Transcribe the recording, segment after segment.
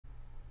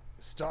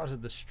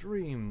started the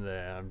stream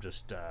there. I'm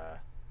just,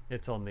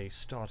 it's on the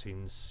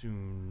starting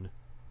soon.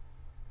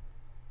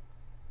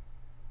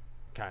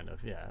 Kind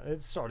of, yeah.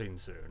 It's starting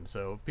soon.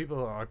 So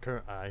people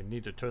are I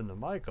need to turn the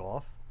mic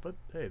off, but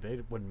hey,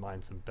 they wouldn't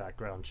mind some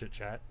background chit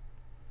chat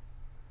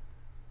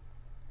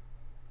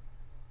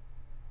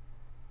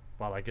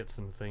while I get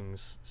some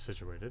things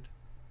situated.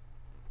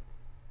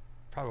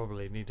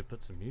 Probably need to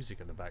put some music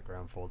in the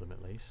background for them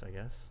at least, I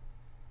guess.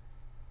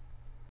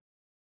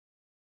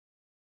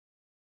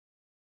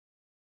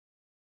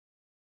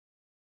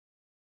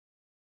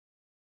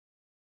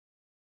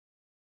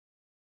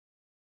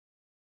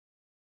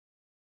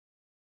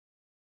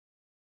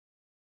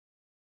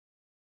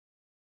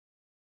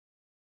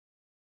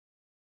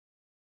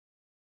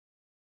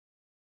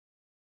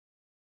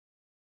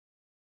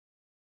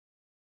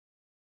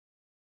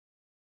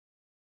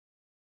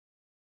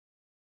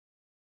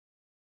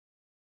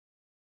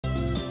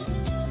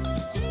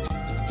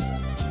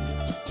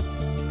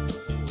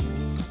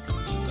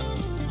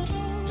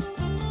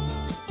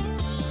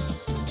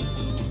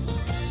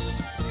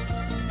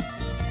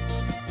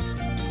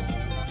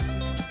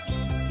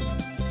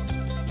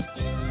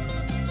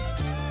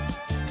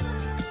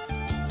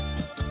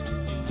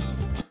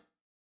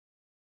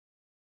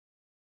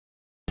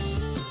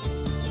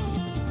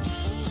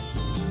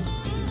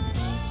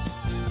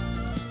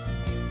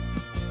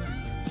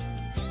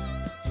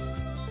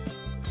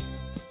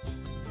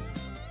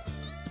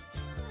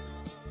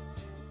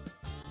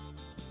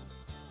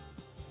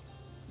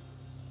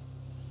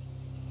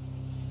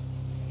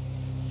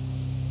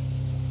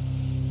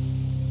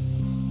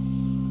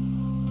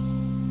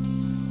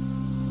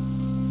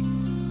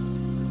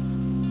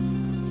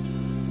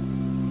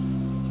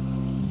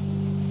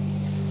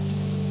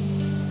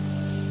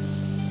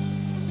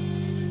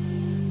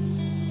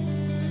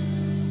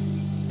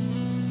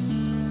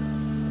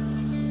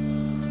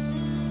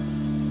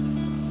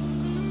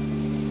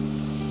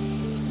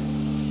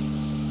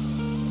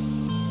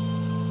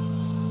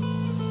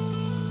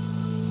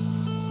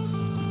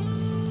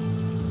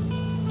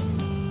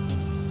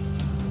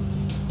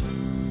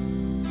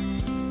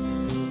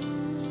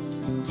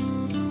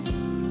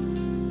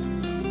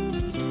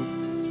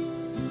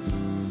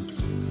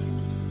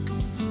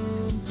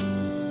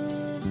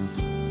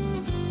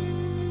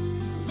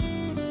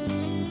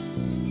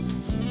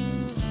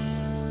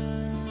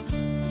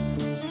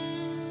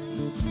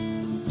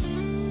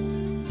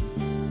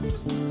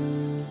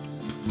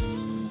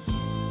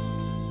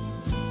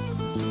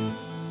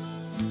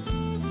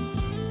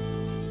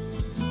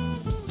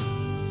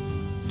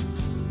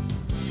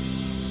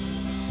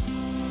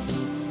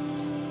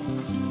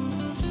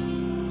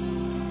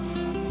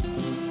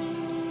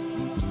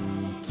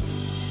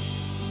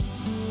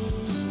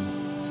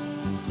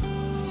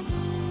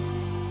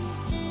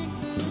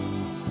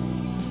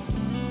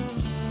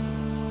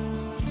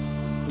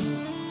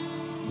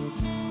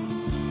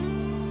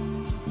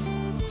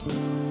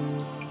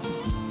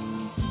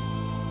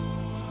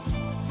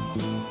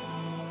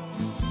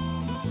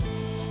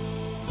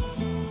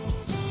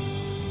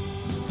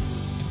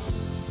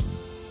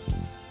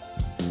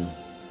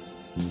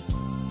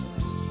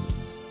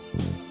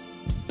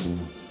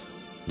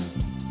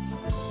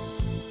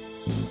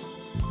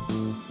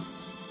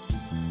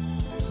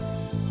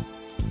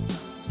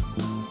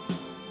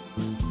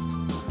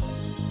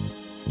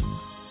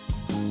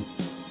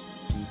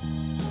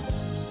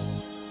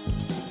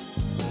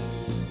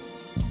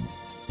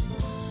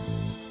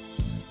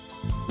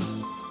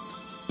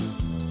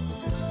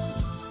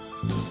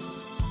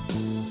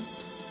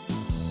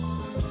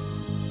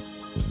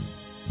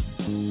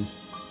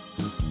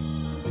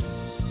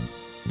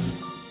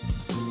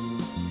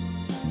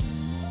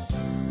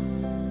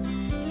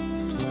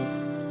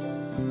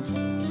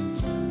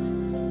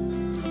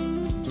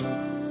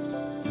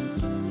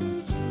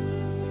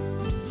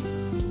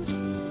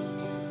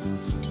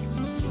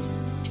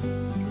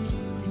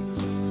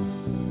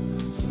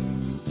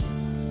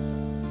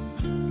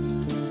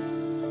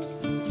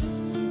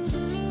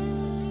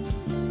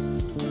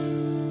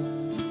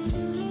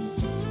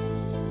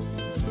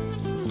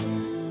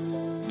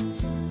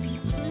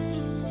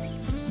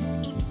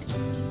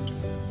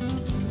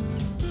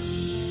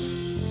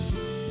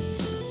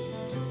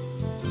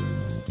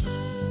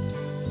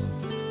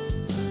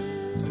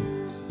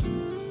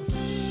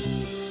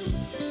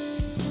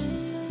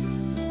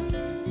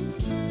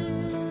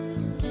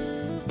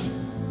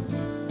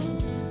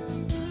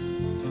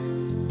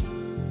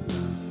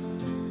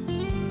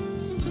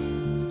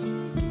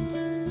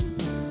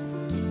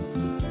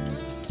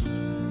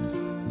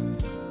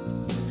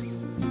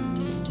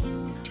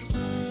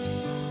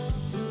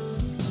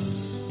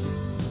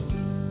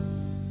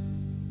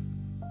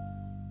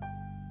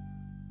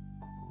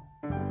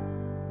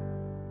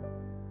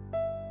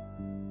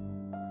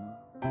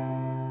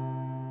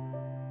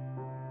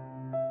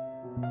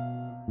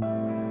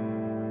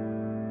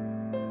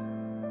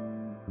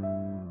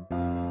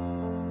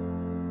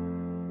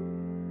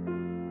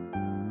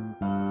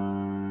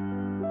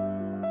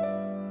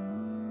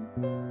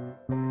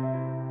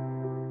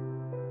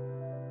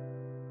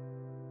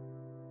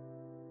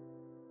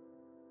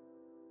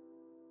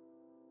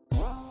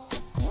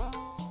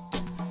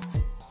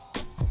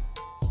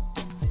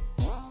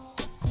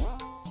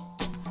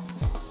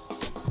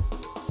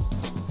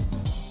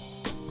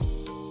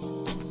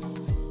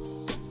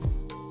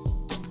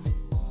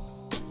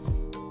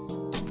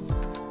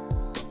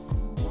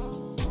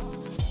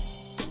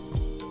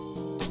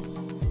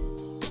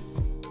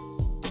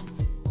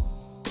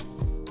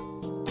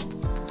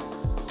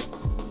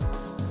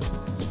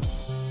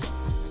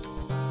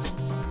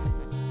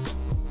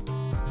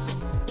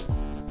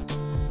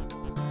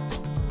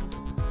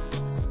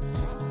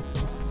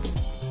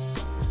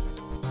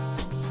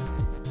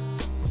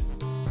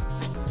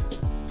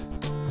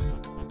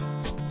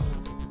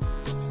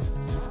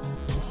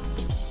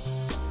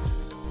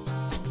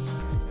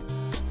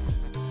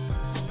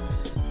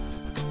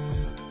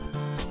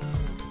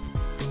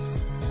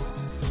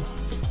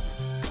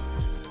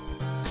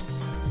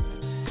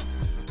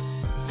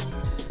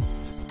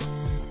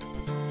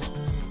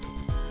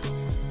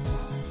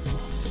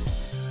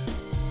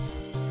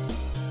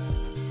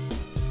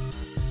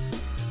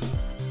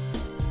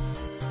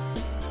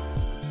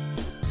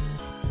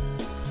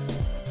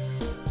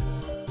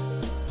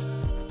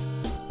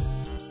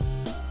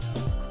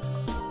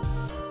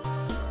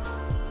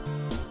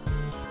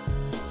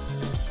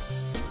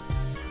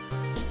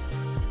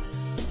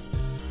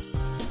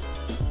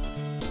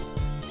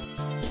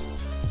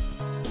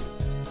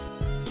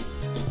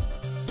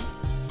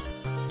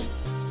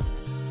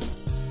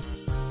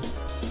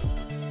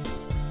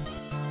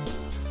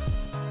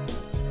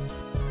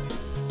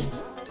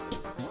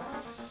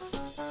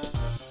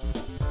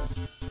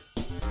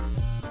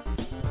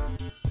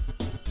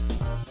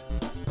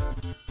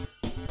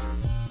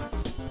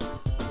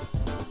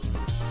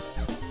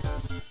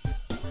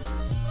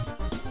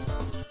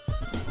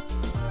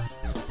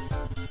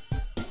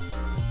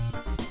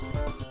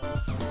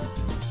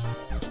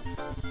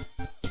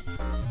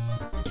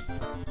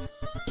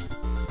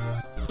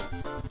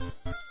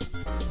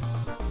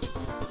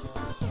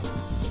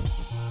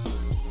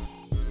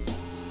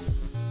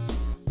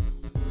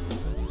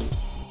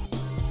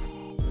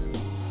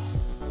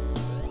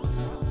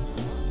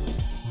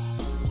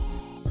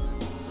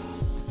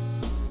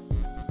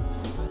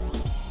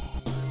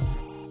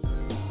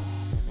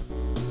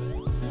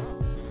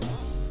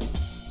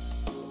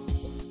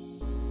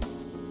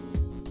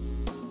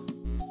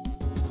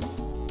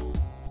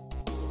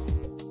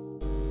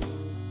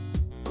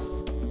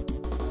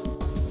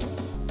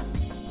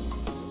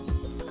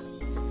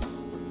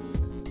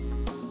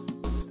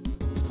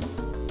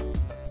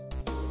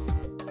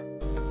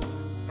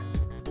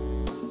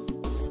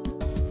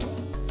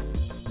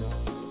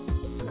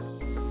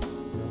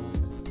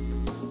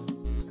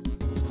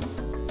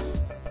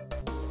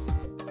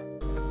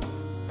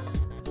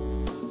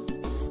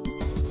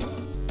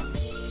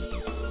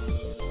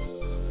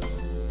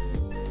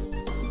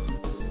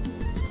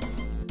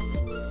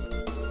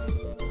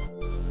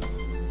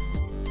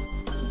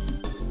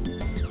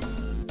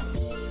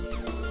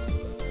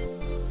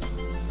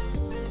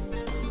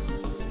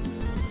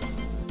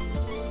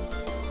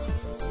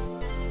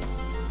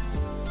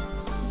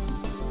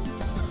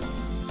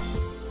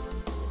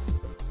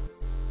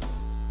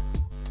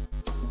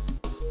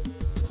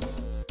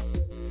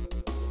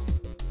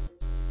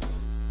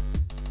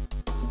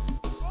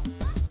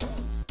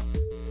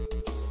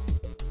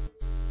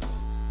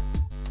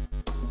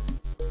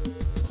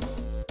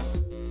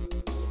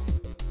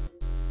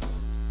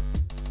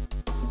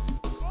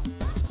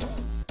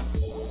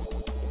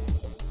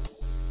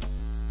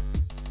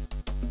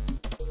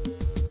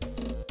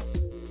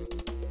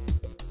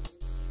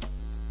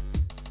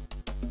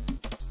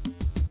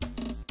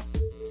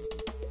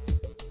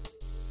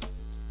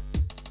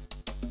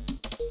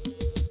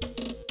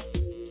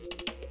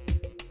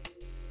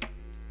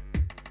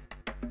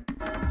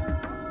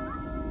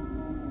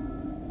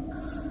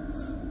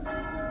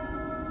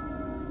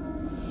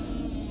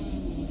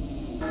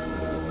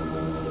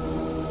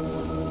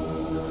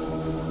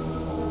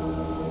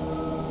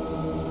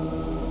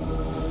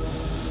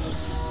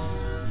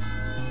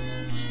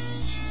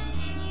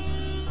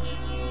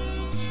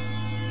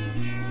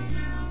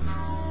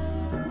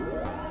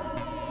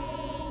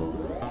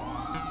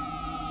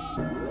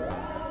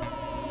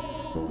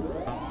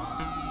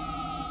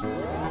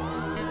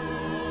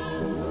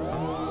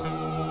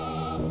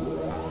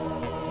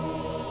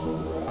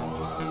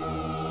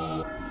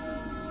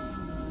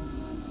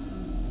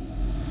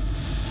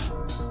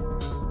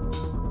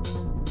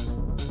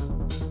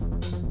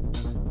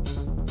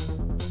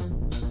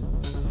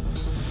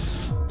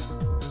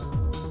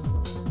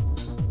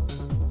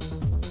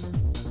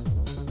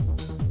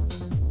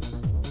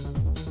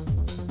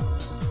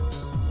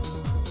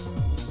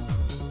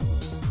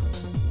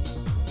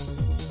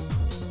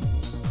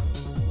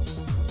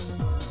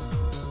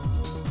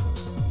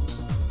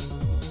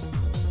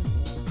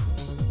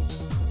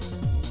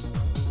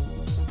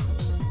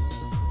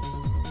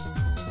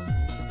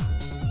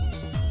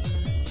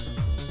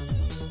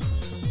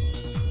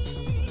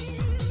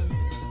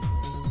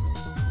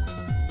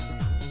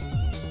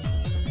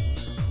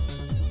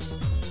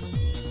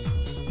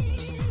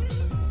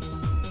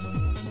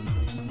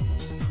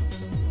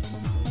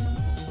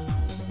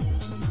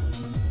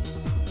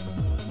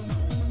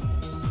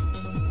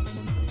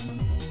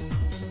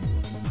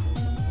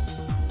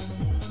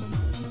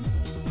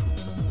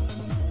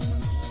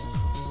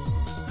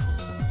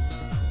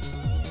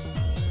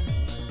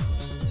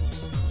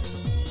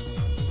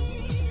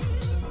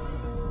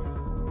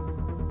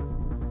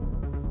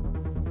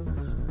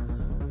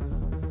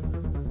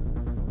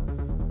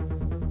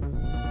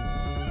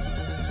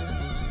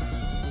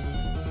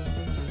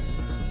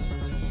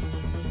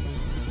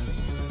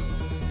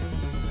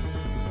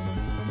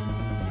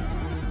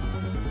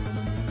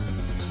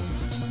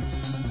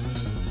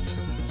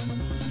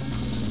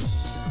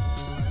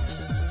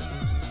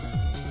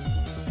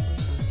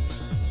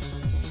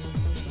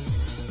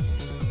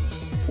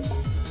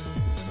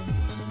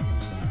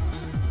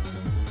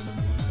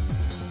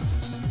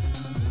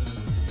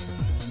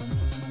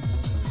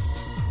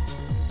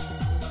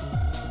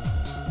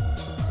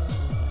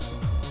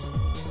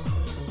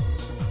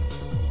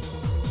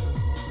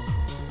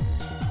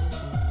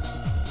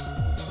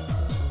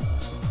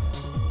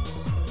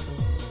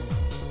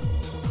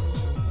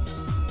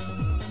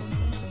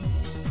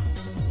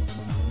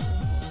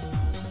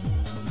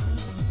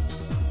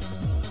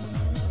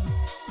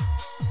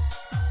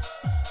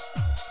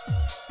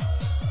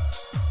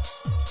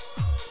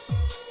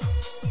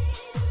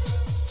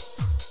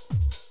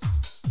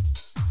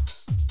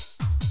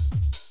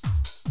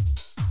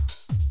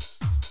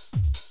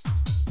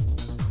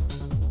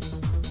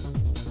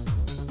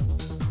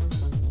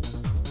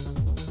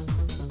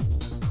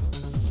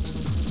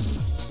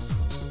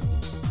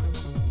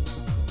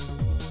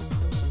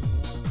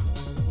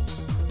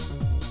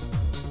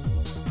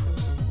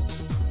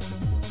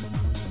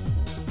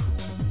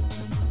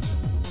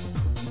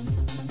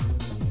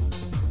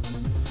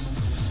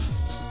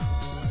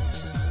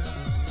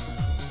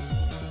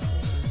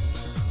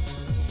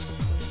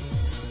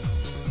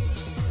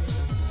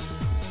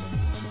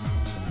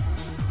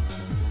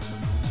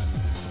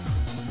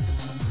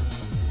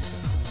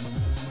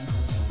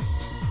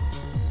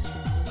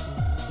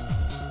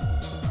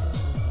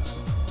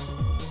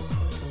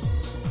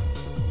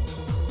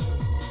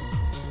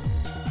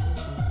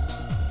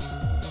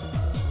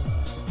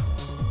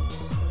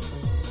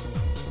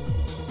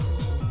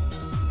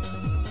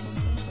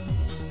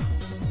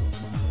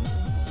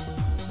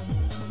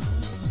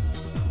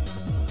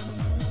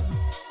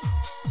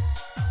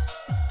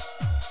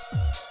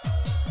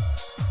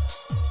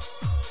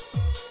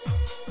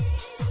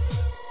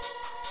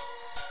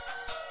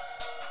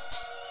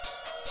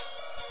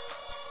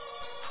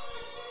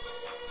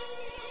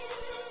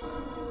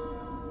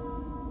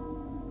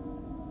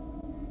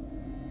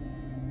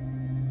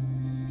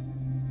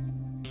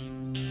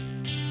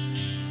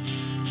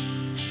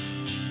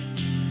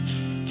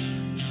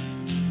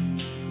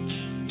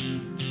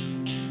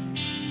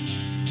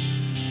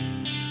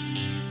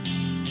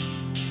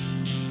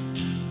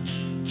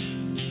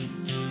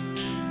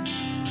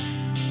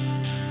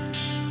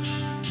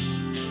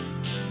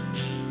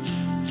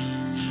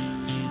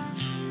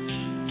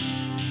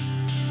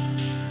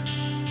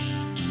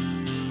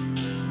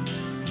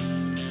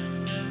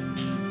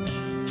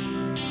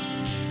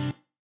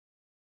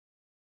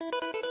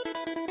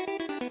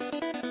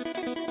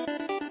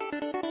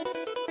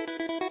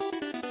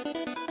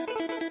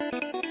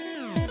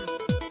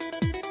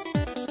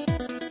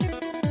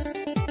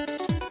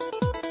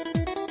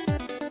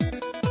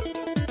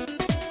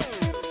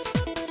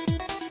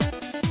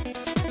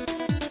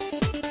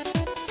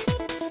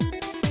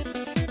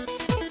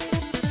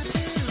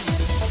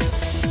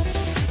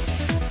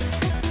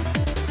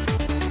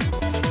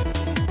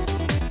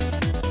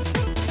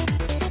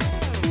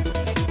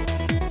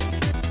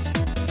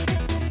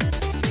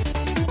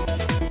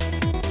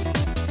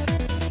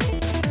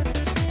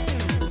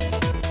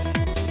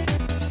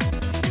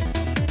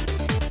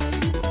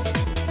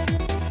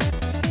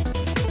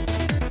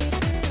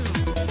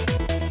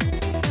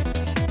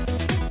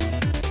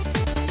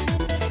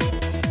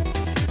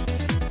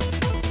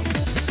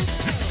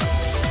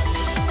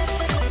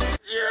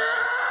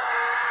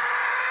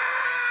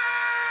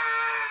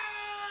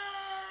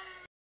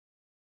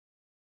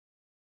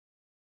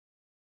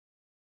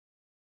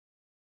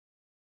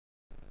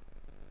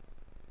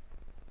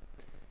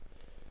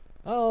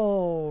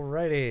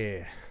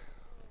 Alrighty.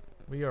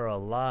 We are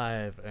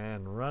alive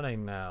and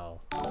running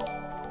now.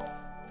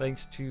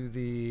 Thanks to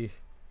the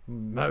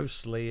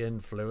mostly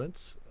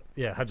influence.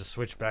 Yeah, I had to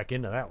switch back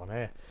into that one,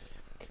 eh?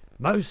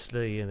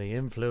 Mostly in the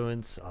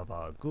influence of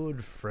our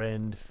good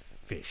friend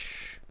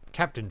Fish.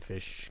 Captain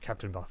Fish.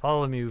 Captain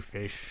Bartholomew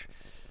Fish.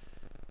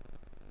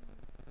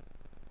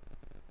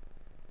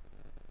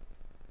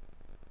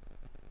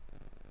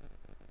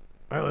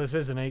 Well, this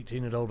is an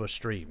 18 and older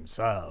stream,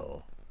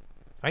 so...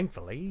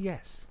 thankfully,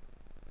 yes.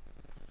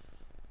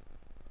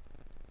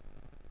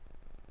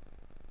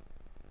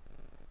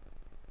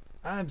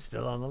 I'm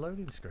still on the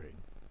loading screen.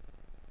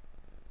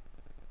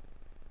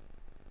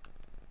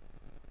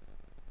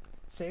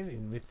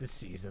 Sailing with the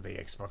seas of the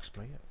Xbox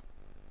players.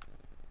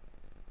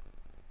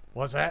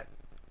 What's that?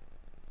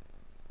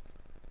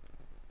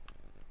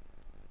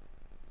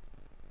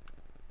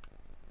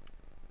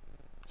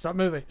 Stop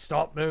moving!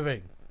 Stop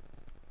moving!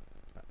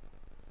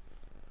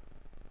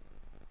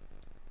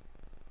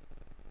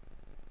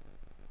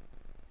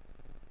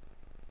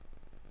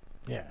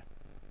 Yeah.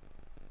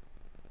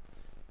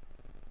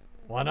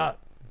 Why not?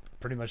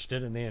 Pretty much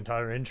did in the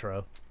entire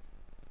intro.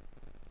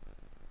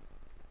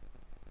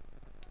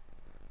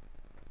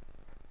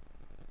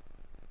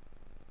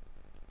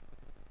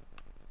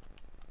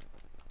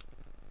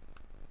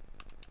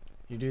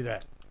 You do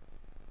that.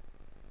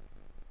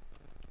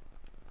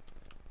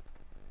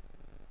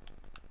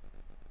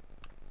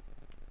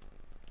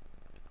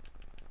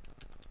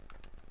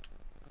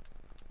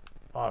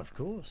 Oh, of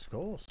course, of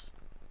course.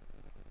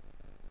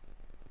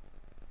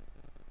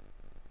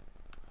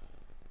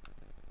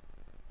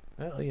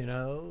 Well, you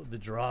know, the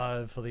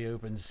drive for the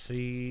open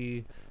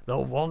sea, the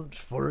want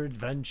for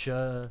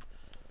adventure.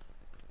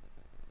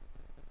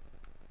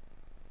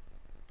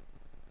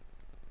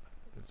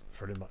 It's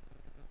pretty much...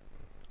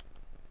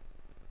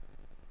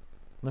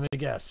 Let me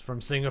guess, from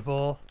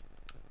Singapore?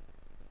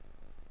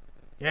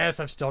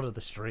 Yes, I've started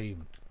the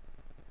stream.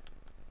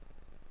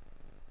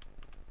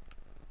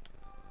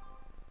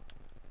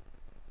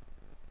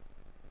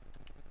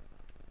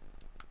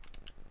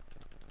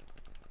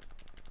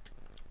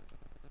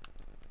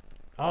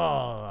 Oh,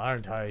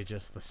 aren't I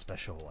just the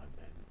special one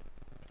then?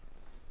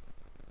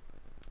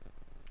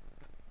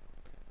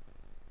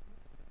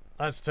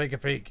 Let's take a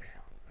peek.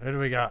 Who do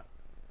we got?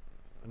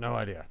 No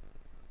idea.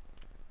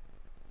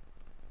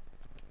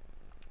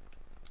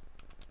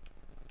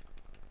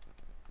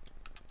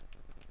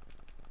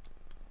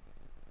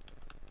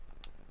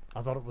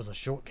 I thought it was a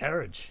short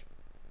carriage.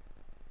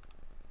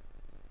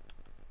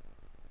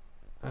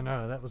 I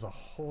know, that was a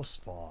horse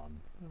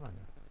farm.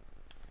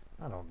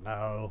 I don't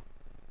know.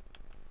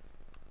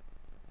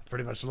 I've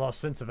pretty much lost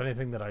sense of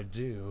anything that I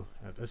do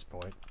at this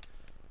point.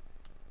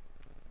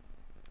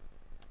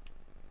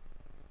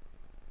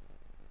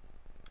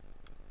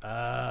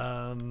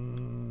 I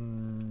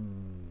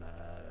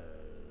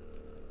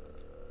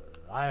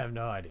have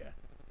no idea.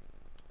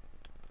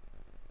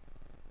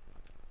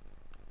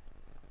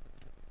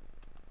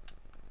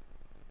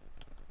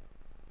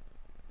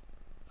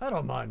 I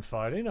don't mind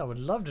fighting. I would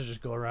love to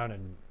just go around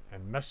and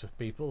mess with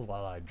people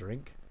while I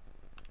drink.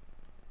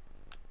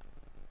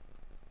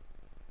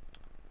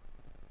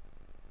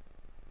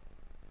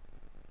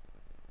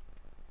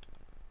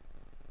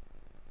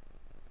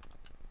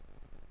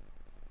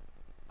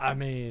 I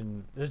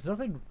mean, there's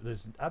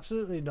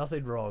absolutely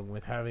nothing wrong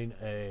with having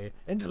a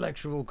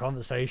intellectual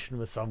conversation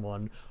with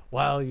someone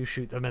while you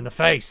shoot them in the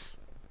face.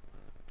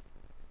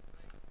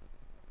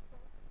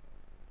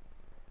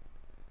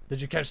 Did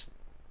you catch...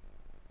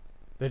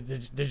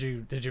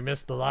 Did you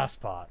miss the last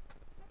part?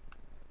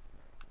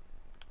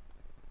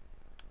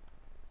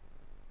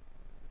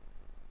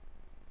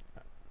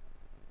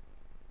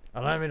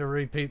 Allow me to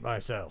repeat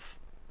myself.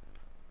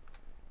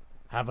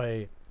 Have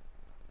an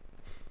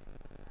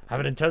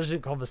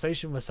intelligent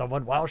conversation with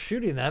someone while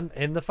shooting them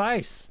in the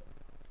face.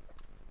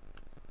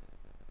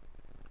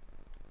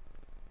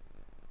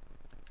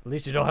 At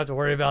least you don't have to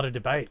worry about a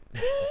debate.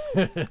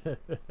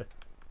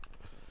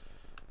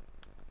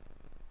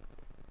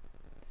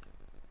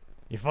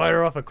 You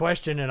fire off a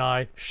question and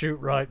I shoot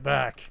right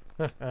back.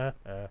 You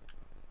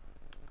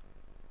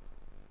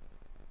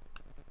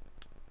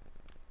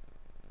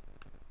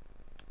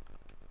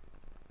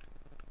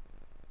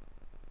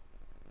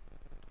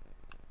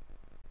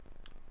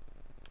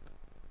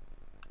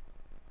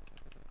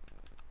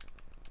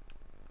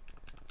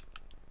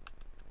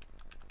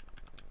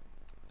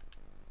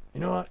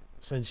know what?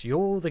 Since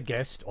you're the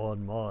guest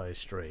on my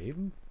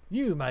stream,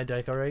 you may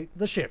decorate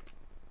the ship.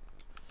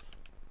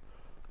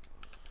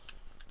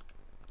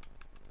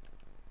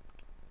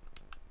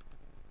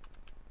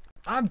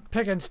 I'm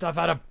picking stuff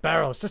out of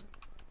barrels. Just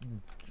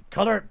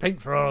color it pink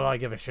for all I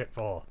give a shit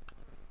for.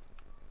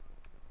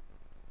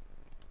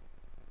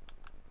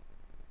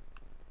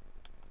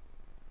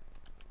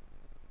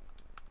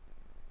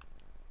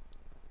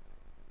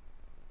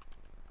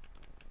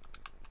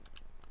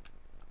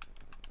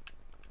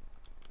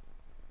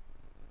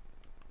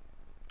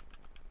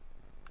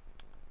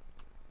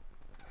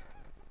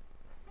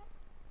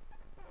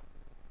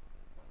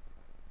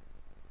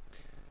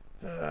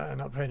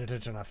 not paying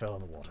attention, I fell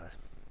in the water.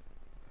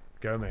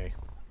 Go me.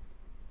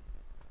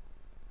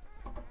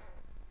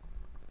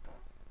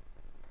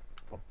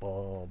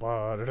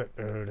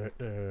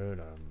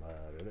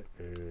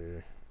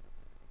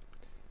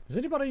 Does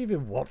anybody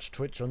even watch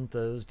Twitch on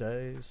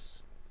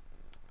Thursdays?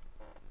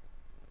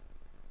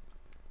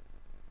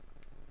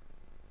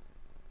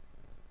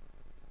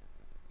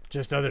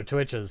 Just other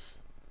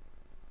Twitches.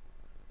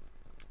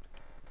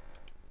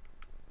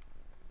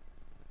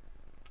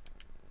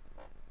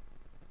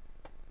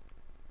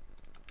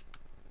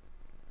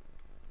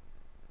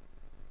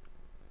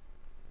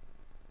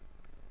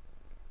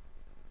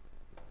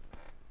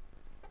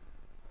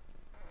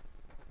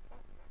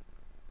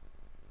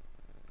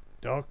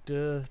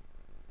 Doctor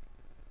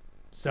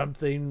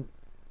something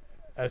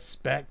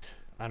aspect,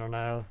 I don't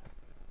know.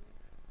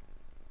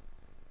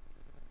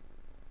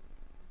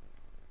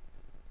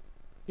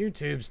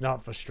 YouTube's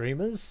not for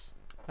streamers.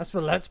 That's for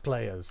Let's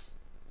Players.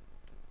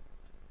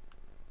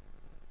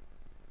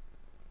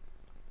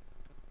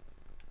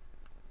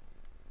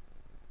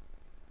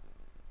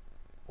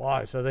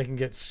 Why? So they can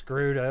get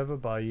screwed over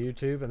by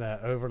YouTube and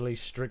their overly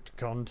strict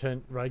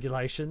content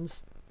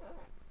regulations?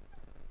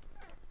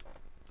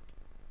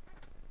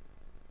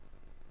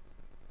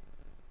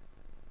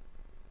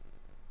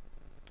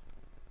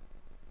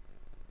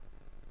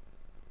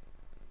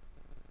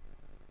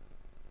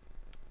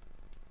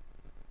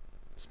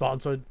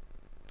 Sponsored.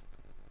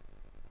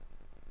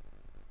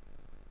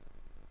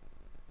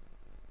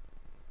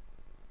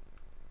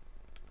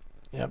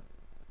 Yep.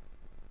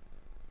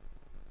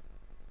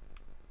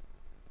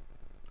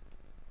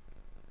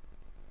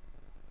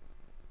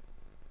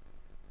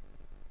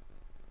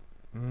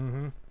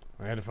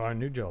 I had to find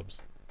new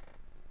jobs.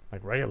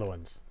 Like regular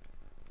ones.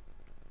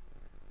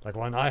 Like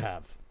one I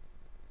have.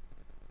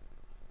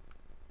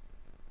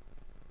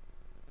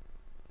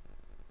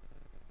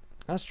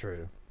 That's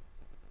true.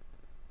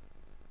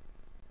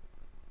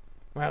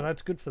 Well,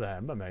 that's good for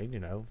them. I mean, you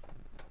know.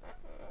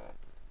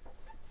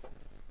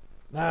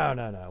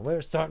 No.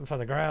 We're starting from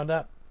the ground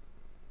up.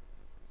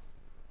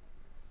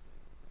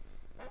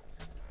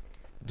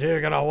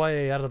 Digging our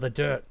way out of the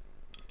dirt.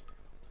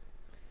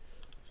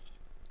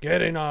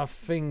 Getting our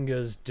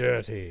fingers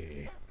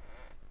dirty.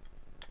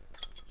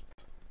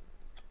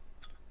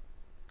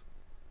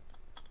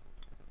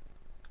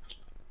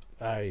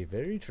 Aye,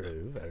 very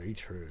true, very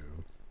true.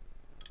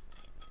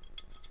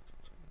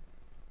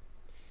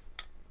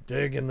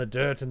 Dig in the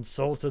dirt and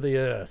salt of the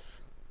earth.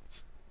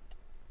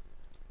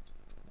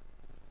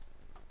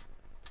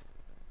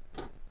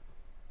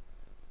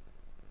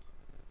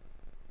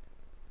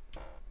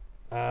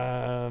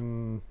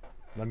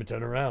 Let me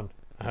turn around.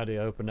 How do you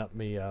open up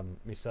me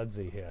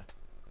sudsy here?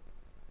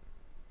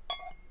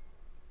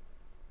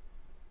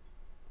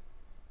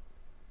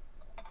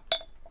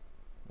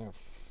 Oh,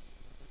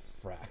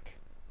 frack.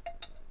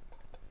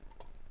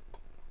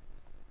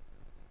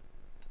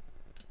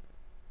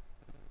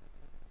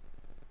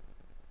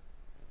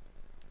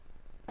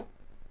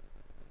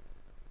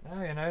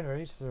 Oh, you know, to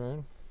each their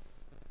own.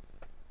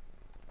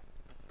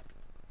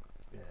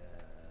 Yeah.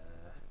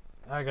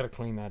 I gotta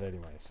clean that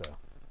anyway, so.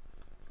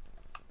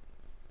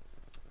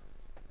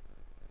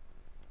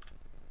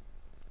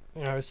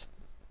 You know,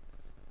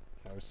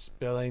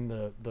 spilling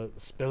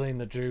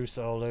the juice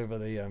all over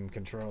the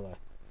controller.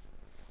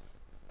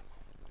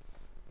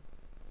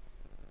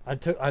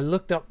 I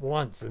looked up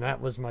once and that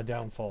was my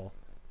downfall.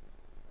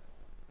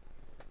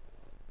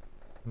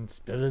 And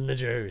spilling the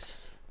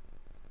juice.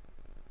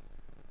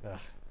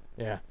 Ugh.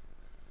 Yeah.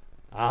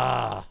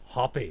 Ah,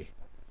 hoppy.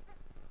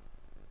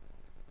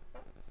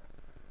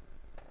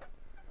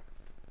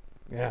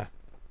 Yeah.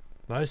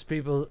 Most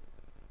people.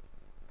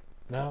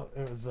 No,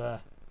 it was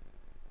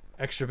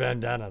extra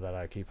bandana that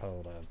I keep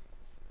hold of.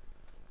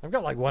 I've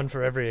got like one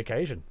for every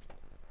occasion.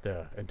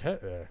 They're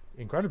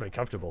incredibly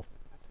comfortable.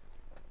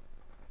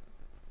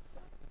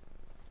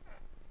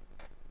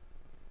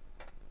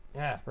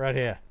 Yeah, right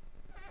here.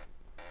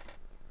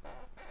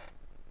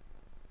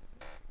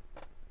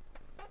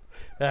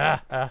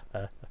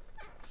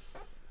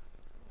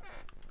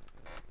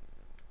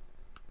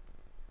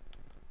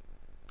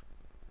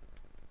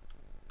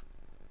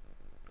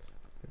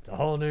 It's a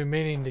whole new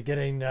meaning to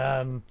getting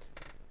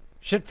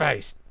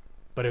shit-faced.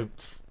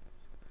 Ba-doots.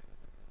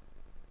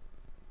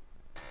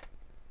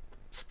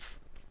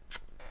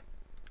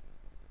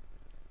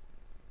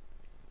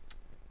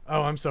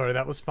 Oh, I'm sorry,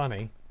 that was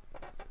funny.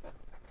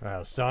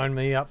 Well, sign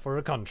me up for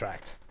a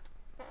contract.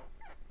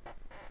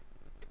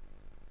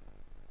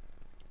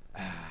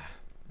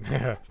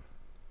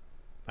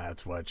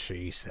 That's what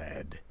she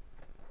said.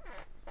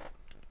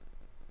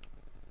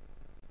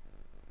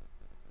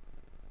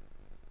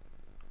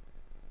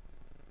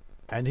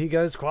 And he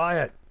goes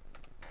quiet.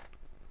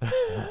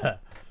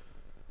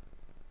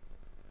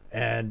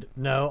 And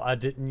no, I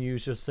didn't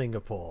use your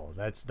Singapore.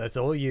 That's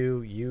all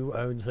you. You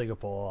own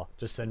Singapore.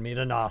 Just send me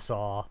to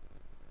Nassau.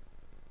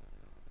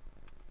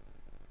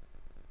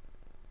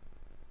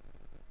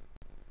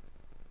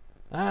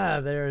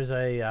 Ah, there's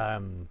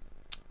a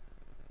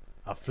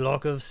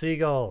flock of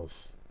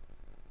seagulls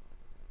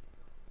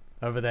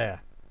over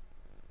there.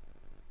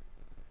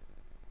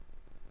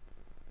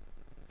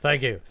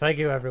 Thank you. Thank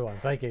you, everyone.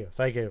 Thank you.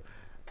 Thank you.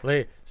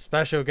 Please,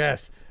 special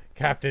guest,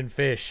 Captain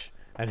Fish,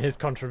 and his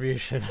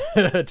contribution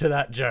to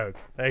that joke.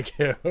 Thank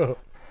you. The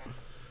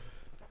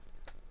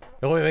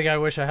only thing I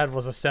wish I had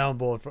was a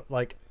soundboard for,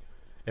 like,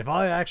 if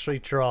I actually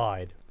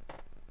tried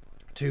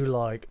to,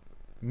 like,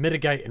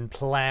 mitigate and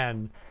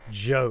plan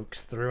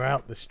jokes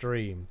throughout the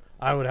stream,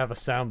 I would have a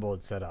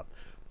soundboard set up.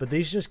 But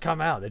these just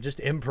come out. They're just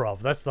improv.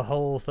 That's the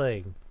whole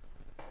thing.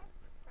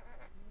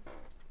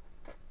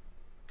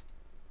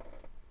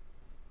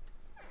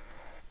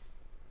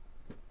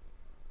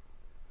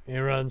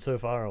 You run so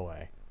far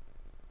away.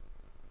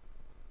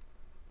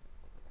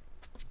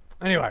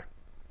 Anyway,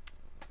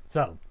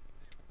 so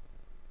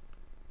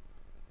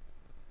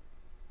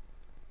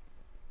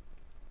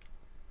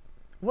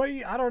what are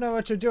you? I don't know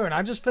what you're doing.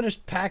 I just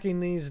finished packing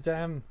these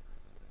damn.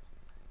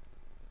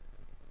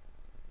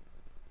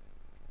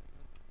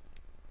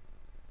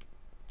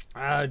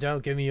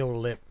 Don't give me your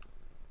lip.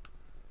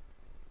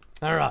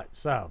 All right,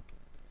 so.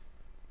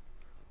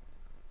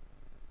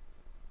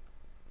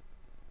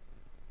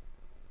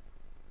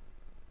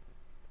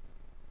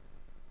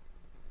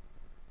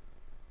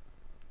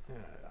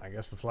 I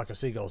guess the flock of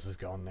seagulls is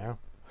gone now.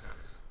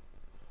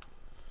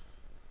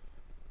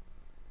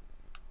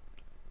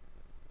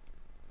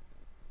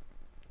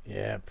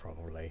 Yeah,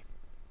 probably.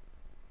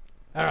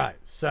 Alright,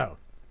 so.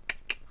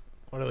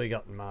 What do we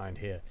got in mind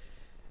here?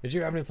 Did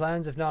you have any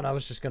plans? If not, I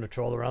was just going to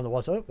troll around the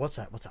woods. Oh, what's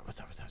that? What's that? What's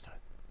that? What's that? What's that?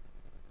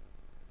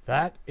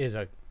 That is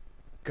a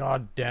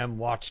goddamn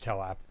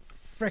watchtower. I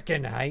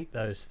frickin' hate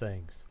those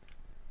things.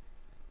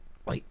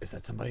 Wait, is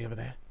that somebody over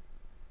there?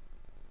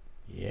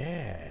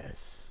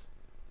 Yes.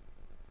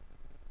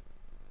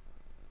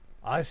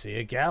 I see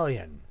a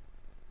galleon.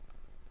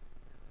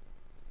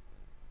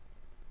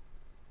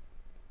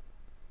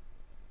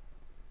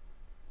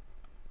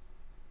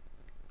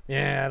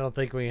 Yeah, I don't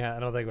think we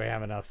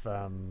have enough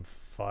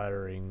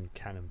firing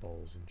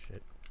cannonballs and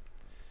shit.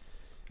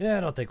 Yeah,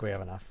 I don't think we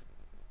have enough.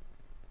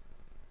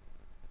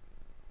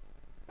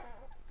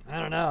 I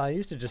don't know. I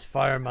used to just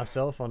fire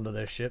myself onto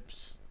their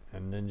ships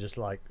and then just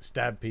like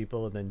stab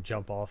people and then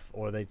jump off,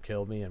 or they'd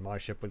kill me and my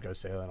ship would go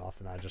sailing off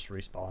and I'd just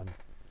respawn.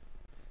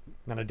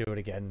 Then I'd do it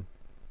again,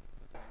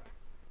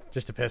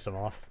 just to piss them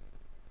off.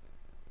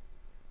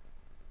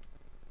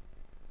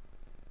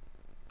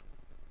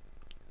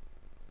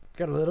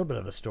 Got a little bit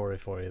of a story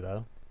for you,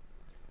 though.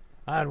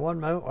 I had one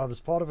moment where I was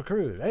part of a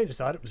crew. They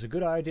decided it was a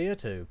good idea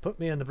to put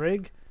me in the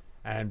brig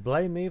and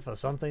blame me for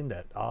something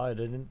that I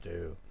didn't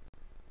do.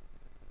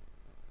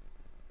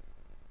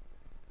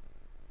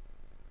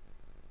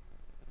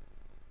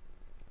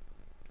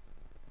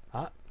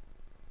 Huh?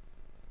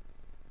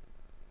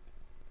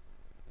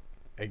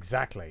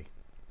 Exactly.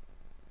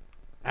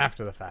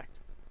 After the fact.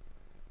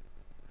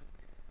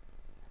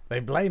 They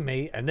blame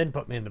me and then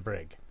put me in the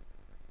brig.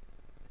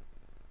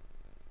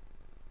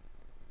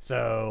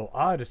 So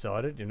I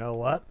decided, you know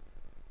what?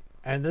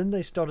 And then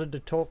they started to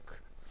talk,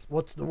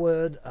 what's the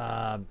word?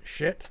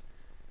 Shit.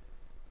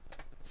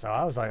 So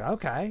I was like,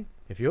 okay,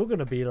 if you're going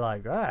to be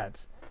like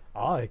that,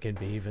 I can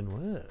be even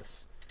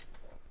worse.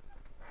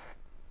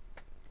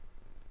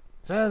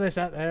 So they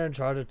sat there and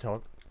tried to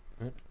talk.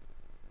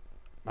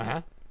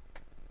 Uh-huh.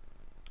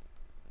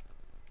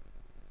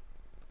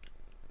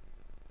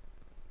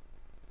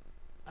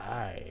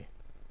 Aye.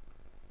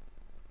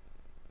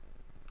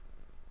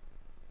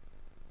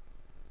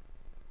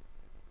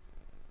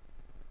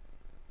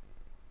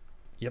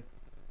 Yep.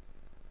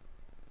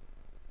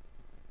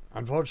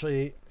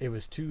 Unfortunately, it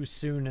was too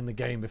soon in the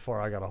game before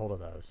I got a hold of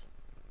those.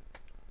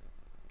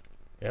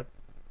 Yep.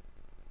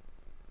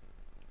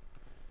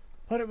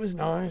 But it was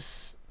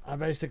nice. I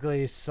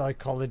basically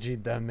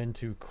psychologied them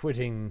into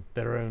quitting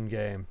their own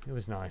game. It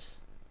was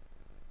nice.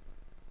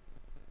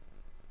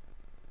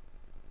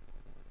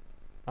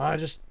 I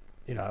just,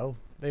 you know,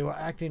 they were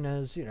acting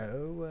as, you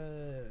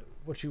know,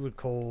 what you would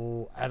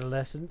call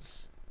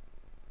adolescents.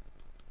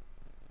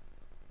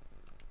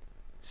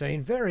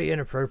 Saying very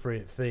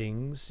inappropriate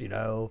things, you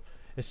know,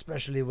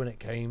 especially when it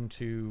came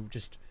to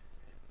just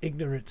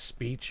ignorant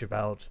speech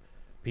about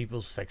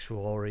people's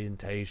sexual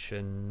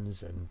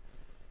orientations and,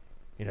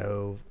 you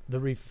know,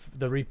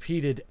 the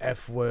repeated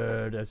F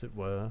word, as it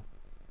were.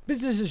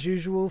 Business as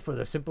usual for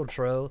the simple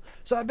troll.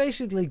 So I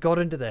basically got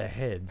into their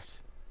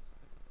heads.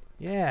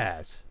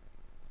 Yes.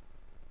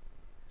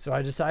 So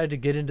I decided to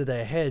get into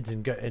their heads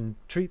and go and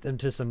treat them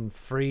to some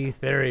free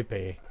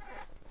therapy.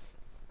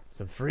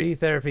 Some free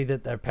therapy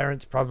that their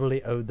parents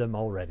probably owed them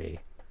already.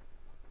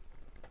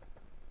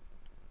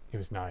 It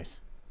was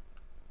nice.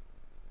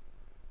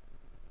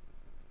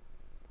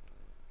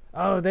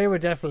 Oh, they were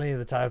definitely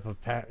the type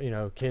of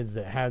kids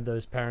that had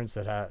those parents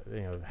that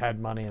had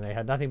money and they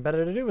had nothing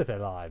better to do with their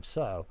lives.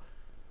 So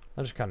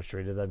I just kind of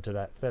treated them to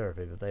that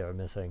therapy that they were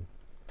missing,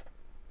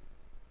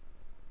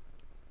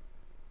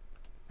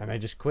 and they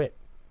just quit.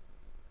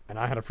 And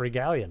I had a free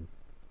galleon.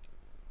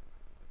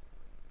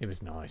 It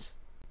was nice.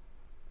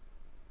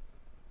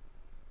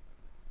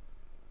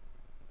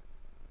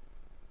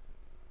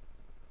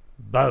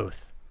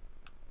 Both.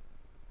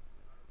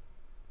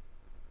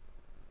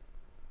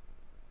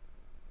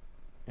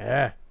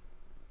 Yeah.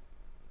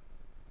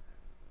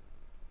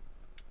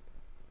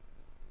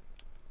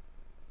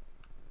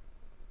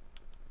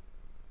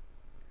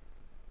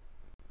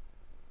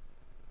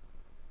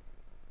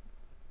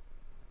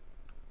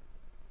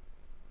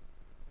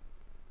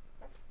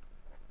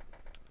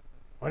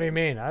 What do you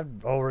mean?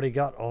 I've already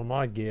got all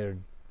my gear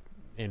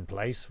in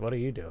place. What are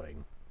you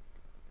doing?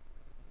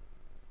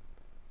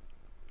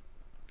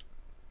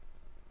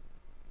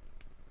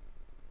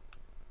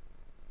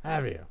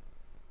 Have you?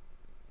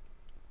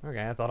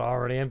 Okay, I thought I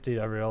already emptied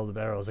all the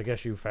barrels. I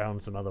guess you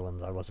found some other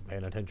ones I wasn't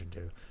paying attention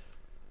to.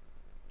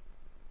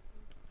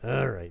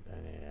 Alright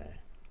then, yeah.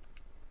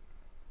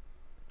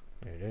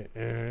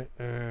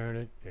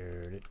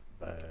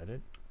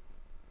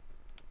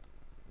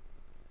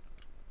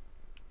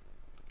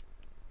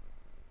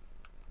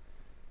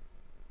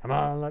 Come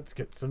on, let's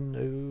get some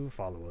new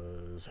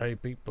followers. Hey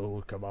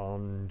people, come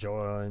on,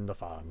 join the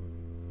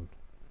fun.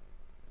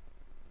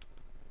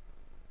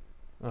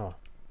 Oh.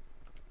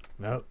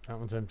 No, that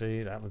one's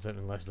empty. That one's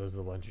empty unless those are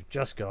the ones you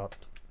just got.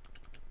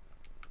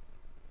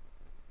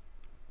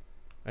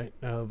 Ain't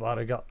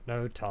nobody got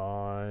no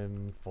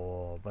time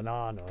for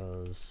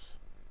bananas.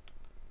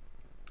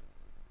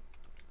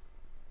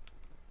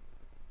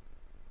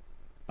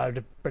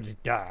 I'd better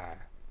die.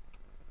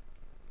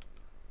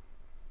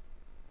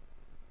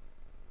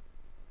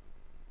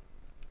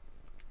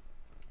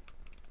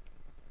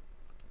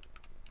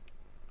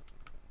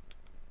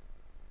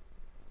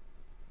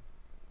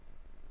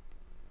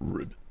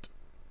 Ribbit.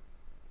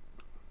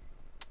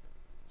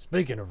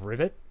 Speaking of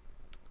ribbit,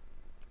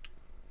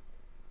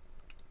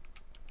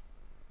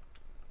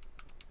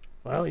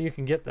 well, you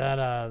can get that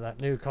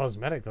that new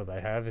cosmetic that they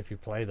have if you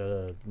play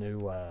the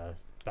new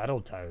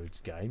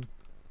Battletoads game.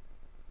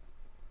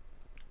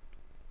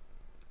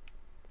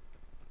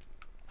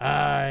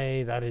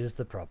 Aye, that is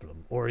the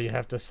problem. Or you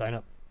have to sign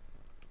up.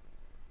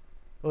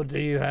 Or do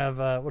you have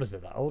what is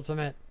it? The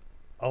ultimate,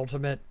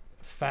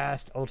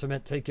 fast,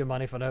 ultimate. Take your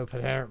money for no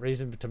apparent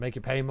reason to make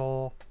you pay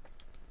more.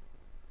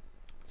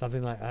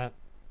 Something like that.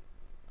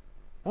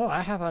 Oh,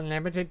 I have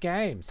unlimited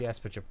games. Yes,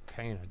 but you're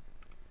paying it.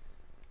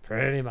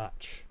 Pretty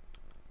much.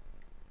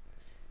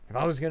 If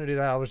I was gonna do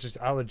that,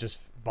 I would just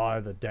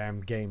buy the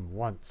damn game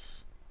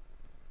once.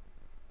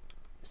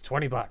 It's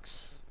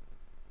 $20.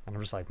 And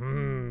I'm just like,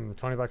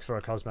 $20 for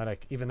a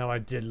cosmetic, even though I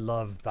did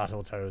love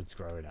Battletoads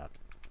growing up.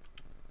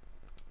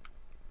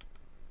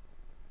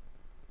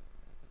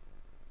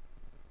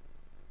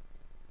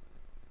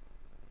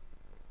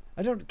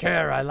 I don't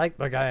care, I like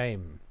the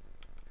game.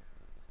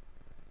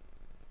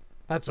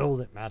 That's all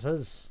that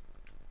matters.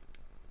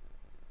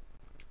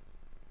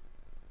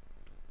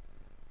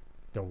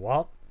 The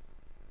what?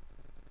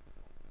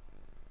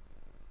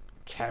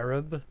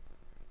 Carib?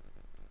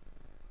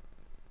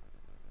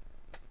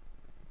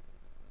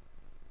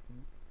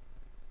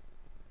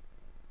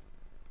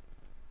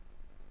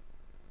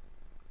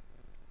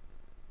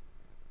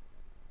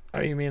 Oh,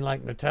 you mean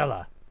like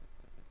Nutella?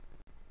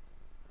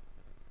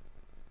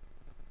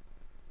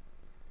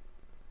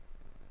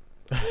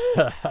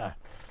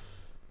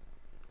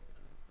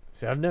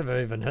 See, I've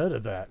never even heard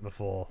of that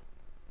before.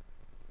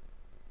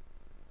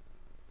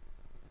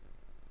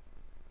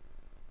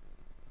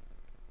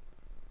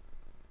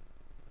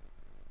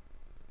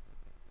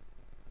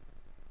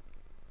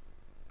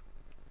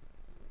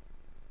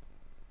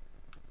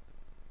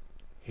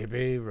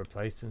 Hippie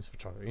replacements for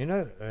chocolate. You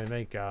know, they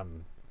make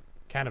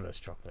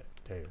cannabis chocolate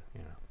too,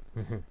 you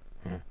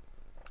know.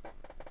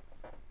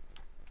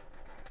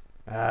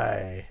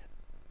 Aye.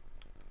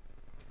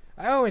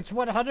 Oh, it's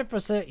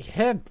 100%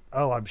 hemp.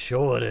 Oh, I'm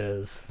sure it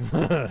is.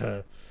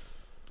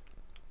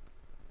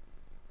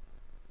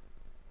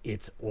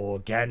 It's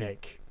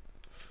organic.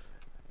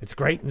 It's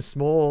great in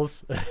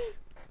smalls.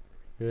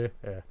 Yeah.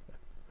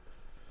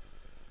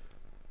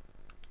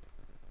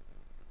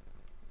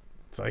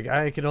 It's like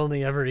I could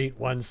only ever eat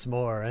one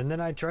s'more, and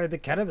then I tried the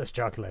cannabis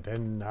chocolate,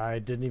 and I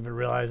didn't even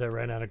realize I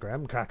ran out of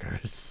graham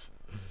crackers.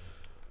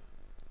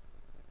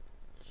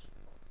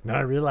 Then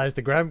I realized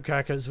the graham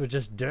crackers were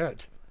just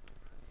dirt.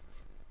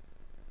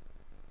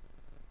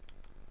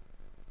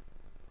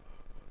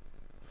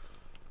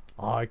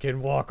 I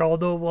can walk on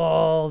the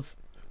walls.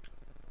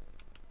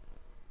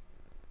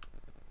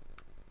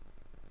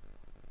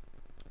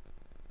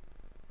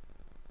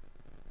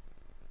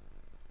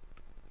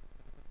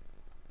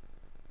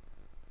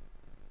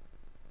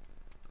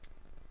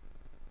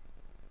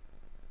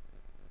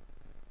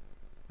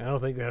 I don't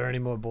think there are any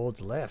more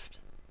boards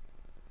left.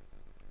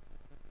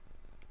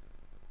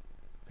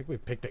 I think we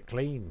picked it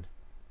clean.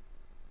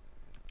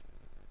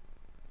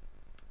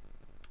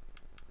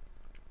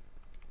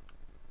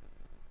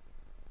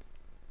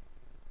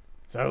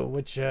 So,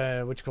 which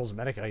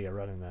cosmetic are you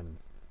running then?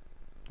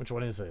 Which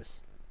one is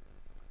this?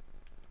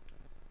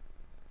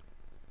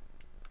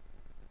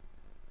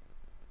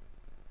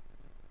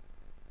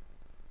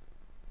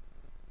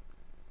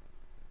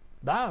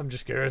 Nah, I'm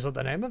just curious what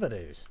the name of it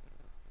is.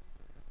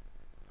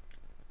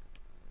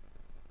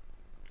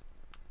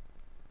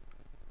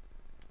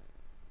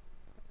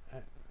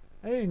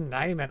 didn't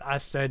name it. I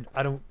said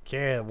I don't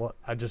care what.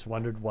 I just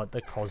wondered what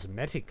the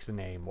cosmetics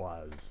name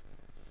was.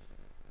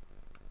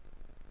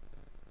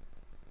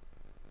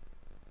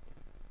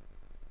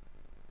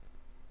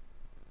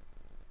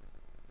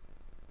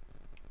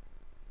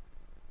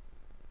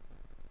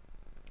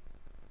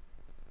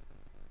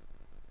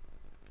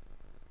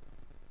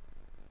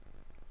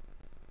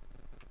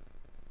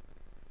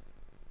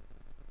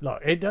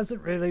 Look, it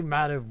doesn't really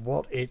matter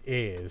what it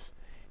is.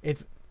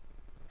 It's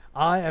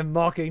I am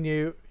mocking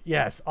you.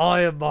 Yes,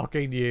 I am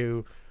mocking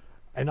you.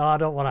 And I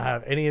don't want to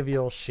have any of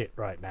your shit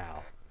right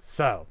now.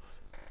 So,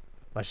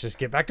 let's just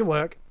get back to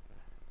work.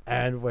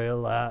 And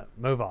we'll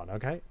move on,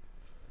 okay?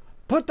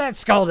 Put that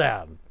skull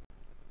down!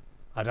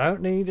 I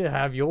don't need to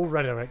have your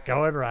rhetoric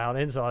going around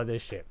inside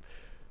this ship.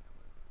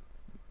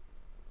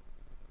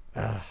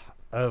 Oh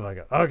my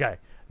god. Okay,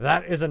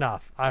 that is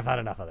enough. I've had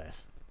enough of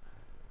this.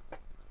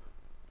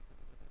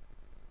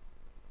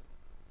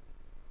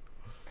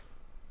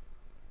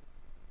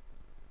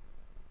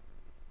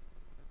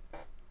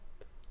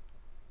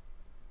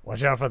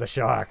 Watch out for the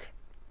shark.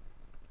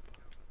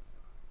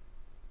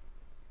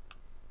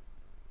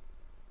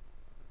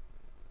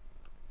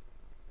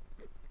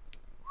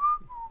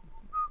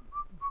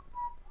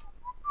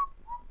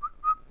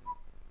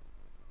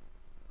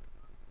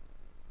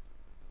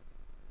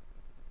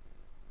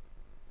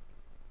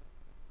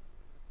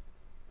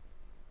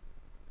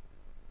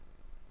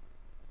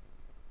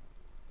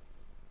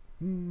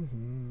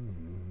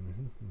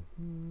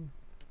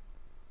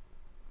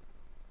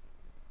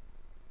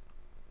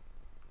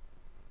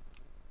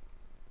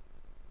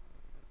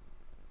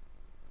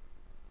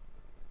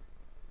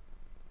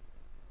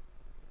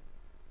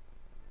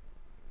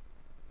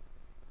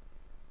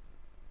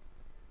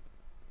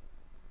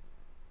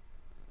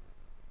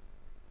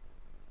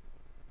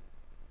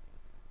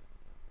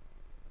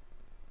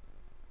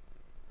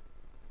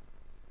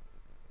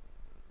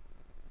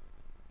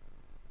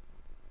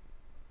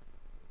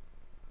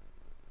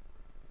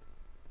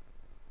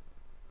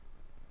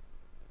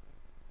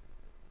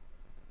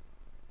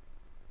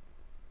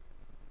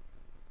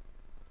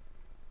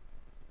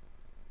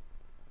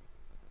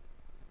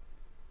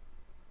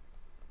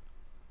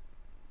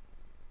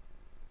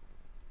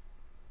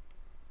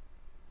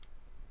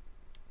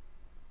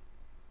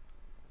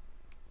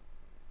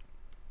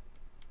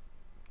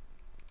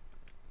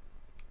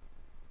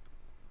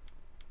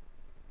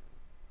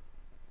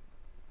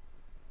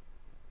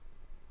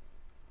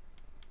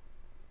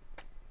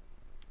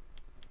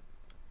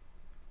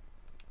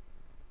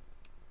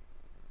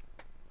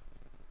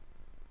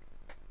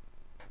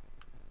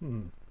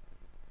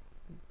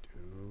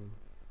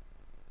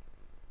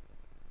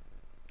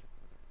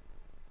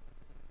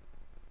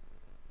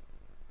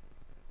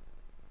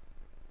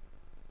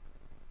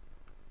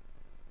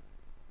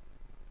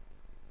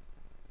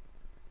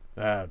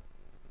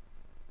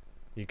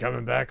 You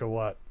coming back or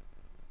what?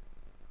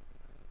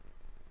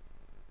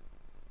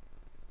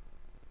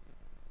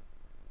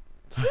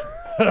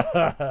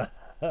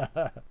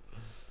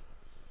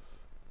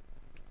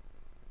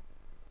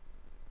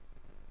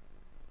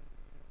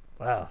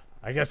 Well,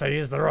 I guess I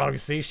used the wrong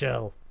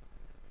seashell.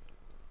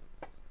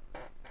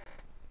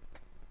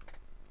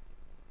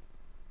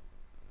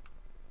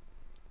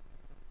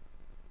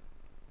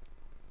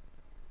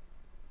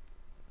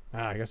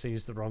 I guess I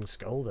used the wrong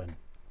skull then.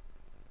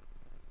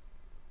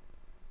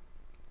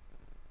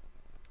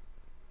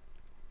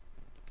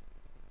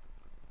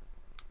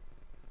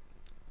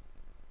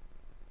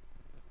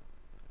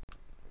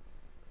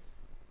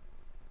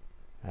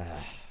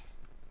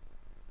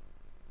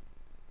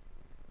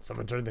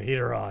 Someone turned the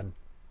heater on.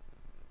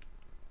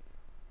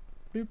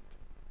 Boop.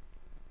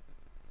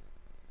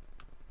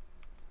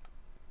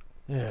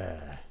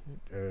 Yeah.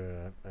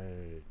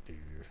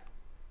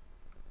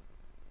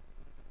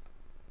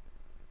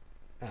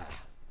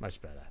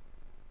 Much better.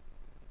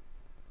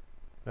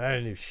 I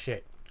didn't do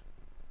shit.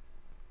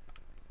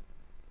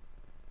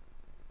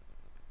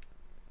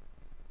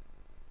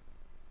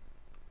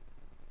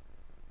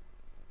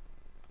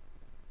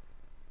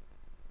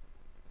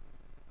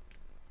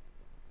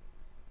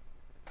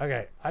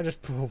 Okay, I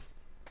just poof.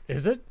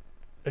 Is it?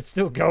 It's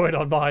still going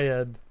on my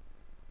end.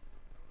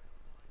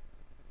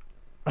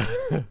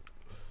 That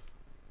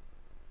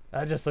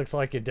just looks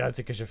like you're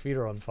dancing because your feet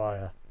are on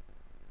fire.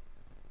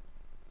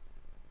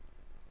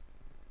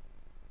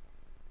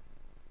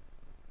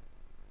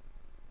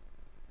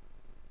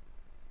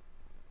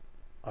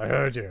 I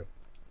heard you.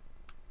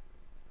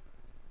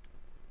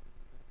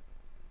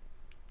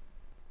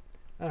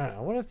 I don't know. I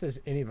wonder if there's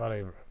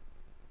anybody...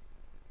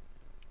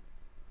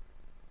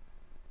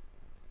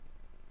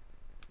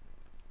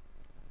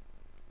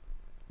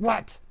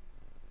 What?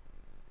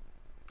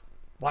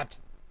 What?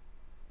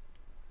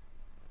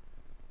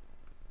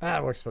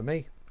 That works for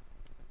me.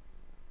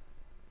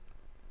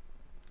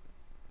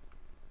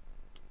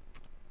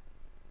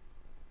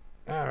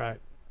 All right.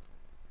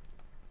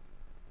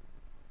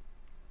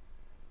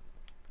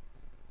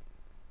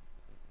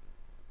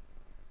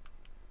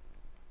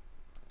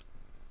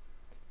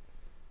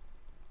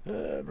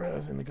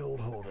 Browsing the gold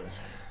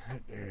holders.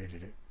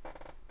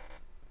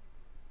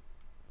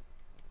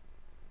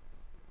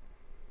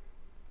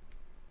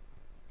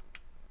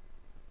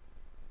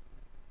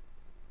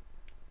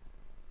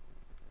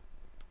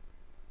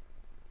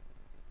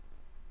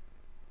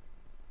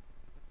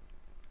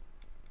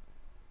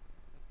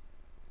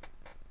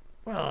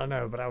 Well, I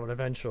know, but I would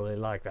eventually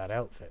like that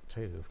outfit,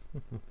 too.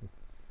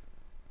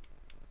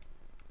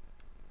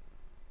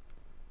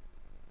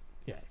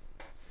 Yes.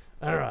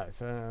 Alright,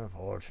 so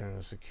fortune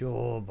is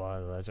secured by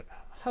the legend.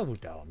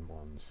 Hold on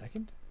 1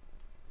 second.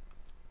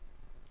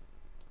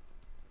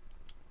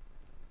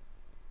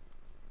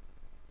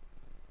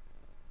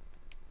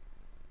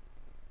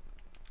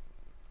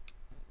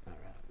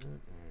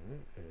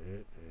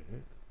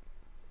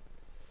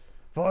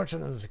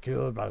 Fortune is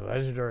secured by the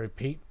legendary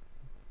Pete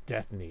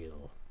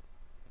Deathneal.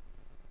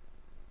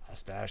 A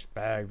stashed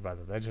bag by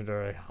the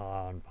legendary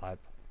Han Pipe.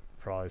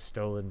 Prize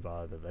stolen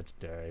by the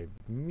legendary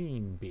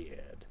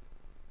Meanbeard.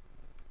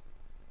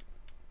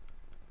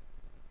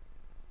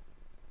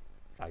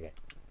 Okay.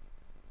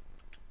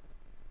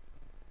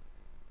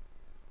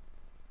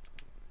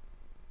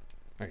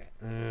 Okay.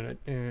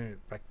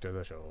 Back to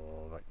the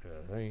shore, back to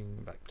the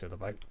thing, back to the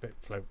boat that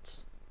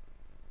floats.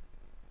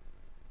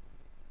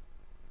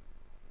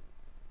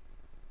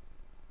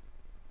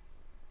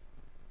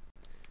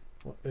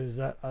 What is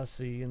that I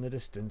see in the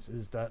distance?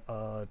 Is that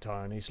a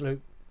tiny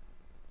sloop?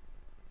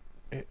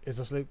 It is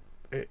a sloop.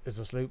 It is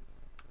a sloop.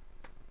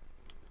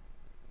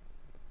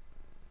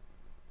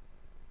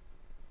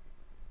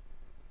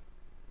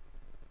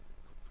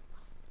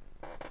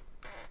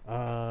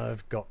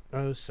 I've got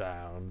no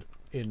sound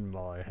in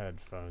my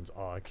headphones.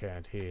 I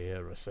can't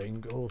hear a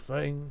single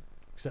thing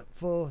except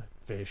for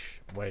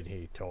Fish when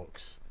he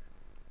talks.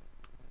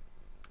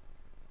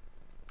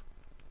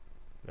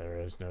 There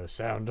is no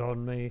sound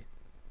on me.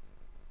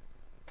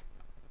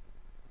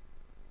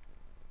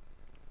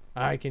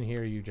 I can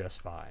hear you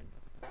just fine.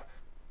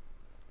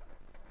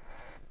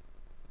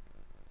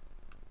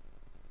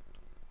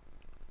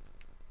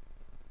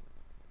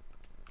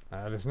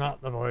 That is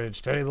not the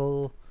voyage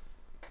table.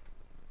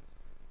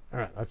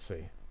 Alright, let's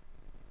see.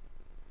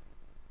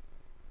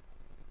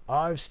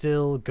 I've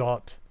still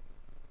got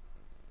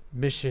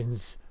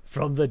missions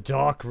from the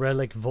Dark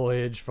Relic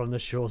voyage from the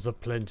Shores of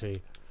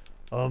Plenty.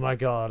 Oh my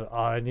god,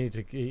 I need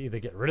to either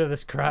get rid of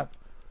this crap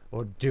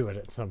or do it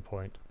at some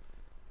point.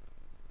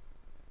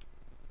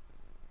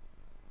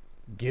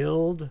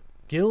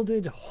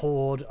 Gilded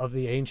Horde of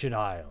the Ancient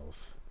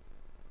Isles.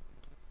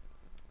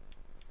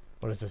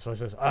 What is this? What is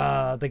this?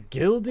 The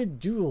Gilded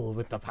Duel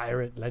with the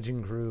pirate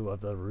legend crew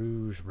of the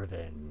Rouge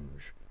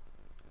Revenge.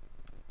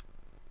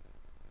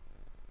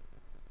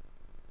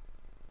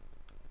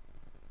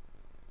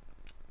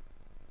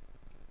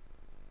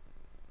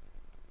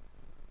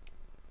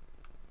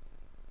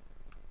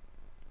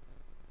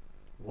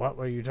 What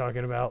were you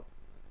talking about?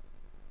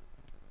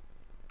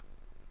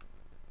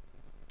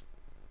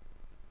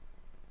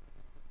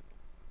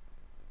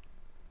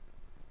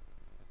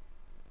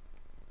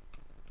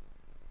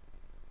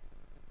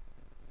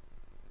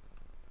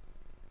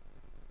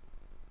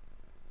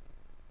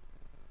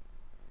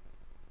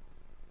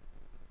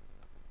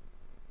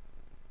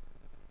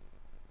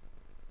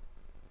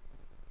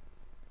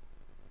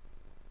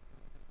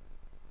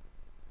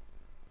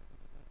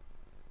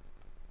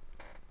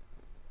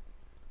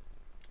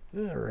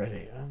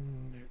 Alrighty.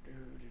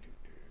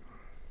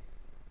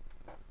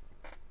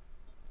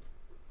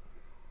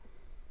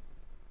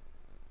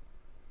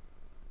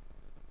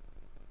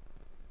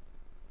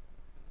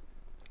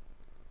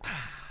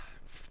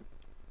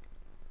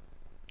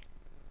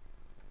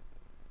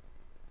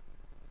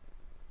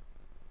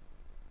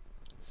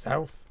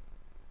 South.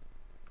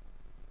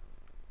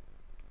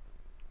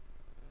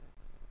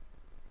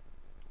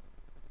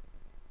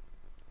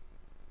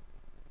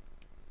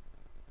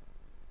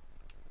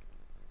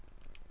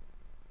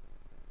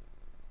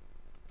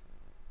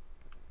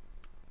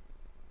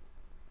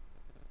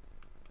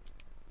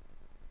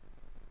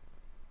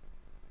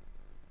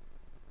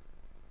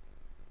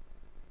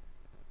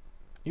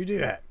 You do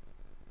that.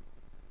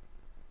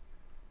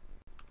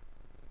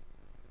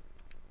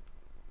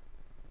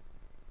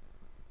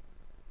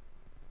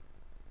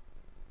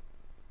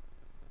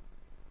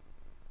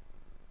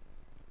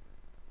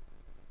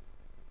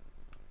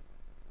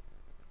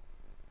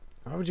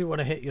 Why would you want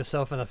to hit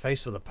yourself in the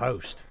face with a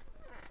post?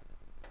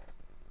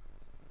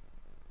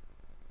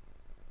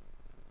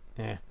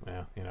 Yeah,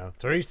 well, you know,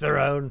 to each their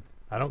own.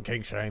 I don't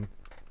kink shame.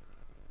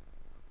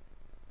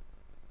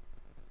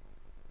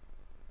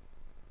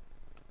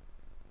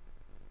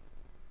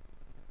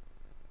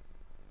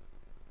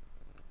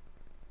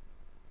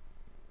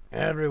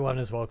 Everyone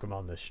is welcome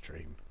on this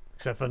stream,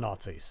 except for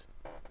Nazis.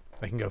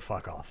 They can go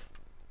fuck off.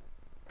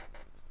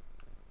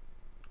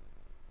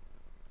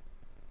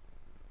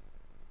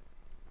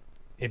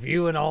 If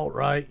you ain't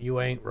alt-right, you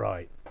ain't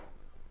right.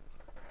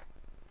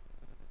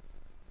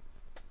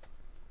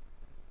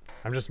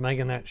 I'm just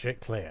making that shit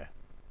clear.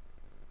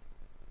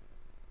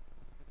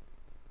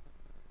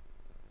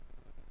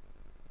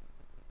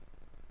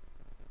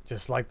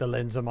 Just like the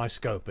lens of my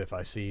scope if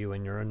I see you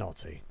and you're a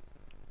Nazi.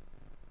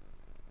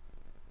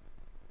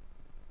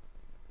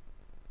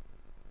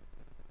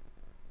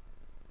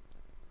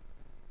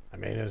 I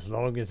mean, as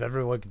long as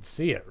everyone can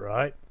see it,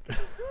 right?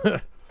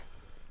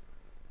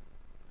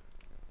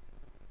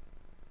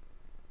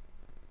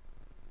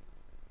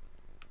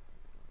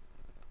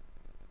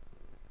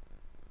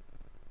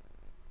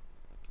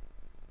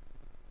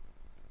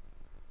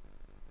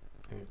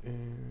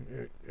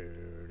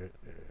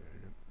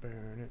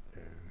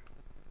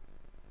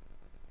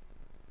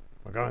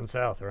 We're going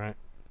south, right?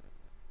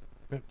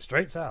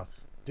 Straight south.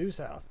 Due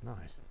south.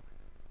 Nice.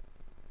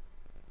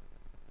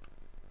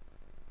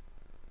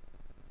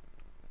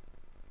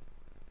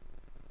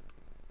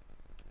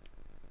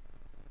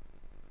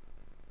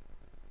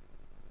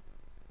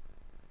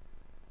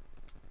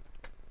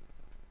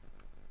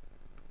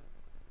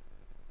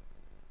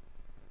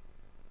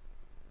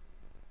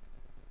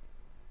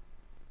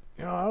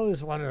 You know, I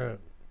always wonder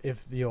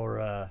if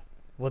your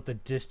what the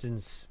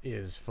distance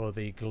is for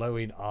the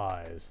glowing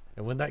eyes,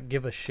 and would that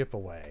give a ship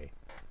away?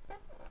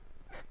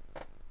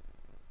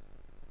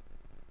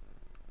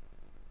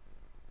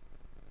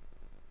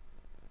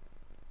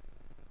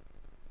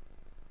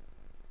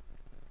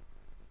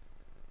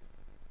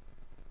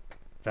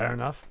 Fair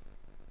enough.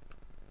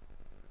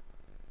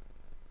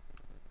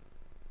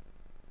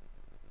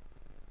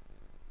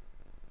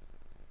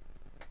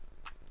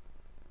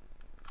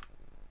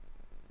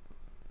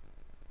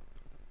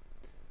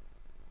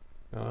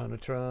 Gonna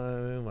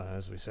try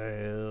as we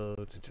sail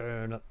to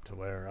turn up to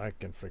where I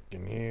can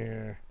freaking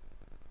hear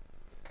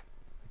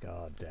the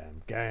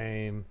goddamn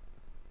game.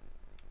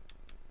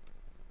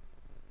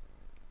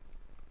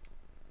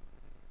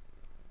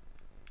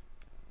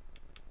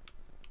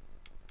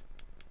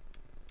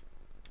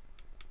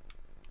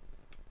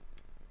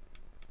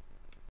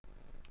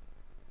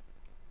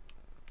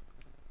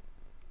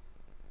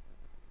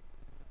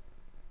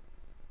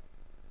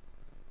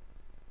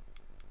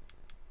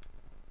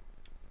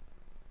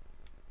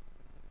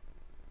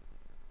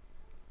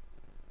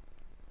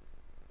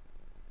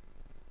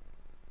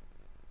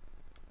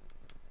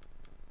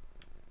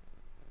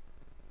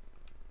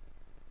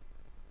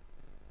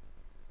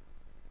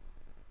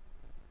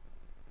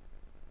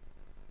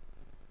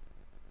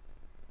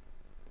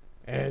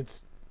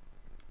 It's...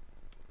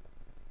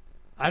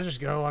 I just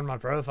go on my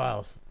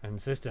profiles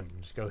and system,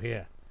 just go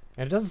here.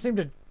 And it doesn't seem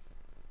to...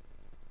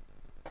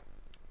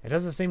 It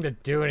doesn't seem to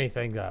do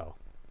anything, though.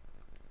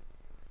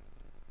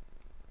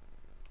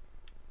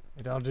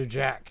 It don't do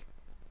jack.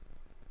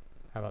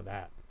 How about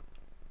that?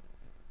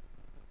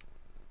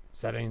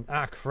 Setting...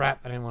 Ah,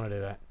 crap, I didn't want to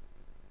do that.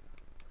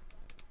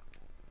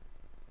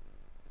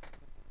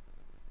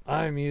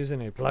 I'm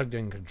using a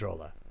plugged-in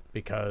controller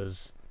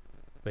because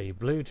the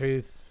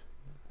Bluetooth...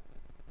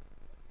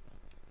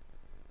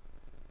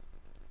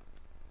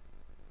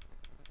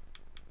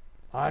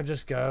 I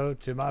just go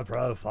to my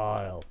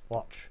profile.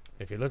 Watch.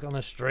 If you look on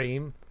the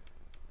stream,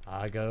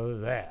 I go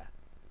there.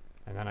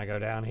 And then I go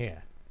down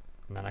here.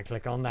 And then I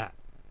click on that.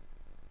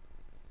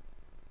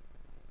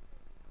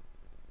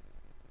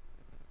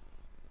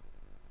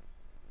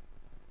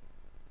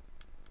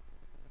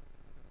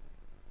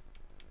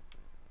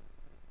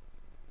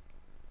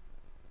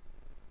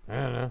 I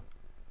don't know.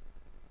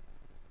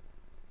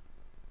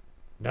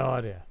 No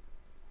idea.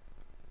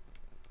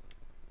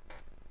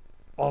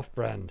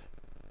 Off-brand.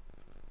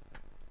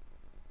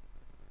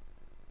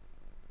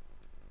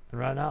 And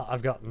right now,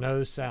 I've got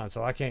no sound,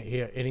 so I can't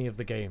hear any of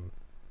the game.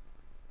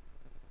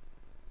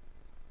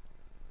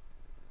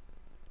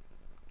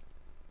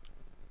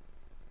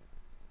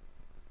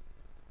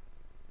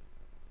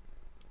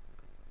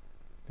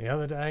 The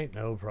other day,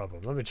 no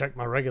problem. Let me check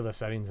my regular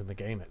settings in the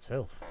game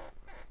itself.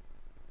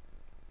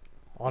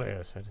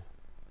 Audio set.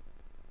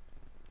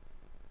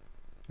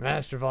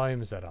 Master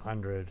volume is at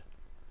 100.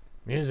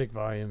 Music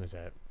volume is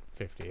at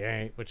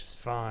 58, which is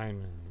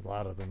fine.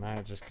 Louder than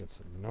that just gets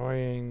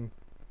annoying.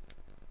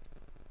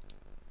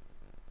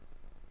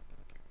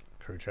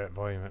 Crew chat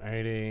volume at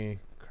 80.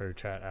 Crew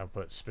chat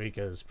output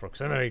speakers.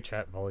 Proximity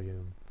chat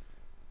volume.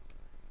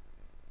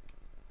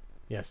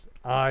 Yes,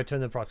 I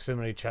turn the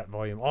proximity chat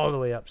volume all the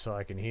way up so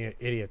I can hear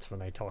idiots when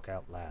they talk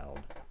out loud.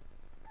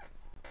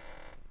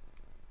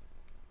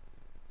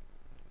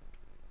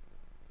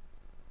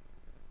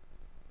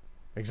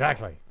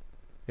 Exactly.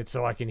 It's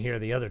so I can hear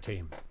the other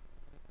team.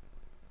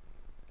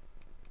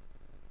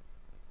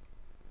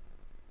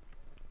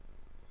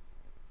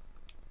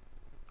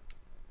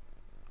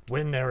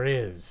 When there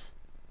is.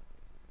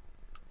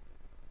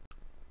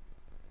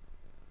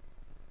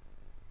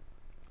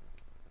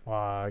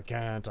 Why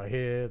can't I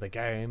hear the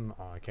game?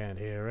 I can't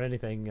hear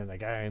anything in the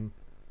game.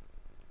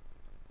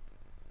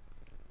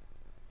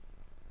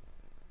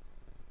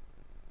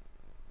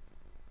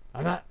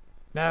 I'm not...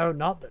 No,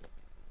 not that...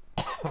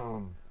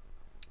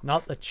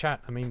 Not the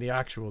chat, I mean the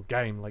actual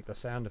game, like the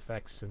sound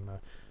effects and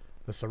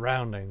the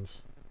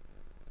surroundings.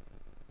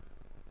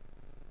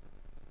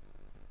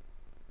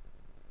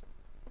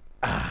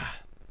 Ah.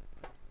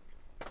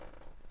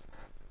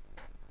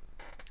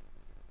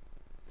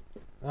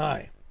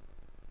 Aye.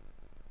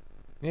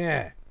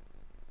 Yeah.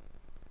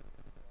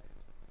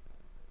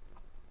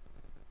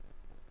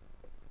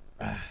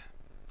 Ah.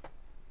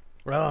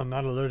 Well, I'm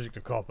not allergic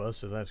to copper,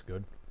 so that's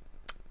good.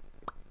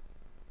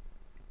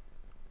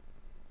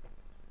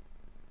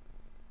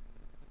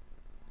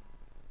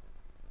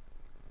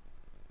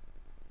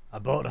 A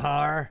boat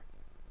hire?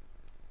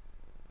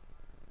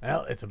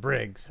 Well, it's a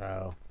brig,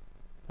 so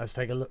let's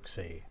take a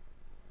look-see.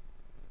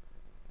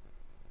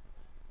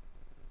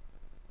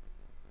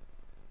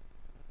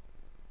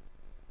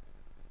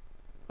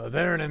 Well,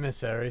 they're an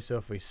emissary, so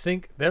if we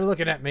sink... They're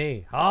looking at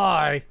me.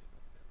 Hi!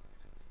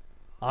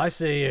 I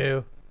see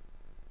you.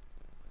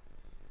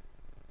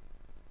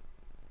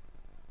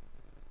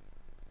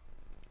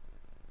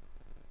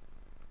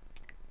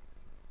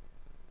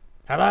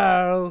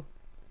 Hello?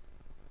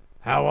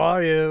 How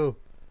are you?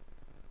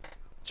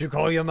 Did you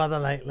call your mother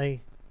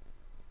lately?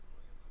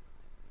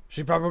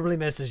 She probably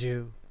misses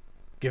you.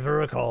 Give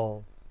her a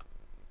call.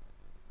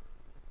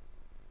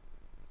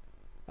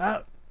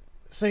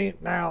 See,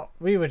 now,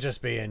 we were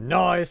just being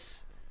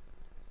nice,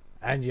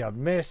 and you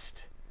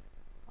missed.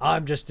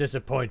 I'm just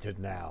disappointed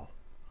now.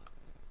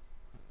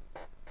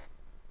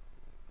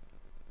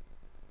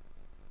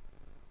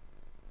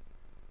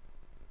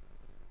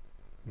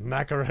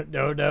 Macaron...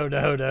 No, no,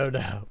 no, no,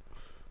 no.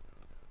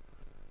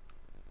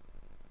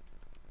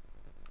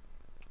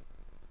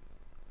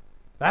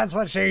 That's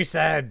what she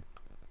said.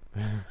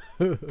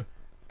 And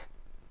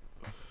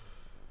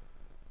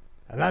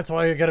that's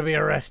why you're gonna be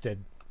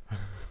arrested.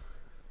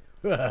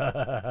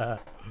 I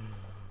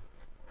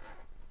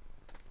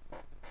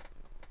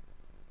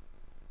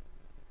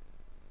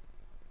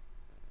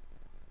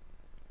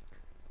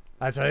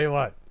tell you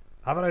what,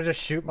 how about I just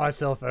shoot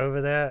myself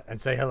over there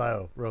and say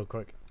hello real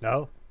quick?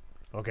 No?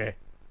 Okay.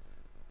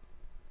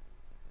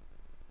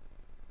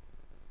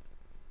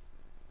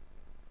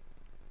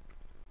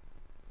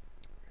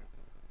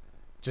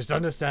 Just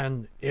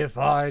understand, if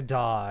I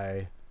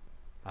die,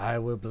 I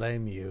will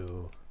blame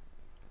you.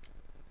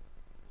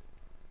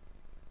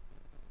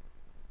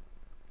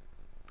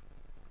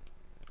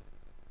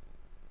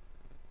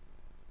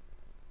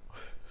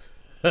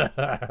 And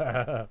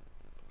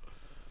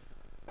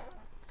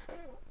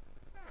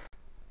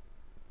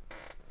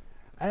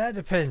that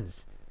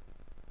depends.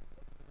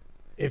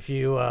 If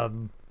you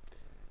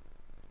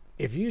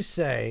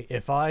say,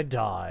 if I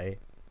die,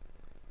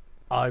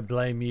 I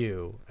blame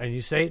you, and you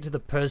say it to the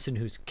person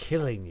who's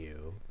killing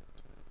you,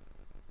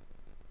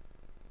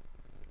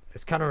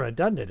 it's kind of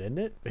redundant, isn't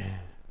it?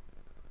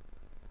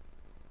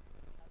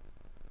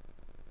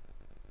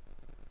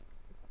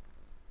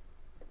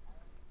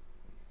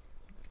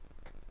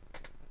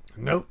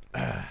 Nope.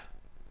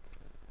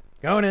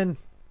 Going in,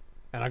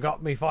 and I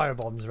got me fire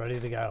bombs ready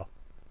to go.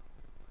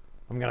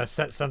 I'm gonna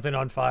set something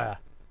on fire.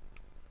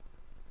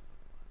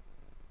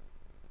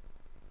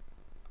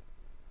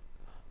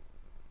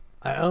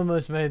 I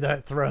almost made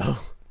that throw. It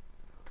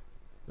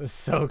was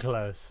so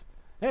close.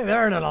 Hey,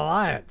 they're in an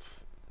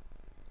alliance.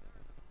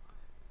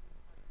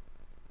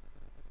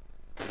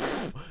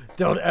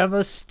 Don't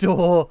ever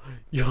store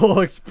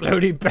your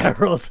exploding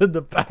barrels in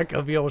the back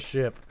of your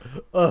ship.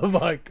 Oh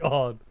my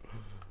god.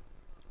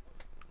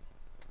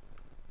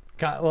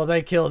 Well,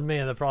 they killed me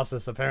in the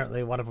process.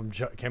 Apparently, one of them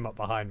came up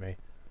behind me.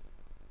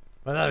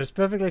 But that is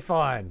perfectly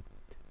fine.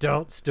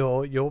 Don't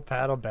store your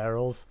powder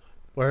barrels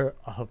where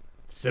a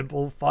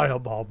simple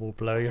firebomb will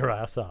blow your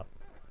ass up.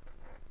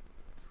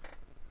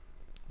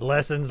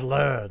 Lessons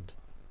learned.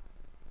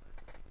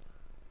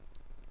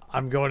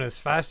 I'm going as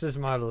fast as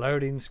my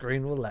loading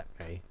screen will let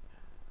me.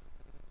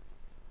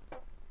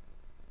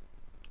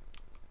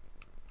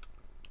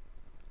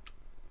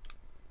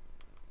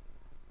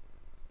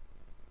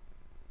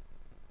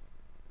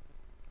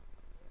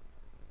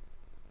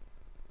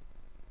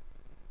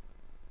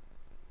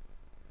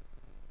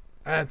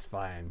 That's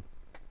fine.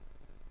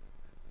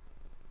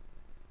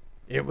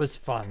 It was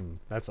fun.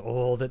 That's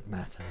all that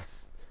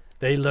matters.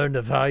 They learned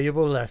a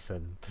valuable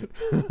lesson.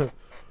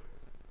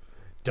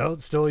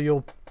 Don't store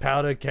your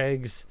powder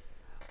kegs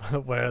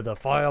where the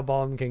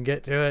firebomb can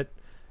get to it,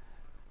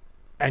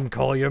 and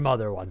call your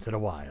mother once in a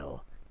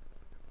while.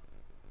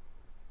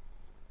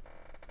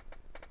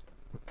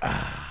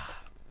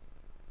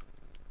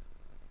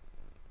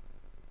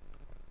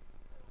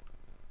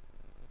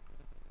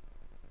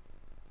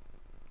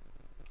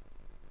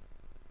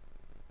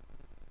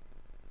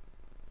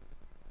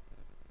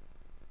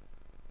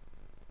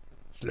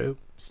 Sloop,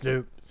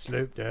 sloop,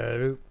 sloop,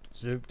 da-doop,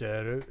 sloop,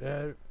 da-doop,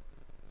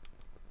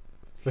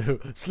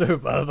 da-doop.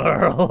 Sloop a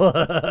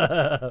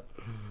barrel.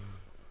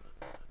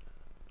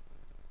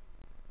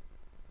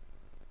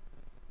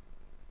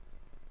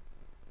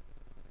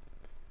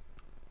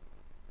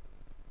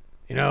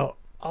 You know,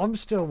 I'm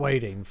still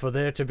waiting for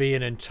there to be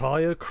an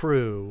entire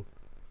crew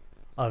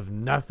of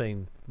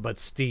nothing but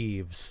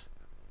Steves.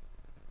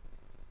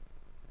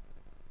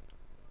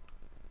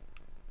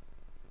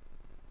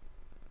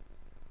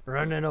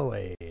 Running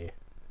away.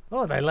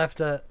 Oh, they left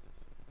a...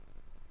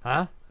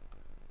 Huh?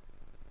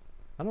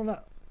 I don't know.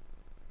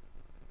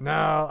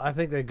 No, I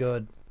think they're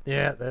good.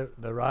 Yeah,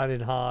 they're riding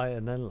high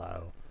and then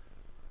low.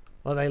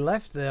 Well, they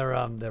left their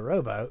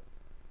rowboat.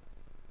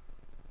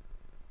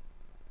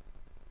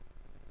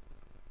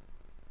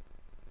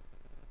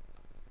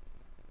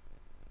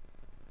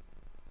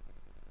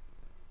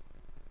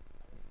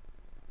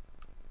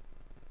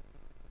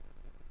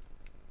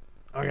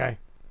 Okay.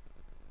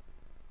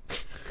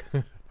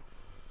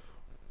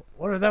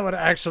 What if that would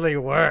actually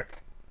work?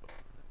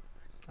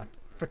 I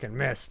freaking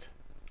missed.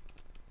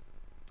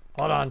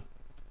 Hold on.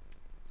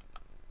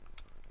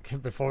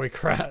 Before we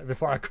crash,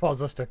 before I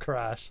cause us to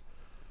crash.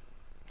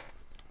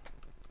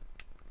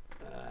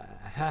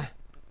 Ha!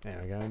 There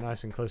we go,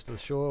 nice and close to the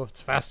shore.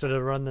 It's faster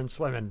to run than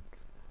swimming.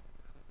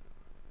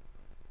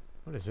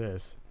 What is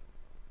this?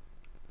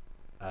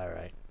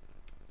 Alright.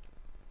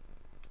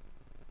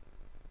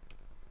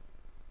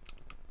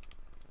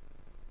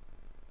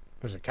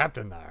 There's a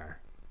captain there.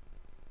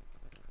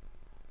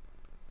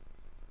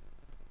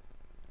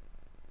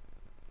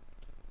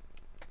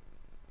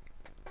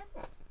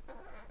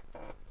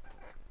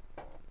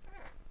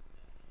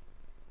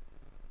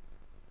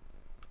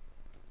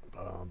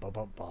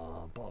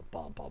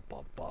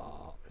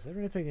 Is there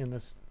anything in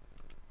this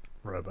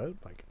rowboat?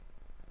 Like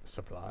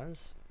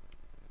supplies?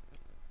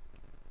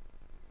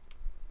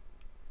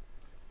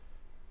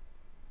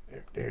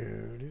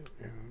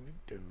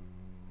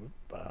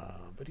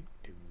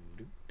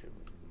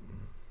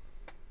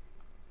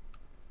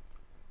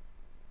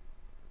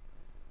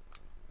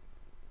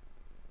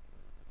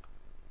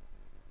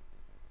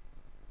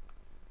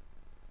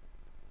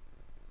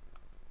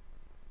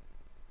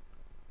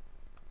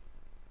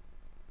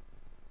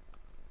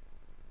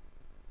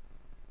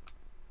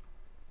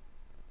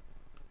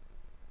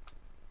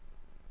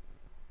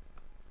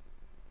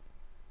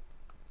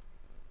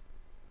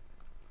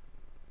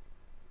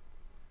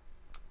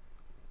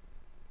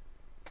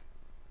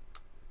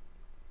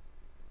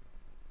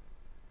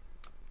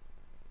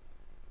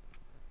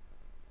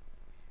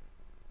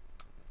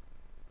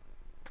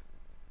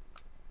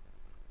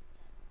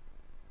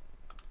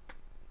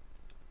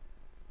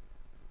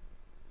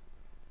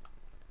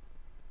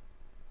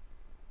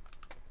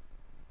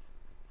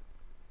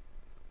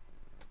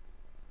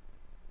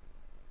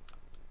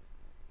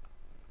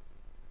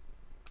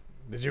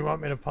 Did you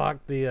want me to park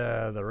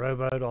the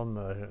rowboat on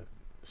the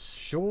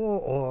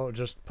shore or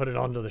just put it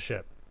onto the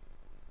ship?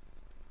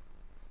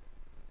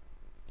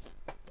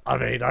 I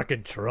mean, I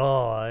could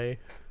try.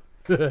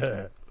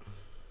 Ah,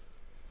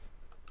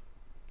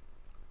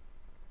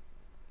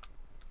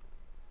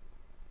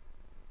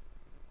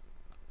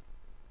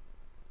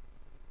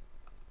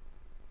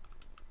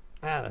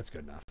 that's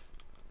good enough.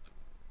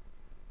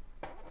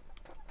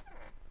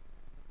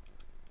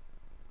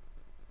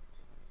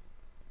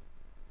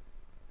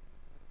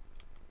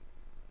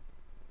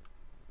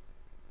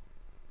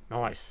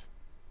 Nice.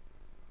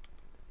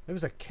 There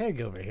was a keg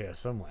over here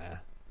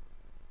somewhere.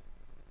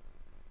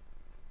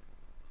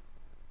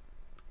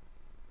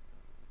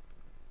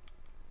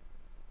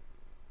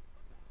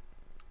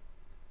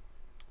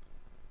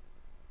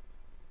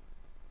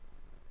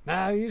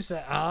 Now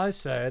I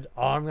said,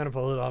 I'm going to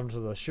pull it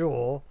onto the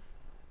shore.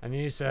 And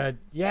you said,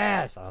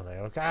 yes. I was like,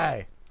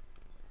 okay.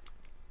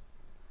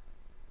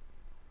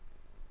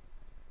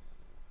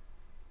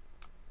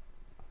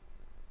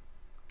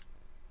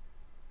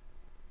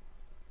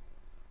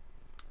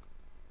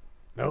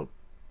 Nope.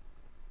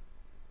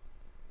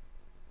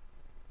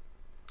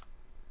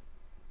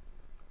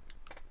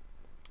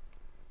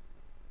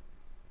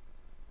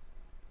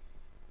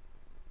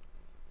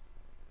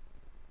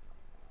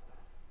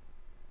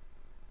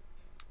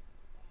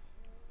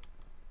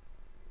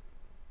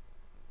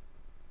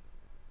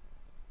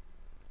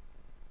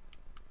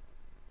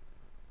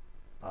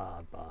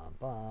 Ba ba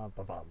ba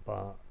ba ba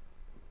ba.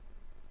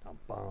 Ba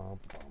ba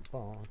ba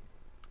ba.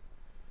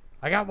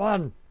 I got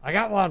one. I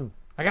got one.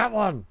 I got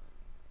one.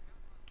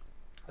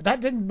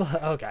 That didn't blow.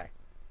 Okay.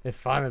 It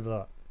finally blew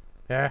up.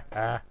 Yeah.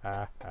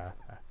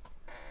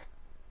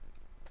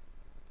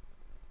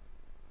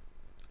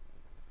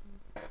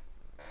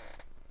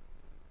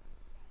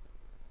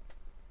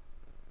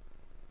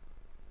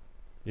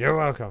 You're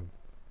welcome.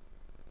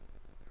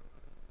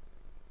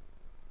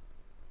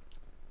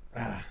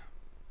 I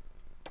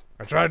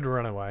tried to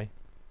run away.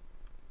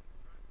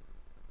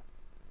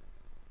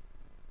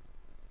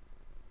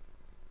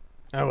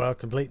 Oh well,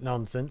 complete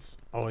nonsense.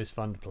 Always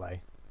fun to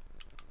play.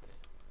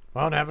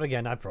 Won't have it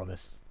again, I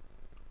promise.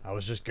 I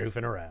was just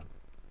goofing around.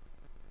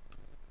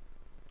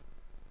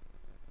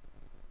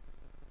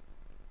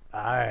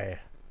 Aye.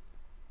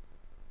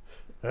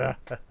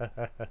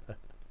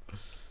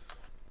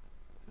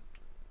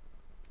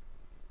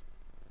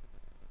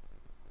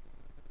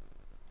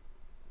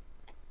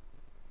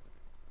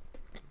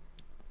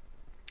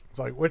 It's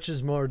like, which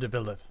is more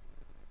debilitating?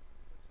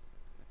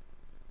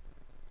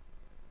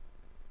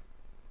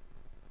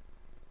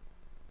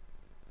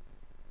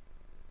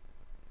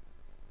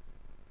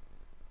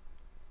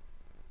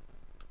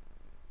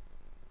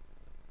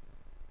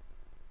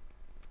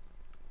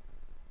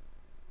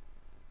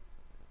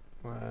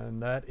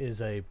 And that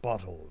is a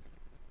bottle.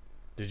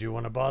 Did you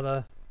want to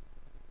bother?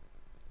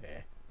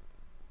 Yeah.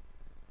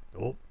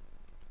 Oh.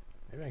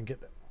 Maybe I can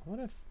get that. What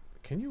if...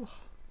 Can you...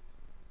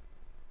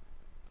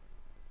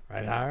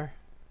 Right higher?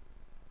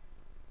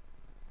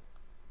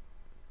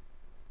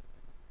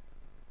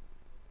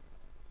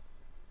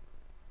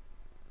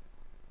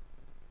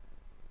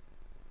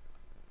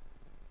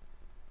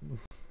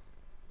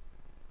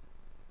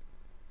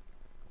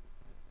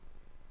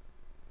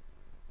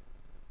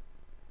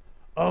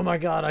 Oh my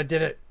god, I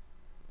did it!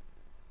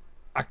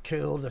 I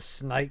killed a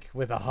snake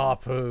with a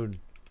harpoon.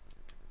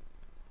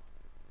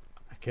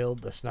 I killed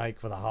the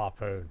snake with a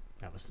harpoon.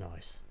 That was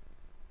nice.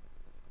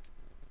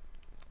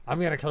 I'm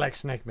going to collect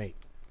snake meat.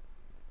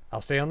 I'll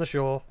stay on the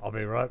shore. I'll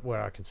be right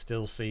where I can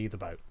still see the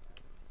boat.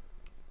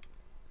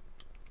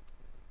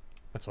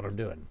 That's what I'm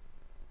doing.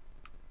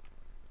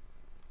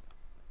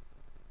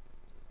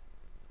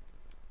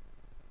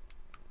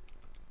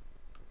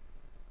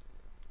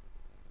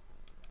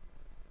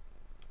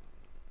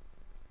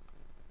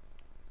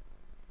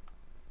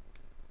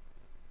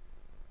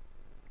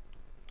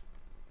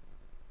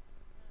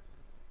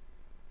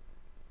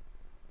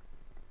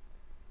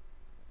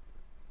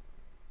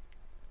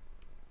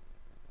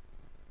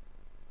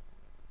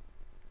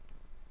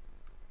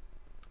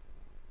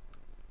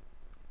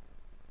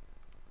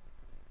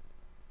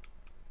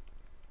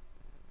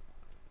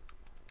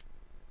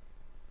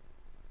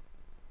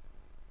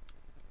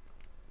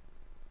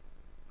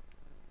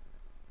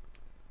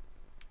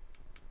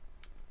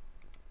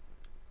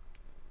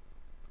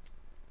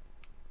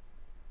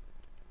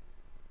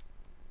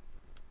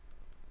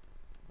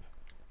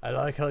 I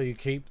like how you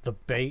keep the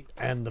bait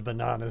and the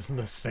bananas in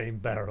the same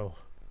barrel.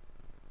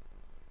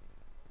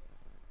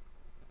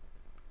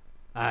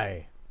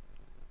 Aye.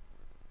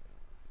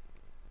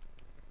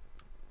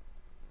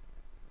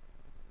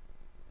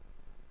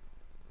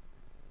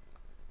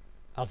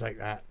 I'll take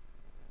that.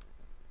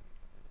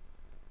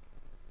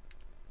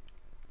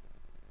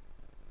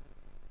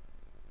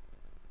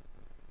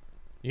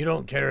 You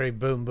don't carry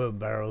boom boom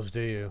barrels,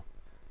 do you?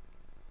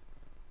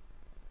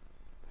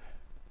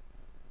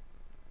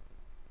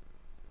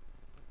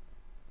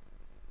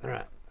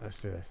 Alright, let's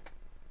do this.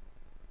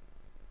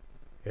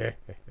 Yeah.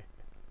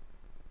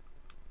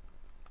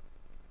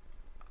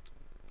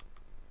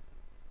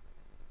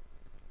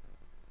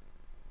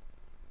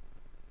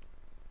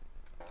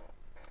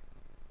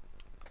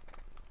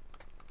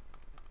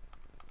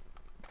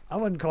 I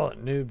wouldn't call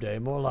it noob day,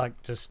 more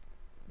like just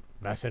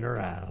messing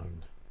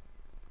around.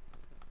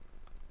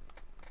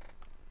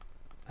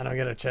 I don't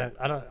get a chance.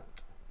 I don't.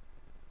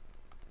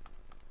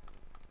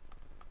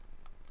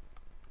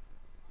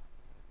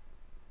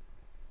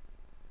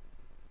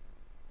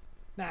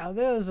 Now,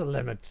 there's a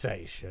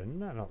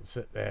limitation. I don't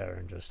sit there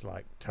and just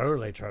like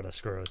totally try to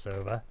screw us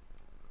over.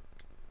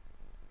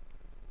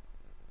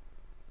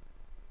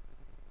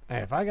 Hey,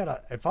 if I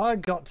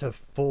got to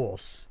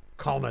force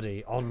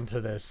comedy onto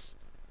this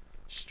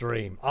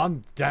stream,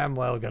 I'm damn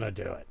well gonna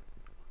do it.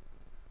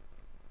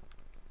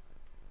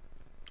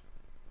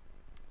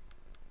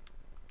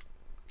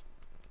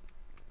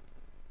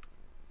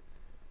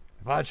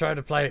 If I try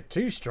to play it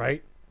too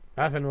straight,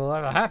 nothing will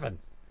ever happen.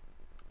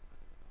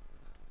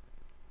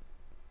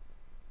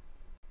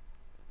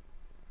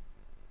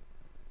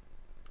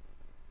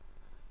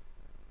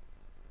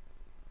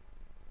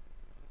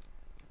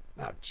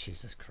 Oh,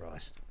 Jesus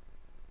Christ.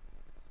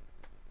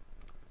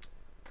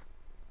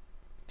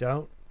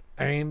 Don't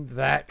aim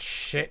that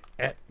shit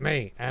at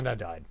me. And I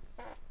died.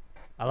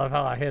 I love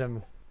how I hit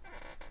him.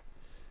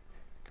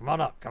 Come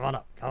on up, come on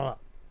up, come on up.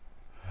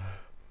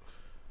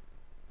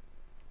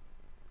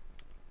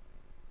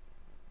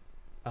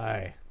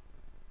 Aye.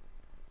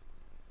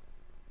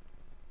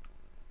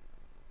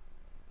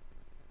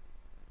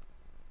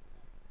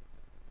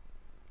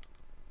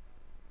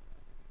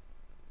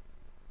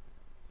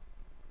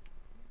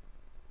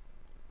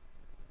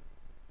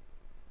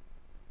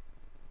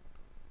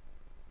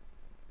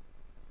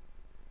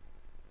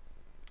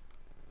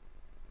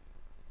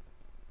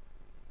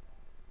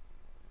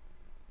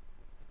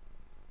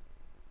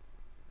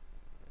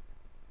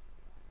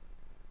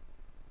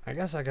 I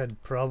guess I could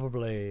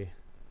probably...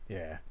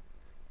 Yeah.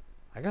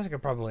 I guess I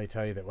could probably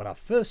tell you that when I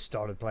first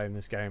started playing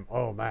this game,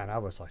 oh man, I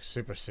was like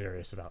super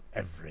serious about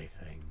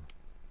everything.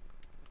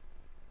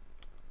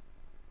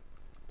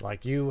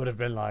 Like you would have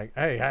been like,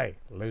 hey, hey,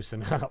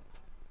 loosen up.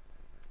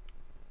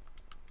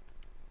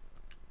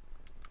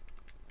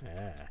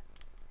 Yeah.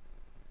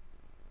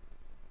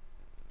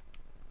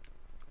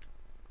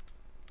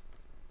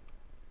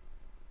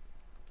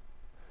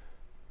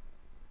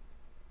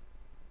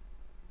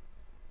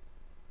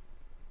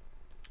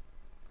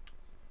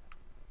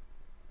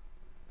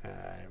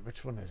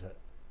 Which one is it?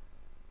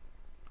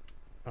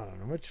 I don't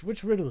know.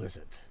 Which riddle is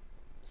it?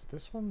 Is it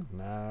this one?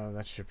 No,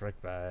 that's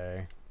Shipwreck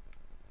Bay.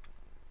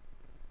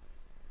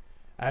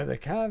 At the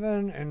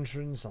cavern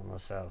entrance on the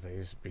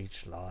southeast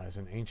beach lies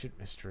an ancient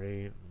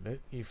mystery. Let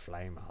ye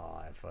flame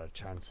high for a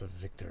chance of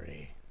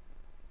victory.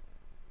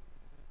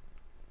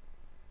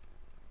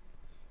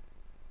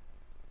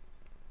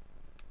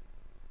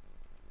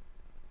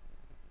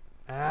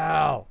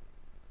 Ow!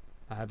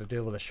 I had to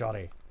deal with a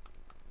shotty.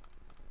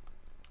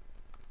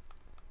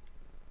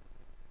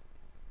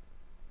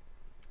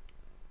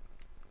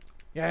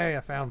 Yay, I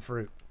found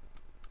fruit.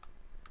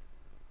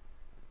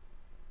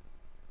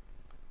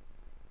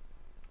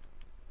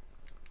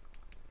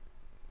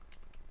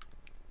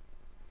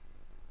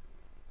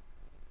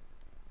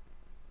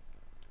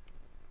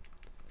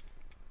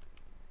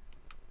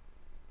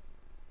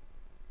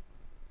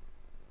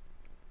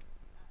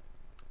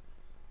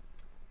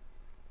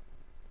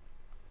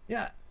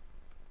 Yeah.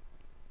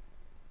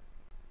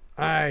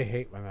 I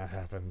hate when that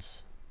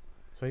happens.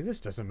 See, this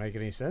doesn't make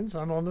any sense.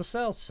 I'm on the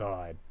south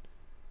side.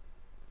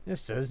 This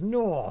says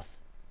north.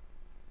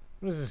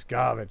 What is this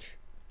garbage?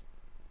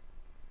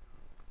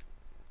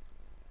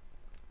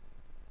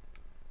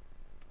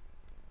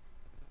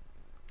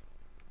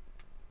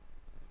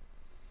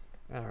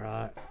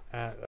 Alright.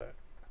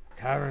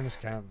 Karen's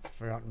camp,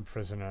 forgotten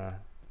prisoner.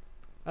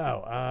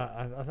 Oh,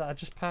 I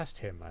just passed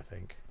him, I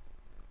think.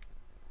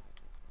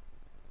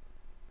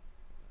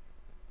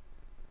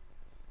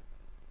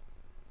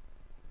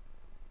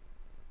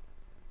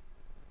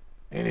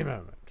 Any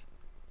moment.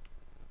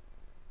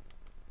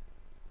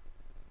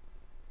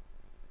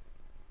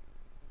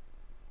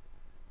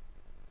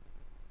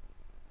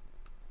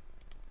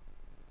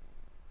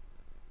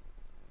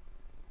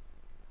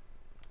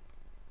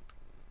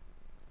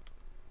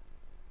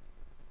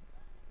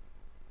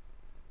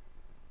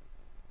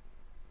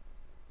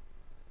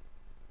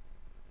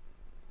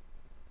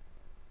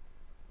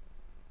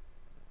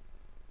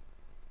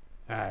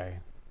 Aye.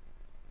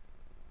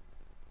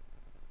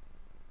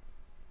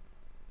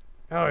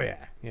 Oh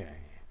yeah, yeah, yeah.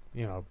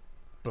 You know,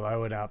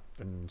 blow it up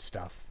and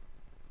stuff.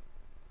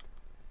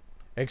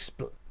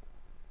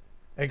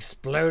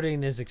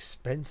 Exploding is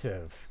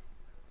expensive.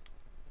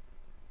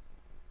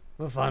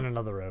 We'll find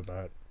another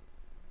rowboat.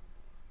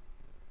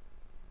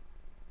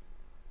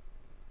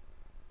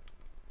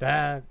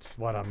 That's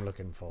what I'm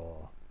looking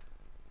for.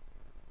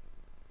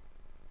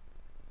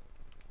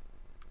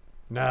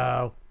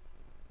 No.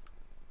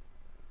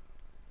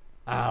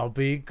 I'll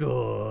be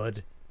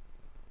good.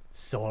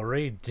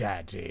 Sorry,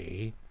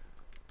 Daddy.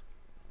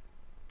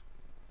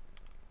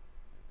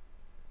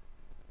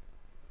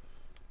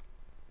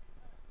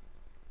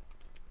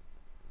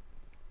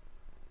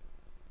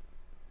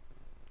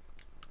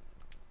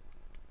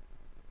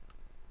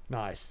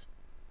 Nice.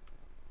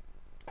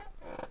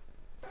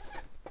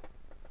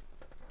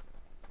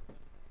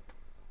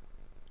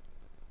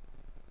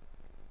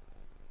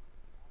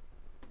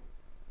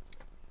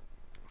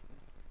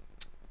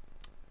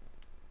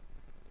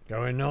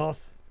 Going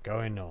north?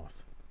 Going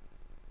north.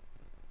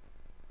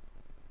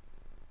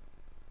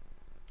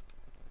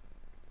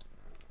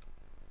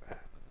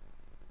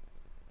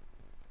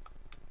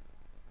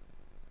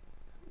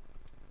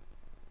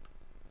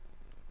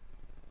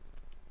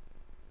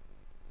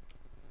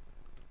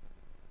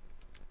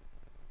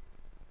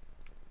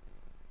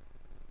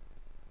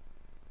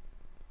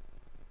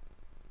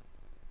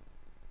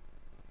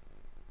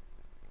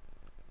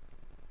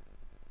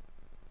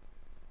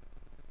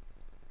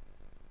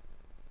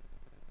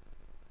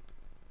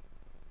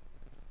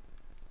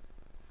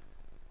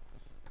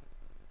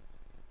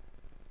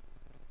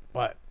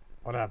 What?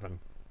 What happened?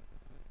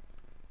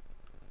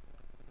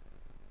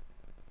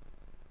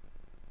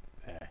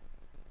 Eh.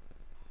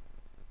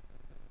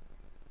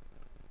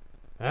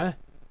 Huh?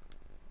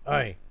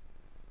 Oi.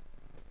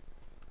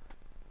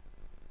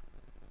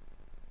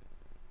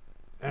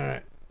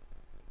 Alright.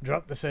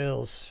 Drop the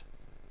sails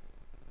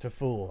to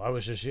full. I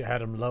was just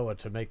had them lower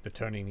to make the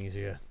turning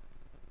easier.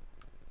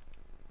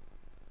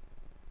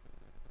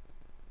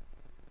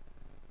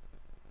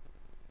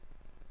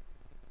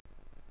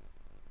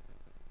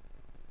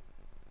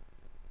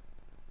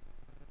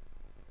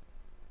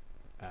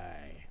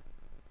 Aye.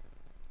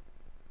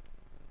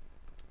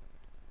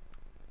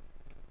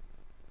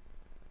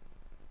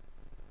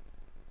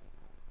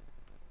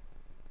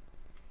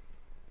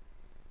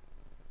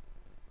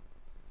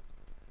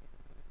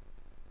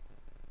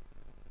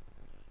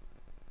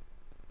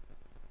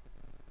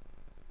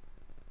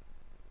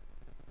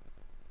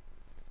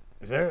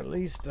 Is there at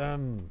least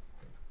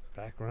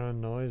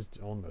background noise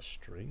on the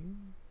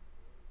stream?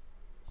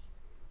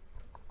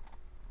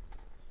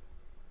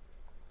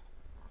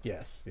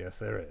 Yes, yes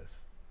there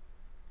is.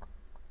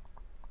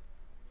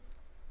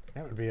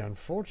 That would be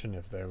unfortunate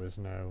if there was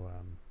no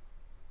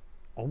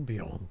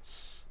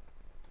ambiance.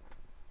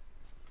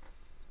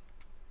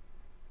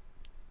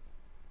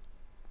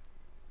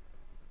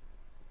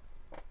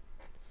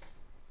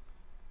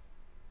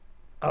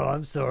 Oh,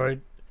 I'm sorry.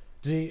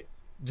 Do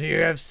you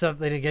have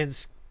something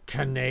against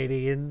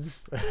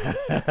Canadians?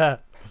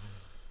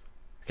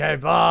 Okay,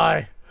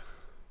 bye.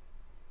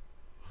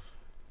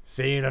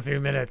 See you in a few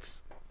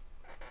minutes.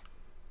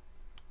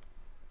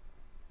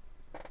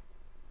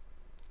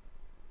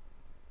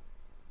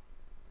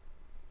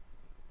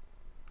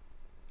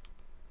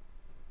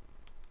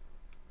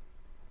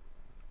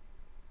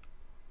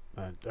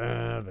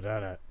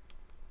 Ba-da-da.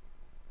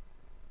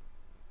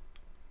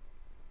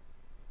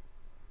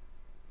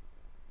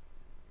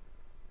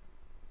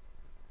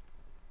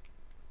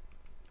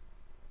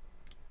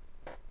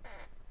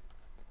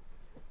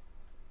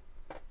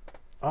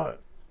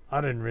 I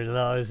didn't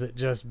realize that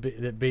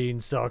that being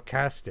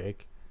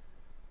sarcastic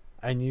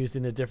and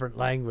using a different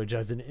language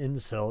as an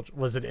insult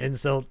was an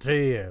insult to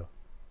you.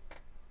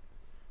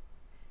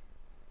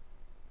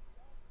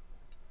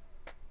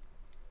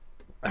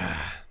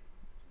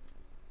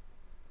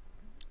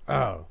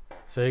 Oh,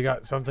 so you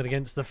got something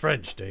against the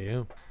French, do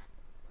you?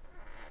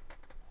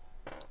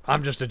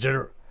 I'm just a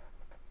general.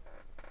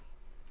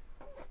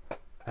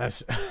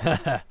 That's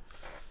it's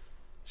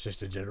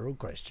just a general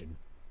question.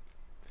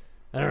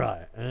 All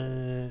right.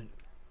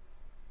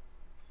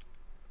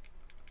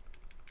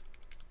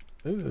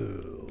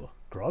 Ooh.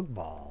 Grog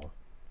ball.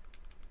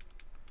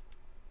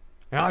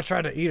 Now I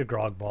tried to eat a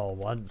grog ball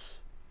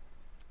once.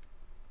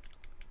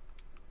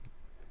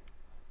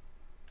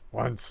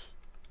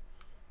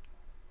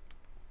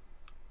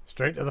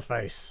 Straight to the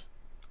face.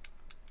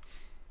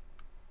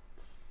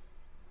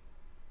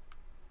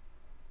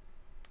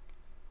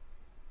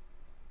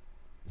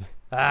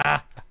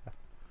 Ah!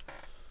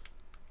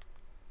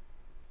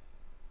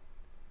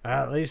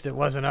 At least it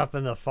wasn't up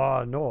in the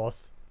far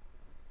north.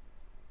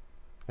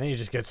 Then you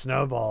just get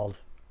snowballed.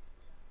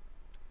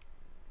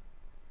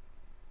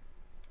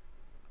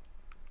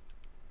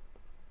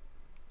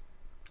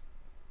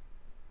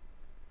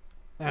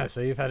 Ah,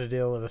 so you've had to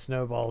deal with the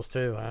snowballs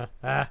too,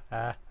 huh?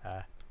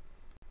 Ah.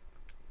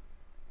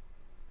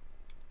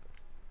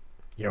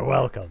 You're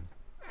welcome.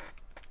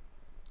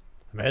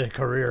 I made a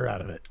career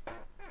out of it.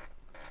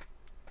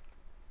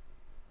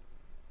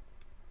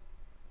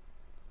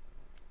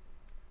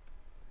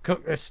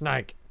 Cook this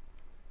snake.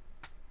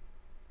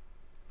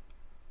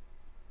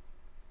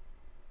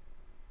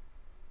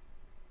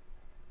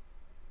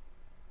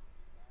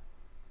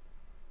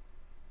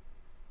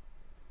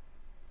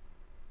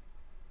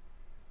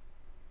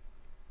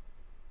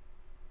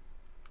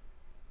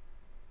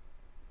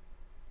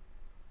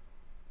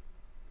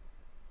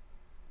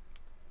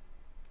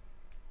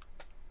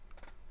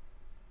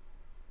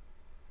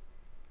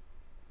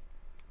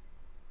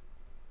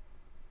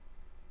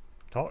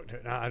 Talk to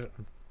it.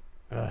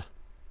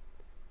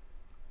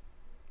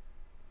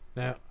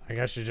 Now, I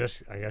guess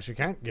you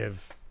can't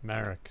give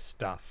Merrick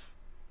stuff.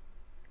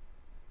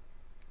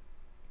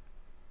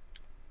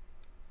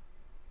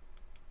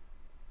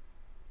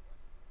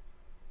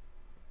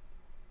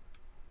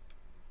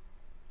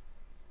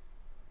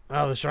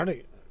 Oh, the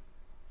sharding.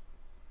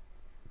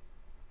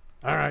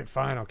 Alright,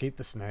 fine, I'll keep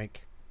the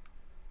snake.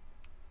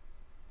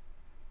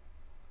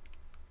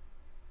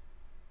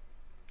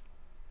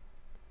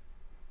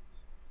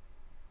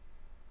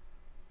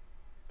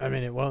 I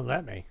mean, it won't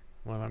let me.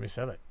 Won't let me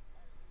sell it.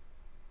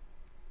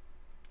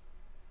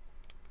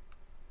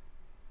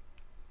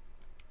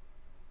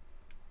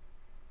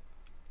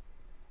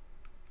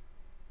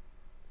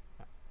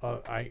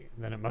 Oh,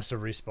 then it must have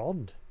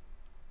respawned.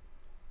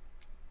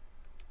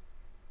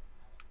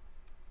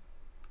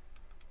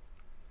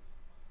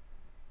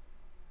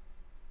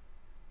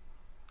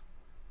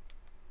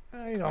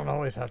 You don't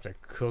always have to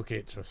cook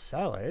it to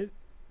sell it.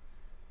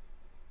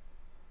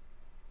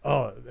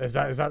 Oh, is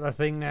that the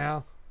thing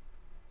now?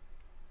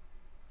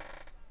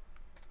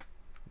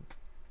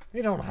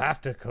 You don't have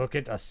to cook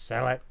it to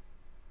sell it.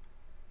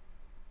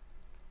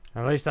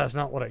 At least that's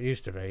not what it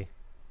used to be.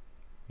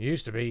 It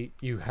used to be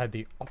you had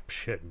the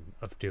option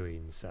of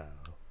doing so.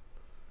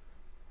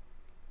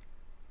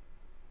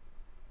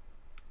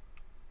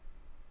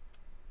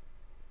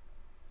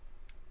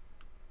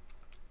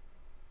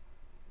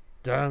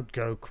 Don't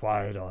go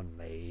quiet on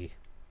me.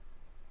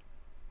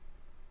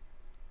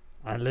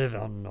 I live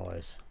on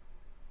noise.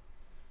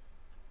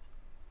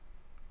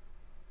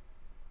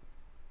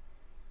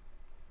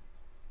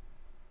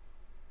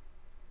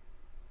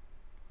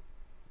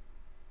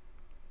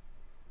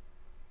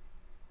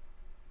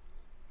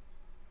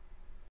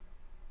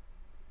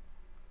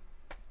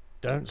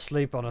 Don't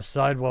sleep on a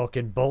sidewalk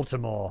in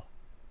Baltimore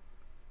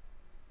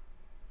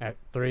at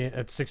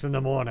 6 in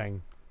the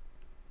morning.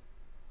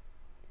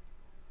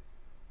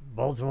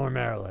 Baltimore,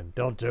 Maryland.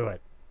 Don't do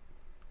it.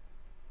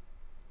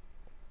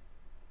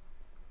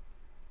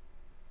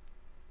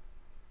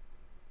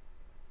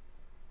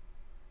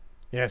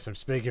 Yes, I'm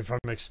speaking from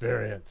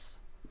experience.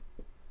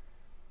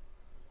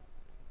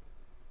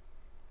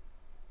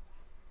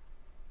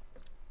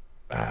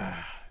 Right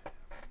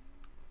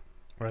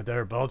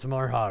there,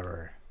 Baltimore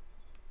Harbor.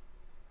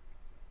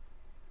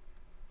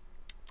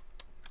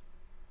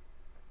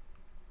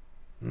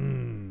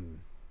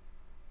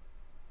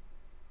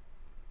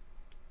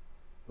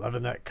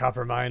 Loving that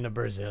copper mine of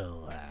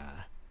Brazil.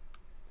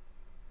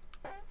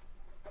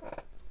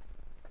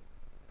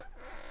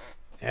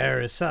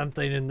 There is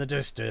something in the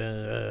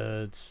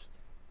distance.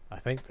 I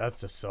think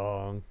that's a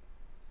song.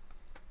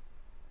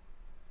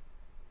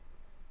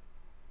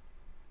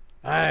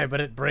 Aye, but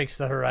it breaks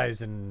the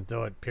horizon,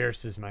 though it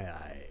pierces my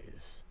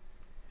eyes.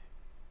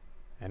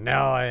 And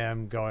now I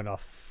am going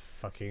off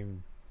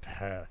fucking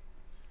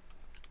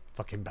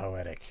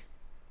poetic.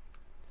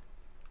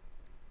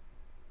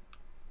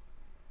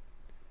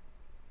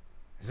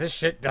 Is this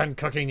shit done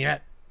cooking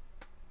yet?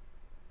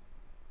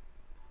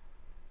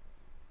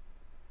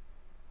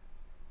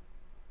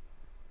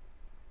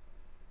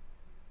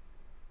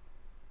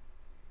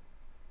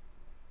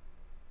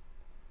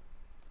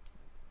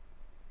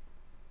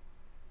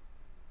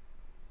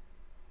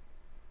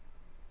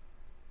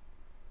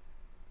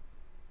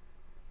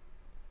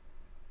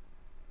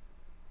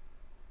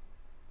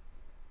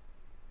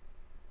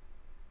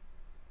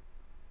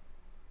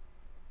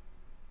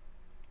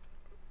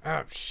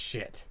 Oh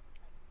shit.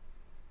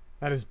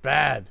 That is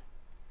bad.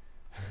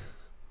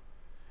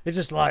 It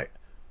just like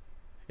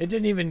it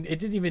didn't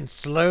even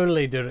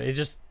slowly do it.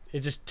 It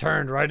just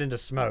turned right into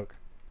smoke.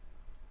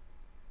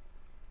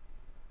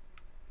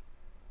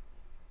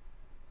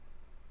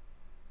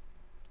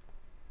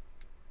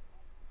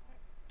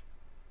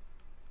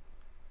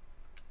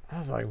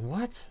 was like,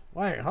 what?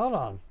 Wait, hold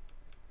on.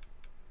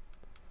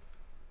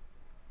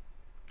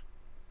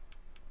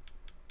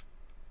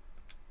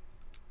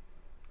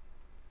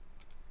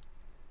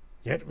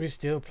 Yet we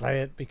still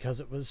play it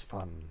because it was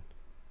fun.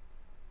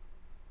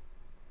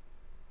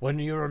 When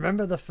you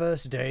remember the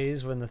first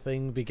days when the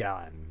thing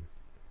began.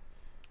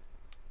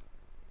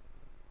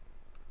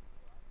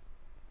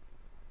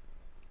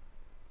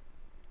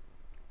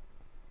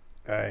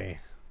 Hey.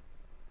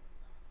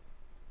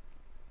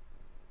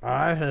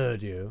 I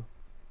heard you.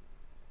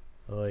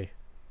 Oi.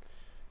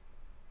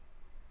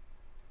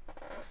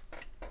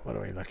 What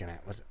are we looking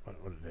at? What is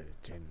it?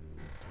 10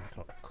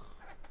 o'clock.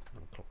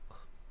 1 o'clock.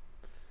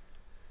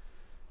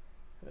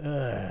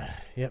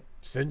 Yep.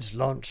 Since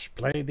launch,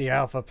 played the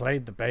alpha,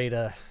 played the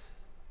beta.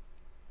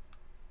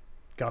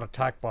 Got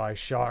attacked by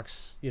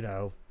sharks, you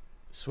know,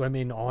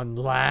 swimming on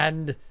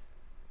land.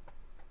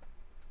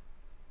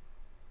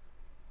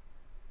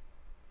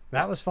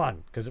 That was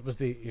fun because it was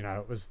the, you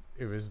know,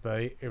 it was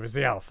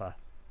the alpha.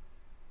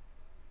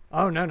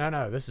 Oh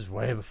no, this is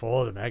way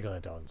before the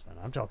megalodons, man.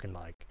 I'm talking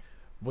like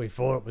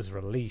before it was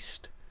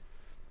released.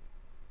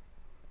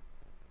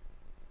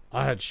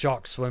 I had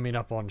sharks swimming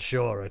up on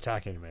shore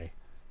attacking me.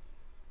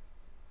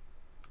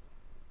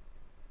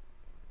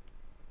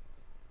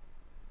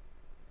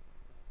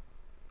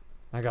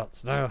 I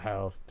got no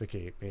health to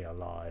keep me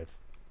alive.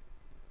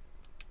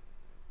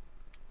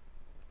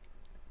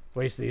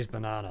 Waste these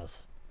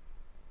bananas.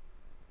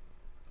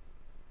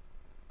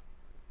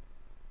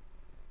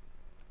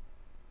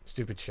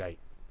 Stupid shite.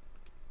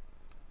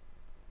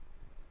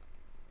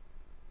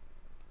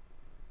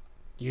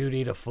 You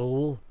need a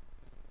fool?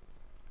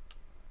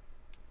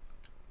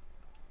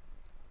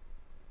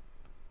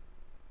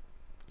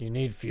 You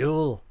need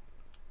fuel?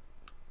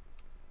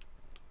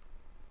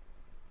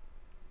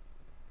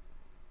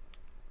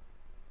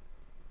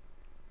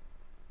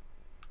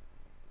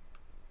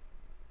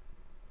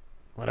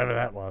 Whatever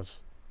that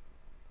was.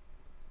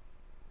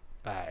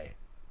 Aye.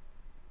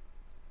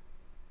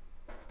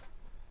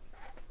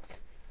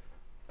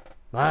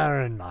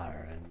 Myron.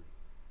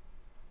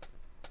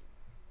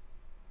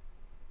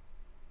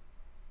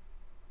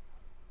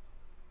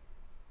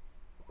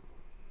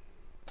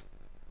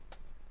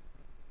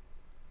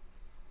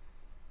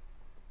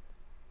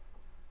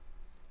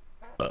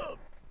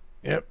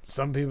 Yep,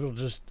 some people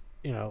just,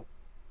 you know,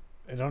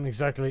 they don't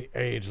exactly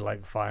age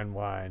like fine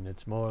wine.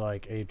 It's more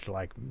like age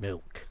like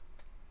milk.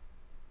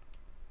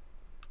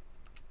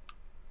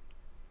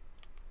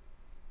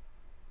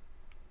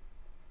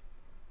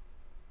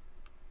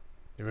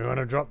 Do we want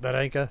to drop that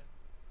anchor?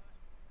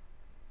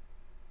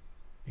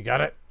 You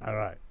got it?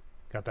 Alright.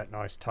 Got that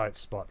nice tight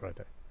spot right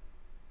there.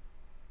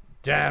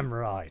 Damn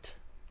right.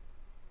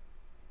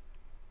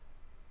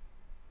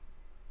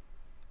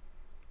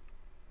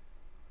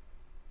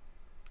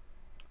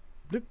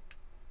 Bloop.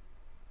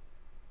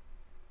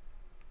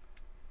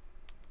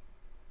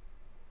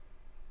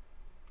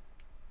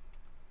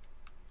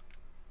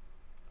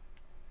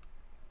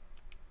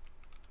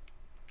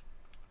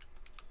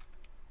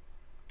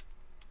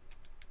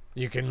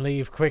 You can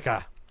leave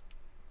quicker.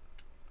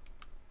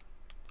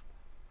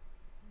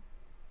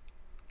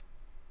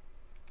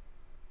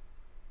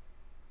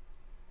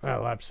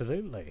 Well,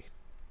 absolutely.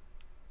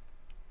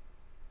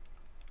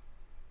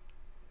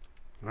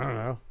 I don't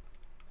know.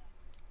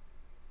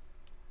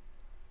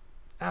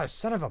 Ah,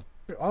 son of a...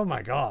 Oh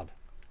my god.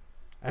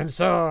 And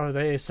so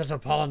they set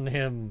upon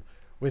him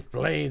with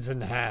blades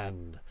in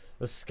hand,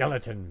 the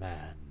skeleton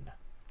man.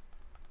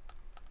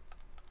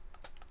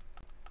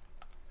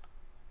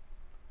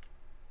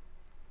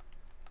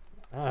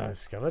 Ah,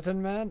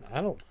 skeleton man?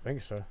 I don't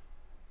think so.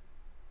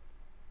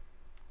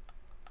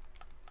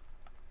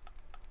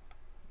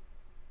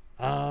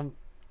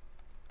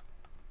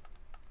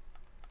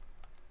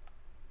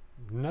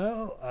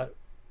 No,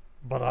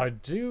 but I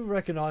do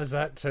recognize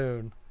that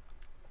tune.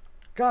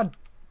 God!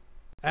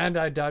 And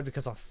I died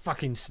because of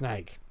fucking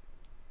snake.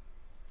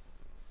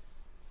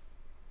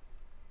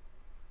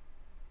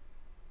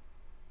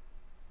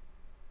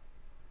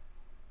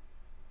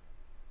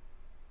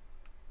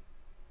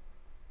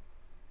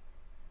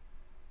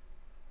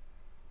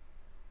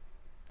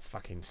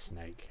 Fucking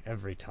snake.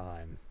 Every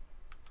time.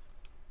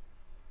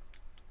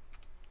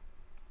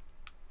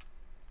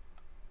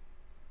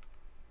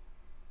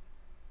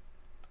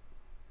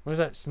 Where's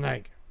that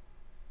snake?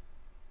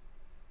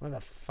 Where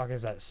the fuck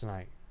is that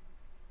snake?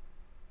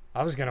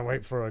 I was gonna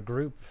wait for a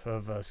group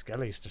of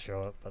skellies to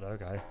show up, but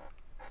okay.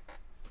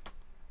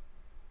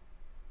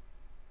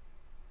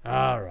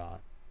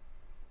 Alright.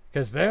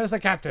 Because there's the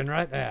captain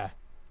right there.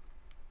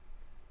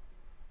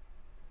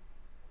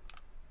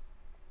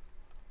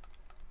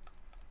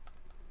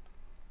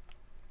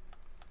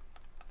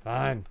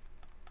 Fine.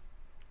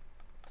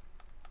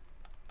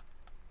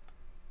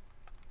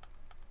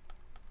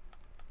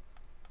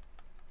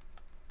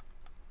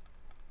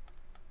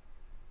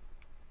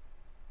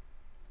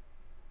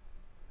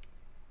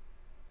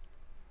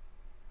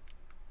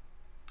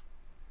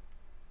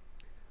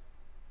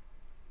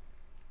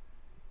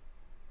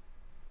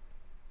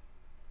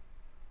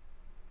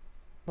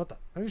 What the?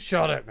 Who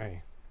shot at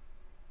me?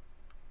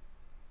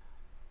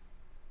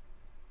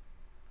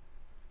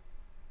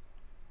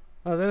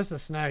 Oh, there's the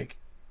snake.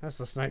 That's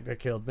the snake that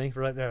killed me.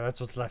 Right there. That's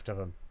what's left of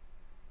him.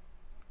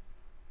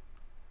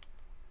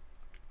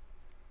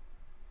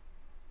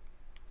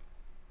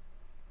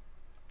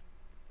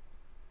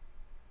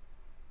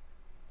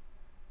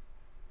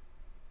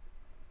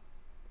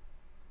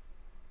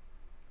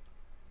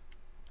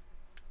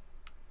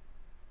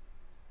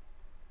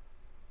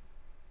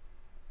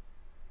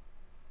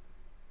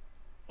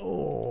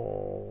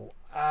 Oh.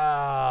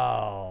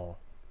 Ow.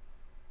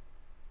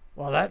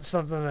 Well, that's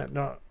something that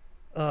not...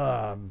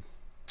 Um...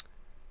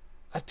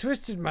 I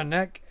twisted my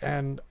neck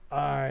and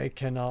I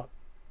cannot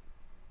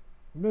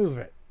move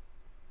it.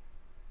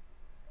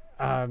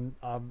 I'm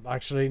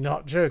actually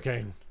not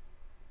joking.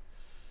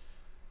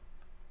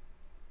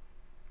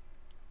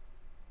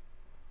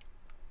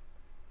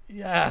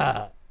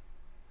 Yeah.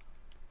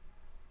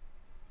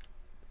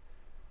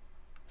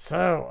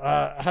 So,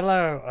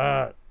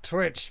 hello,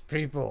 Twitch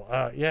people.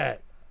 Yeah,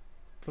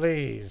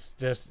 please,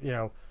 just,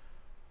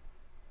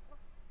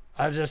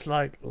 I just,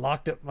 like,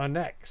 locked up my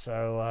neck.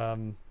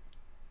 So,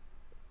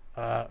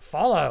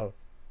 follow,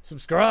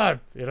 subscribe,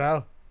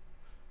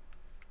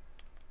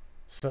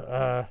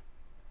 So,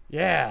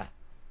 yeah.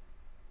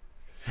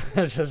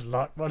 I just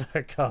locked my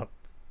neck up.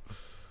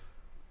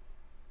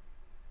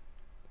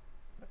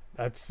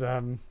 That's,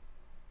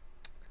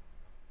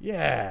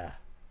 yeah.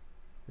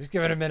 Just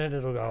give it a minute,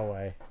 it'll go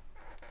away.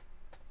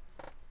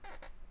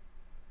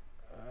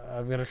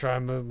 I'm gonna try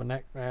and move my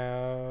neck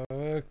now.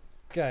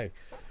 Okay.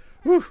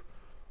 Whew.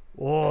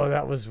 Whoa,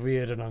 that was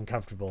weird and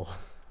uncomfortable.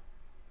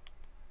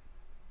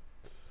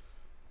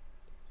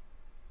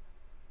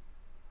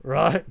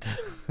 Right?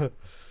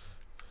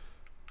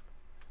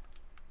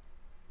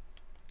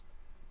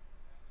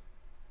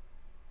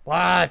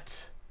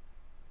 What?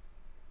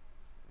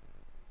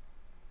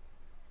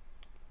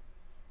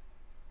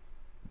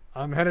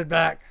 I'm headed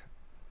back.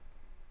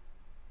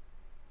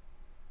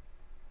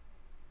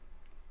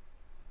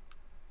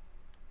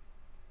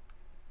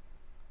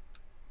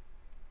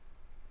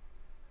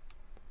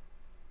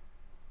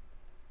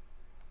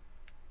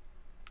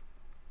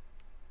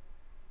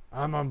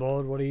 I'm on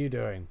board. What are you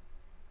doing?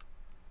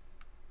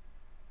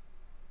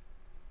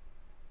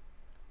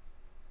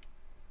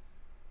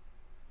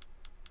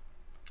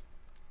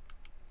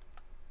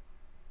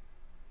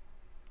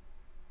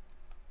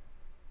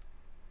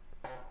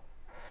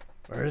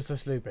 Where is the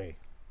Sloopy?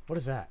 What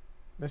is that?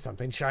 There's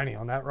something shiny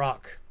on that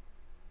rock.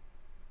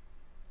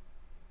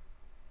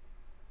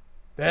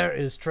 There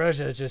is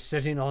treasure just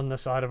sitting on the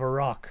side of a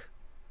rock.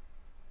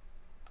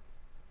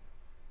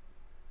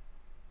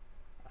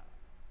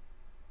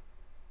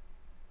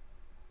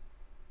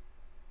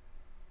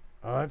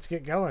 Well, let's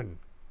get going.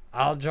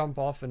 I'll jump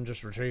off and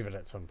just retrieve it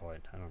at some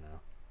point. I don't know.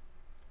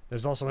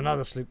 There's also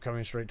another sloop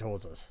coming straight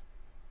towards us.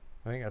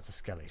 I think that's a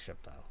Skelly ship,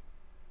 though.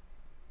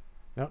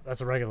 Nope,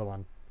 that's a regular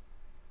one.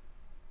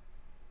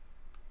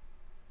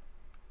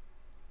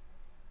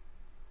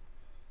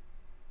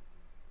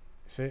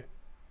 See?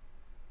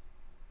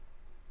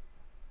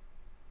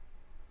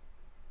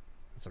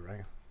 That's a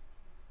regular.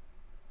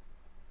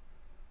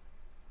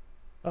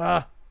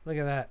 Ah, look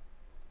at that.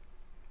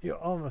 You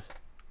almost...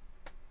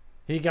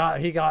 He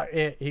got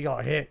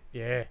hit,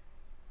 yeah.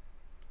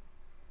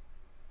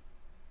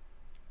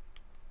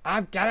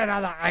 I'm getting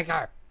another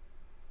anchor.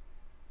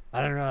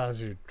 I don't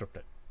realize you dropped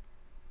it.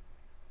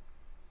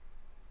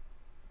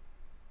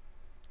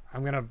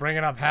 I'm gonna bring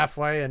it up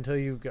halfway until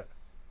you go.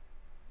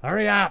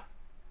 Hurry up!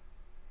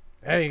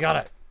 There, you got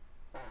it.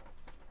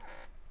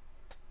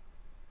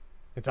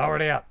 It's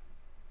already up.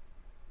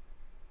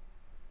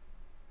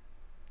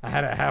 I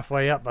had it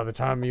halfway up by the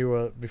time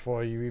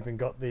before you even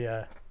got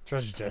the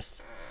treasure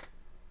chest.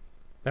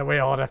 That way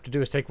all I'd have to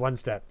do is take one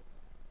step.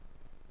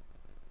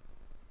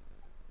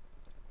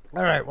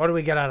 Alright, what do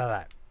we get out of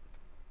that?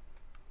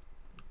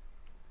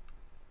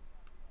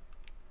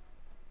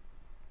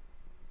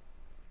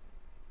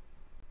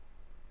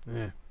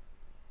 Yeah.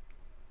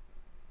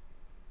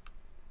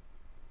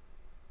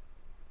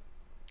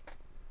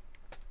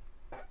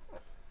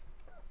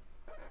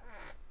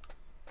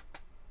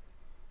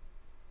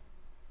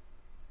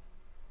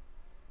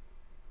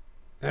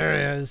 There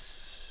he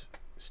is.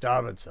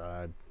 Starboard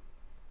side.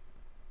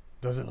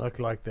 Doesn't look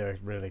like they're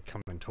really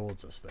coming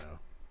towards us, though.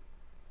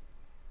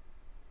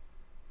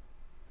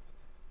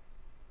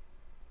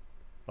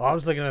 Oh, I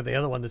was looking at the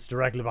other one that's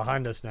directly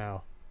behind us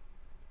now.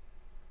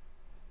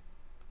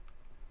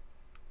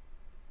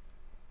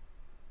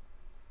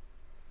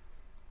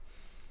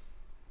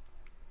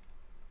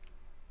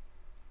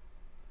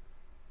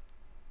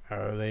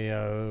 Oh, the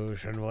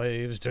ocean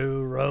waves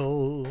do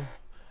roll,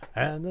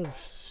 and the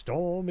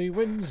stormy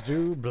winds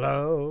do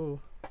blow,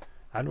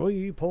 and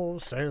we poor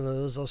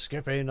sailors are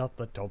skipping up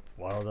the top,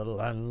 while the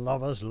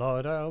landlubbers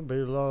lie down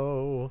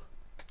below.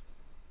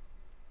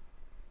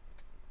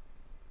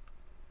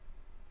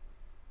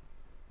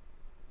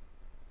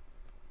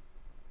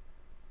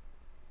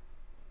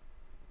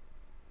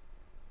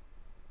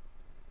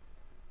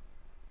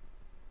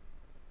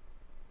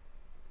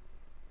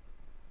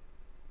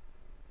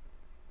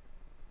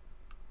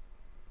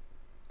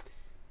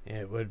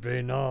 It would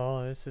be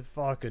nice if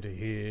I could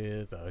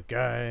hear the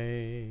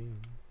game.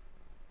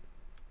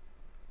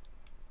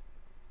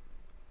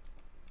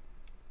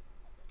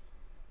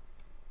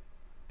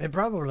 It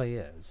probably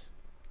is.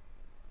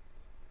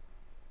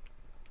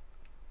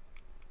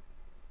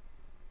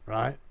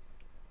 Right?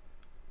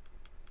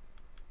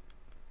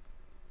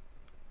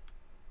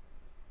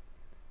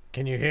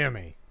 Can you hear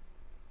me?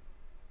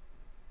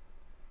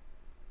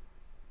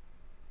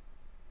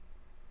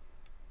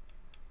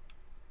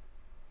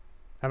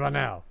 How about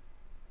now?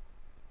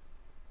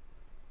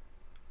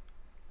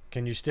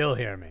 Can you still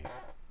hear me?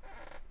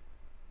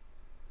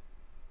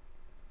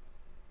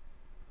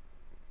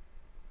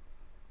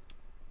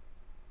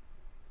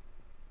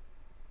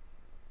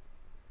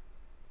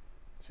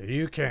 So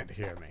you can't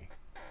hear me.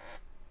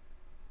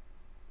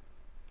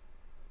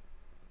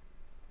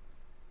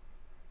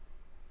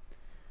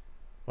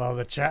 Well,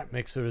 the chat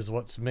mixer is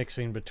what's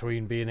mixing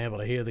between being able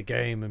to hear the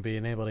game and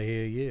being able to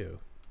hear you.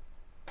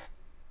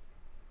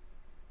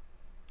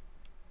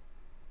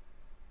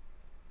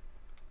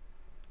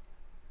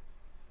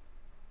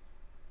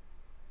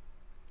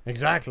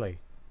 Exactly.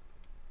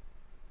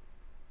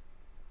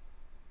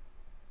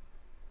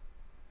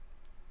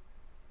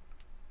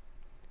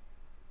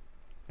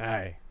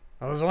 Hey,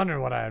 I was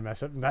wondering what I had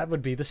messed up, and that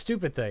would be the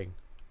stupid thing.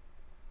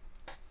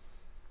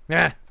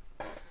 Yeah.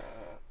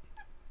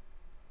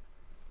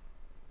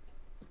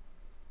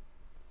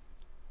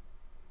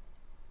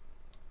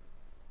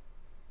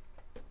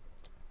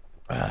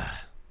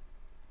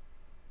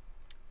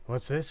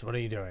 What's this? What are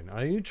you doing?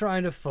 Are you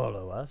trying to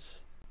follow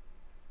us?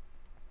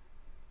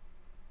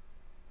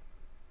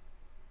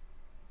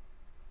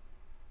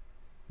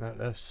 No,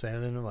 they're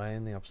sailing away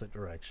in the opposite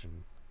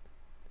direction.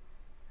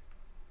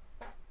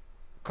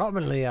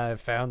 Commonly, I have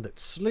found that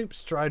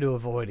sloops try to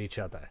avoid each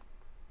other.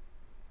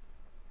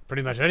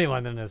 Pretty much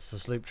anyone in a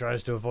sloop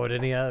tries to avoid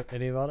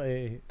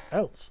anybody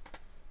else.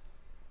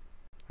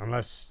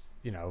 Unless,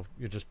 you know,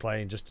 you're just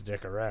playing just to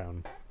dick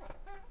around.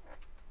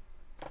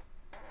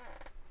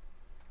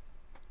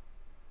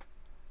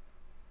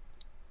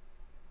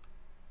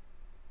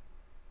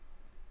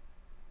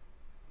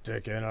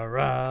 Dicking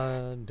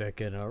around,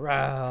 dicking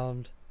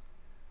around.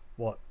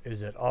 What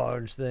is it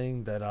orange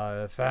thing that I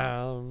have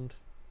found?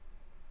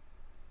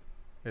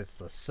 It's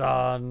the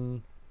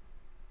sun.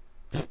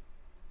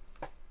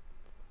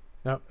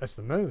 No, it's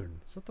the moon.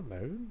 Is that the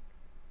moon?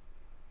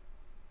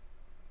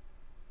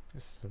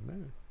 It's the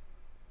moon.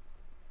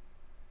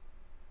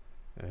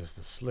 There's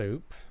the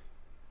sloop.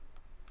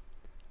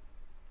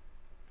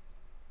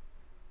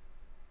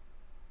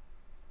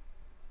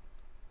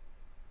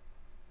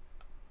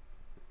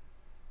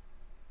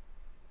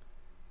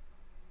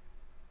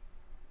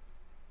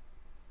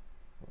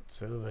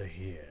 What's over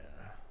here?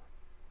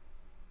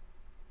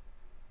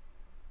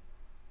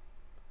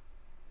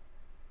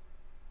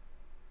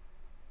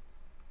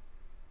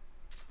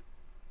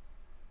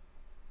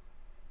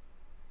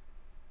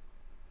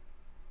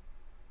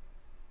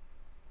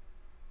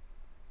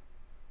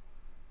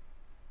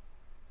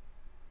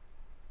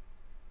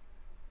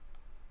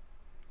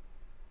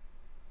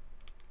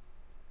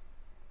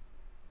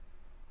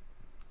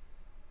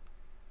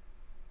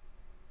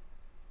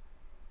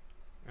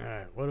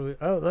 Alright, what do we...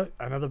 Oh, look,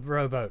 another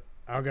rowboat.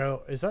 I'll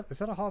go... Is that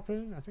a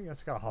harpoon? I think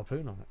that's got a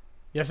harpoon on it.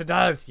 Yes, it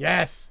does!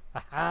 Yes!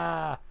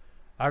 Haha!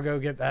 I'll go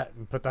get that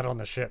and put that on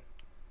the ship.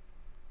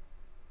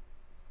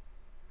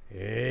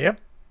 Yep.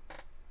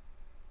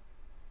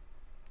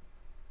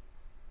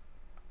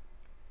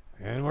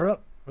 And we're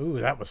up. Ooh,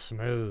 that was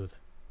smooth.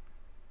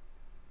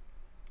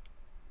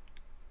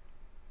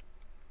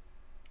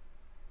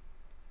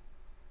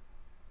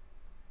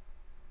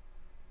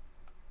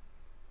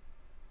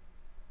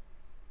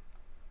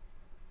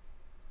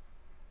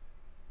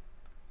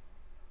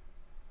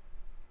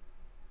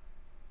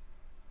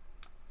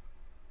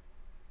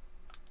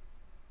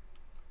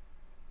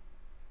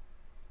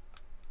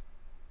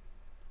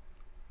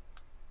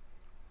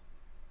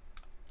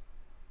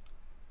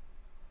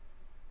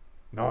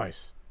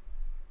 Nice.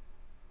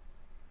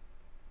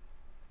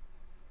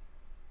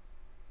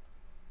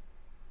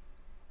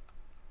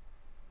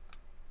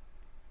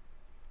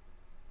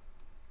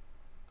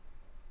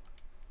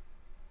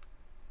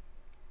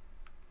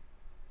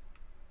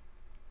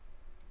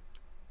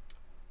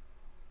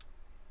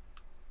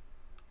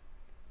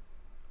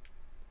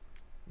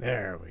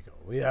 There we go.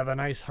 We have a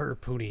nice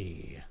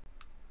harpoony.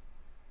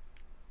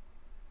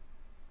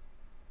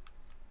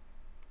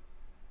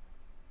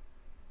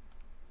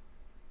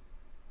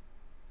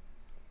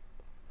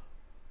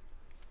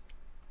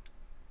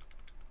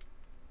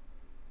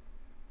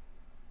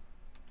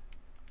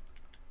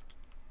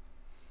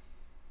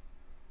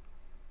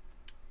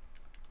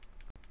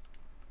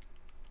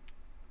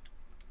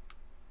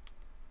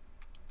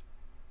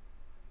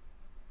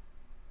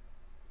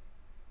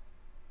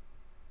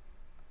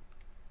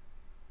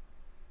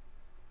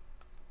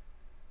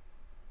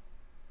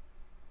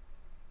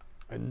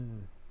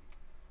 And...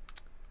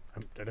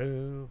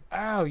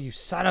 Ow, you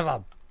son of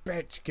a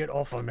bitch! Get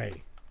off of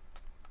me!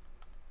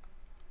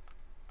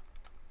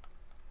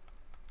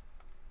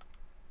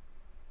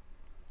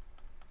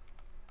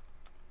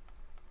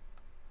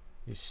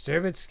 You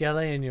stupid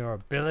Skelly and your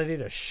ability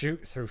to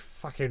shoot through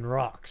fucking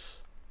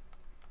rocks.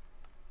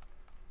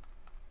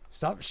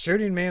 Stop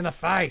shooting me in the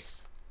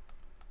face!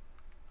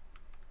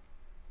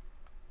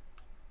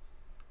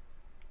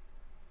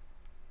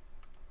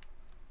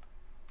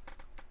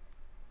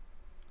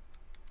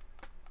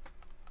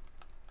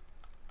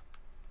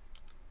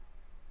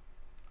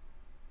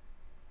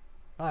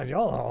 God,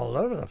 y'all are all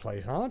over the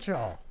place, aren't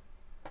y'all?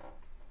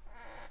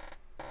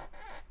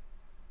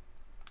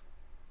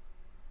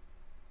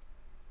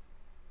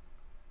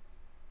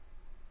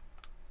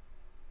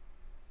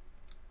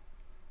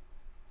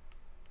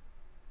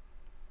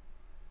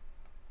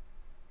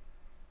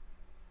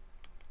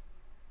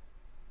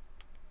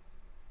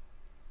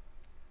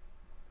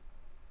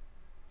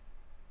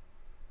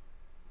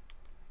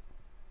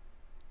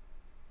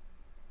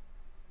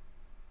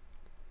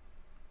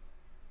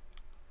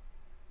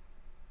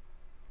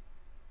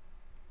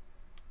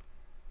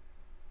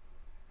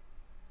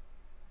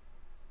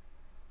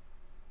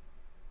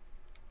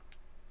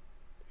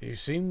 You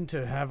seem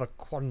to have a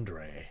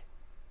quandary.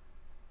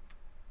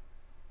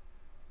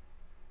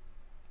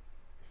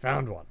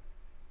 Found one.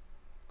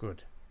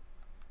 Good.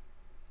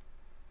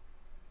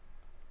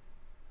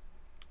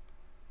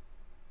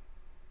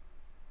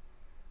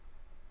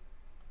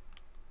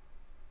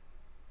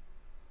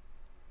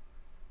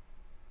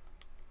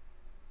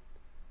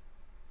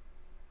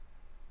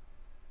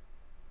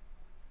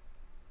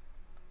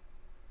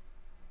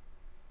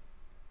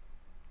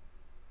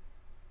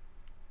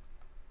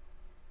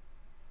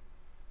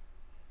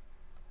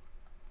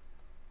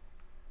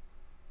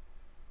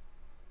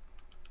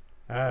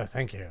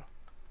 Thank you.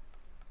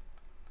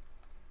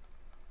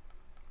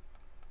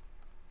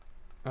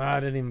 I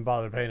didn't even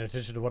bother paying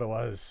attention to what it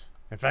was.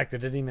 In fact, it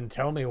didn't even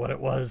tell me what it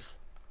was.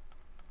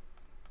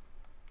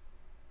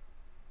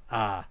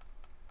 Ah.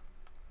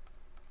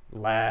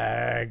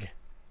 Lag.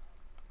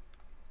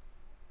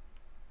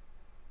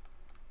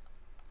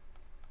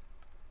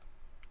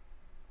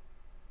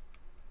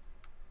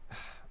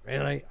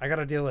 Really? I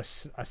gotta deal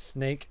with a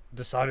snake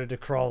decided to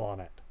crawl on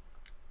it.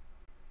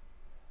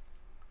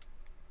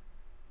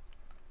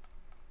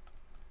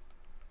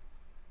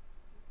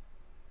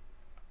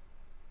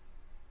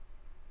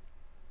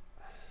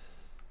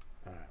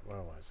 Alright,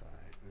 where was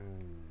I?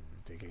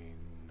 Digging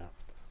up.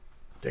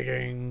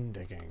 Digging,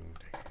 digging,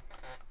 digging.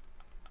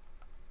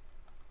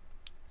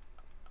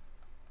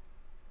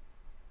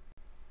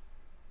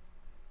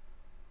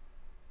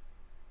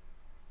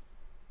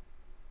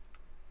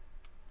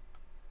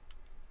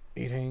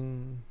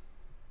 Eating.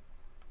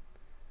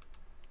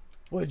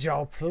 Would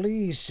y'all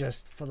please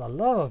just, for the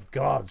love of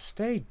God,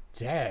 stay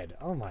dead?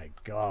 Oh my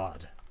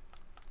God.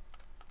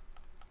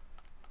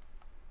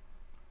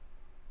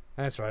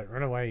 That's right,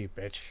 run away, you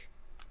bitch.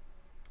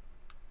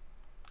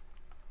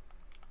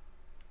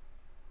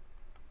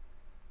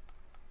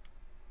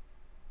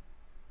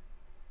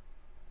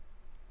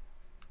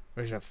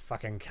 Where's your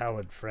fucking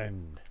coward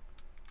friend?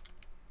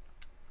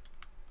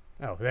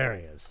 Oh, there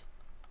he is.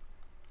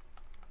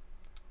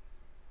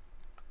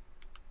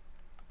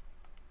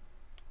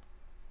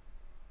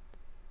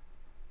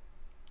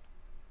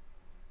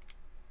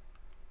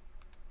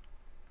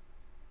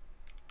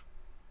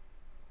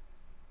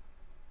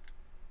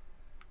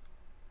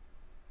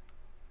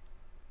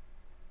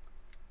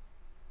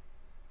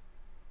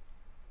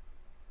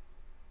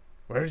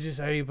 Where did you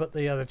say you put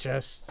the other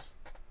chests?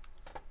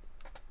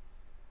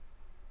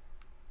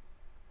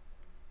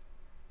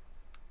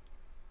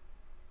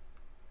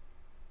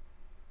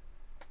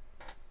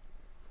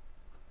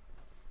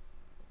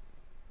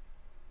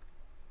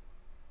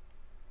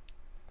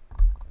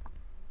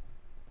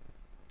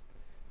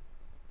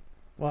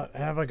 What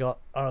have I got?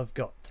 I've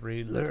got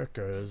 3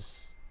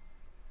 lurkers.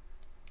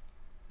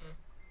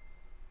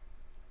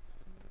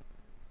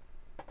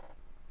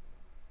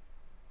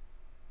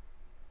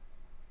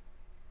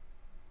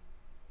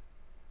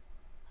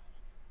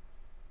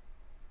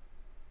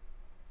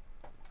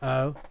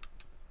 Oh.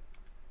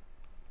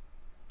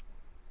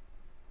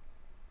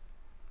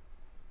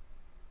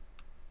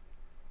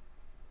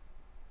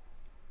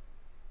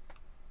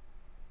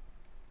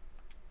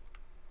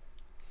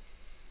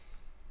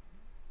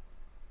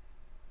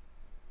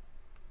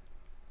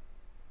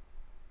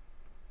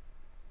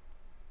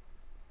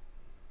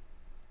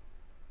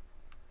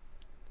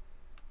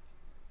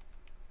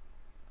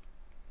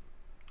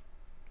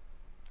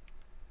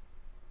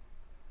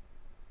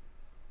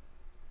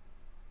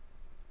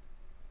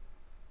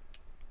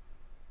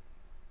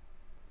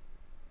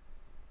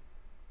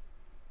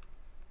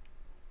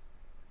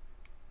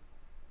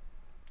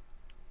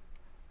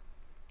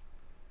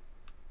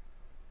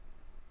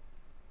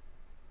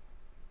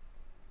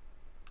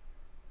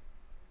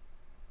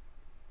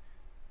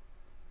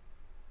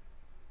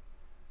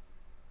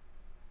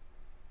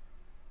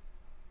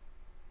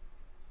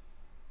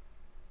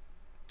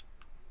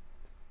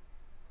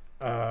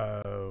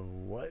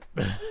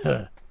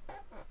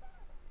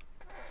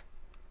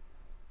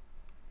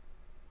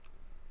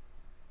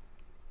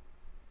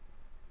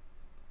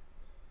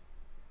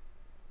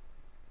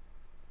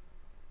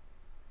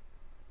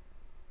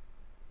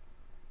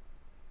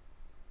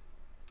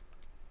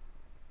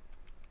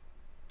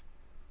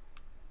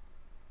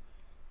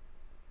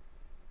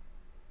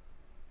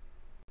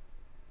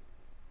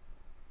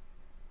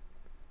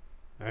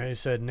 He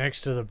said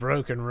next to the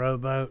broken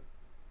rowboat.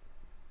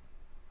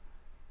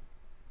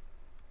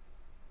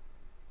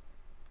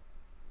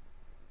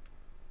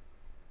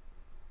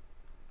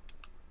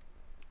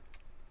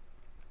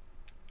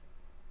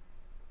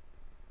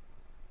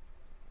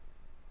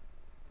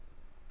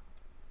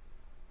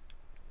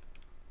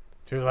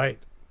 Too late.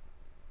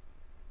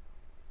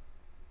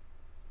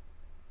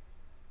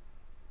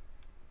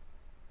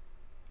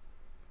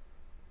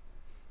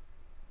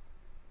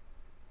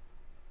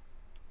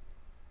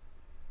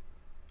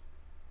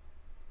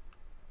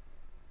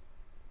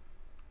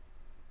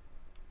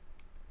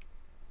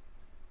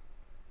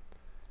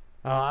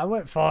 I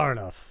went far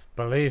enough.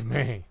 Believe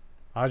me.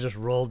 I just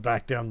rolled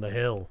back down the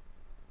hill.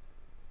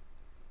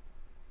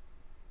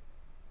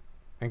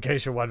 In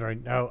case you're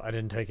wondering, no, I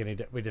didn't take any.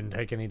 We didn't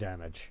take any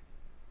damage.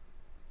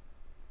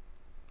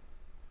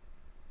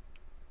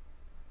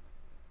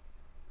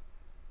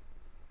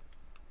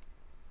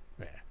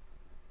 Yeah.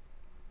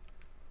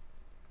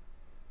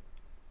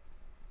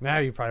 Now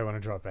you probably want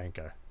to drop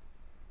anchor.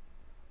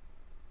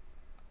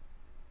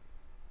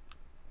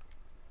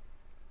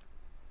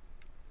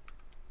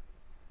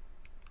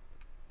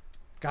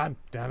 God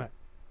damn it.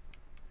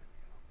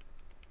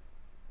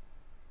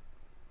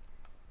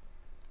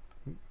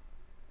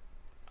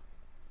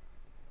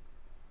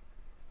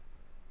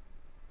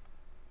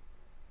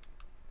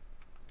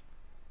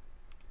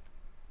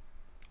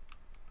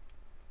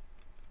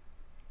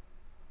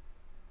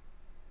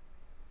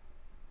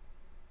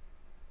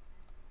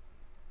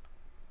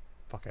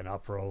 Fucking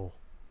uproll.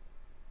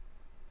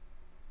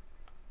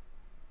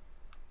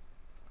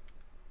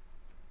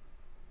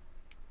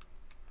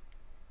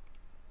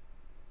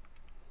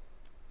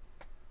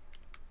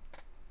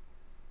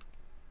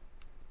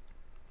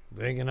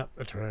 Digging up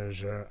the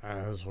treasure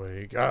as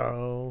we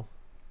go.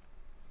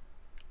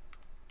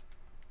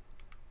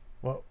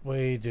 What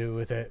we do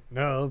with it,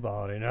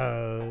 nobody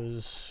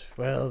knows.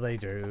 Well, they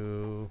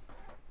do.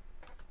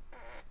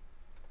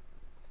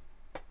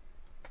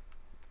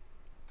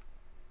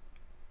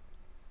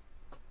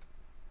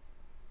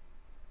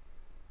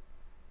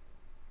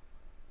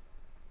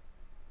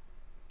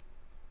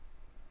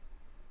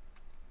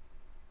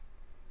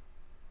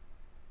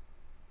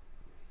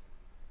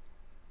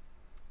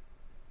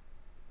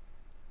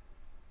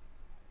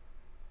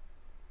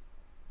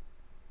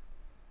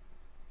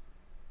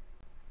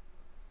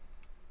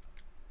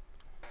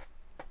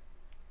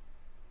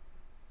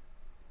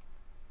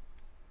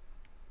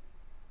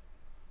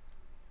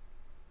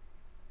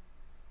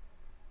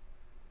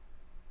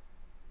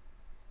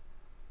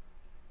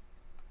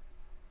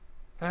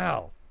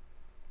 How?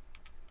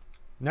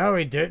 No,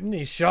 he didn't.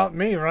 He shot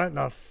me right in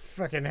the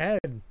frickin'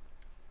 head.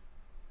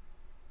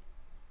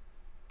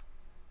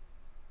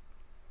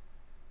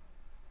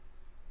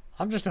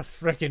 I'm just a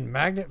frickin'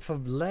 magnet for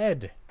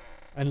lead.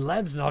 And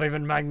lead's not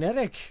even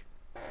magnetic.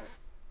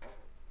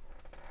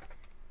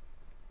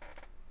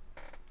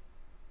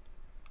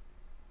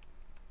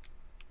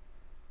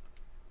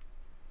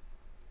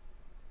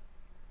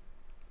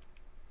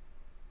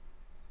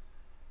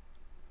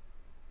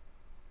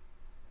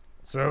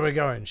 So where are we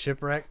going?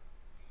 Shipwreck?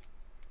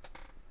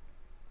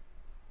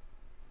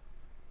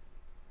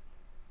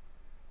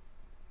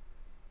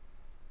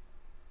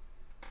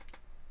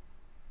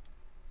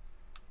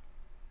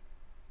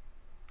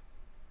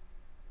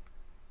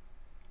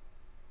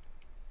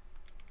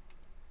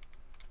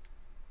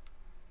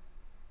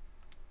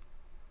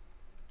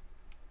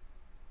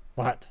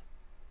 What?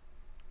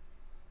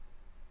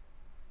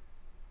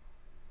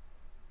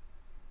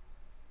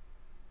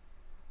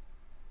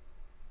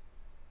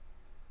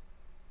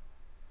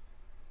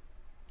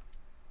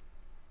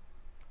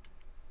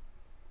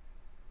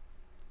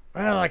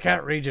 Well, I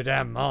can't read your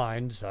damn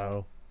mind,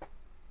 so...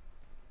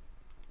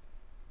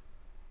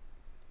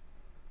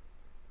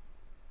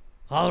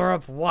 Holler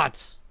up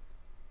what?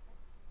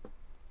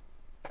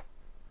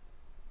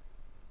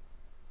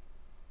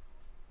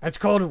 It's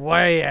called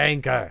weigh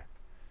anchor.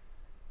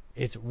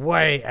 It's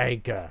weigh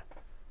anchor.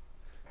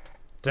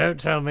 Don't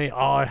tell me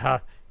I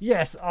have...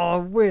 Yes, I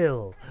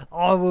will.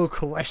 I will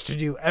question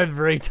you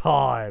every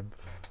time.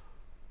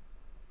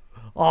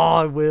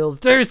 I will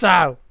do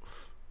so.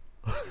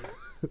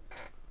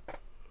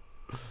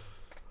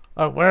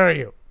 Oh, where are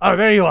you? Oh,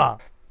 there you are.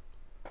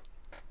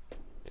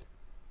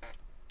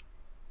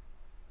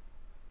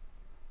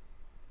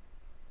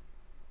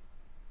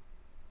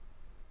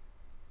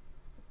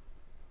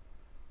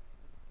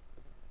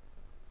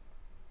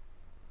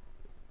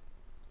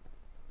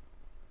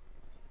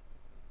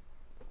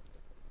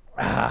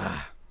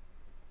 Ah.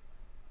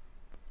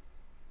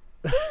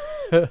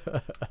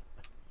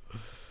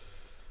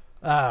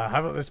 How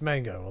about this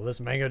mango? Well,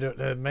 this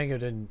mango, mango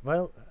didn't...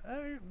 Well,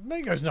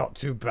 mango's not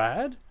too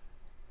bad.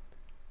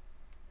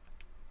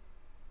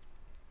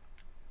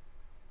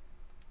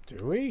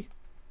 Do we?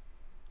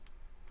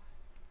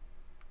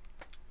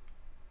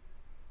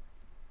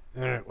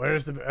 Alright,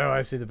 where's the... Oh,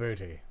 I see the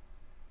booty.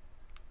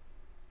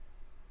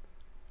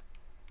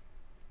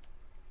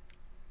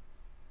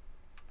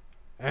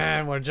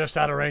 And we're just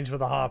out of range with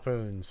the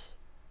harpoons.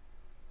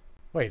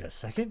 Wait a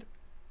second.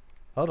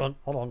 Hold on,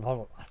 hold on, hold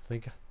on. I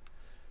think...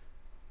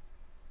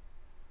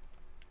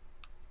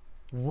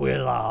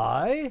 Will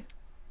I?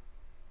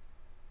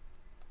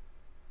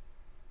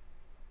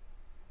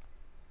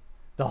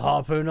 The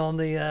harpoon on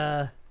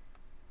the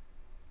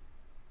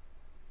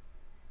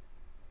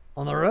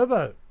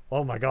rowboat.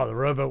 Oh my god, the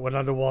rowboat went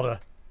underwater.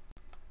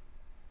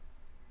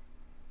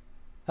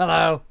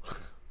 Hello.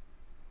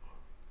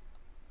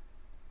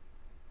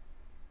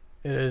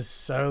 It is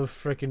so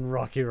freaking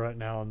rocky right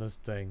now on this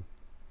thing.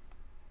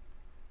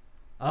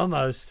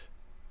 Almost.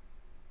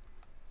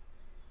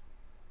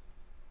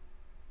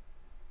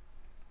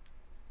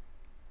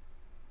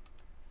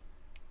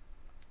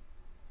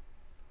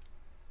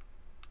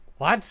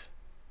 What?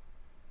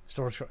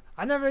 Storage crate.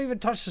 I never even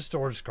touched the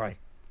storage crate.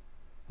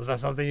 Was that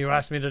something you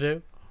asked me to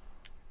do?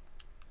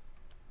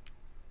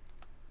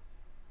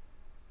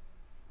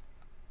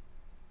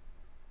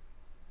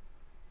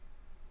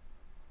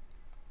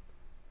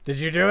 Did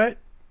you do it?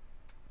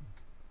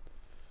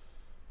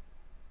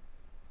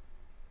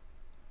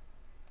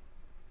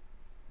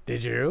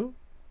 Did you?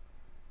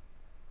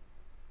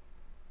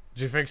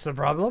 Did you fix the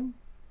problem?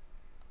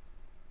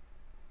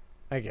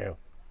 Thank you.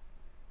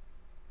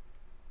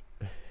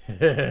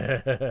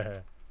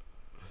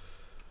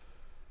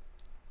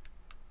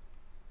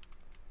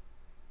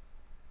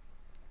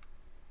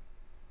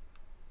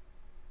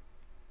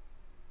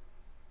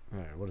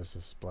 Alright, what is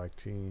this? Black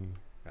tea.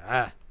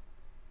 Ah!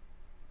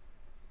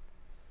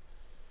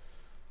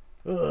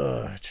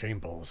 Ugh, chain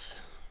balls.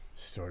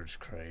 Storage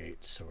crate,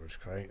 storage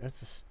crate.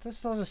 That's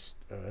not a...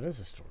 Oh, it is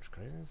a storage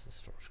crate. It's a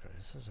storage crate.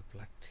 This is a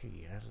black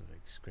tea. Out of the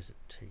exquisite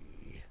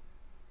tea.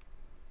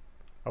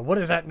 Oh, what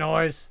is that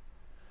noise?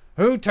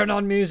 Who turned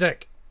on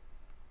music?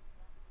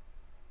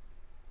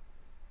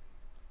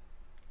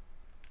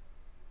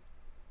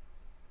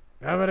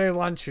 Nobody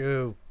wants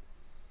you.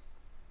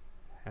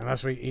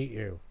 Unless we eat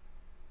you.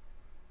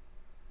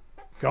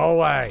 Go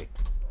away.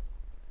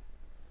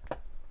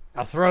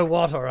 I'll throw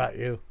water at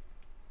you.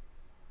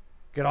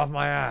 Get off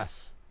my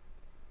ass.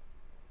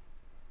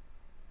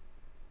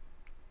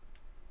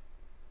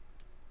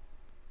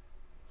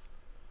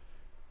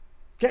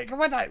 Get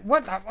what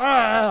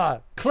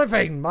the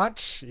clipping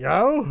much,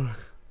 yo?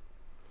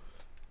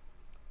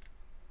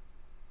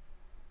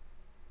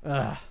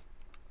 Ugh.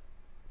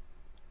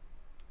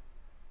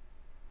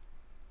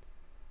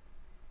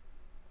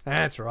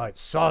 That's right,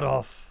 sod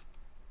off.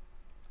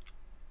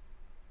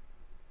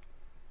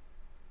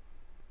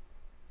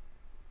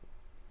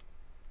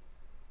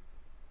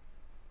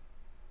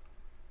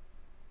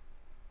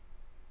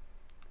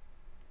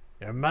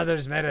 Your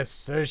mother's made a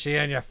sushi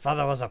and your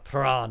father was a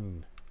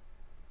prawn.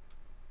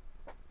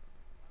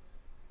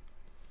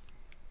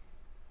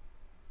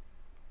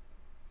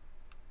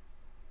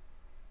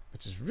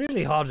 Which is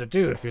really hard to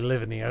do if you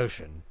live in the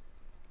ocean.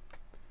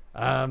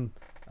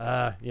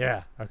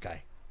 Yeah,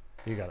 okay.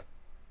 You got it.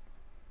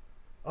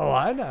 Oh,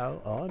 I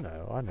know. Oh,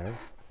 I know.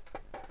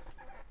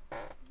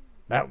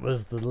 That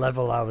was the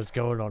level I was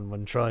going on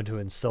when trying to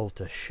insult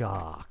a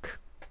shark.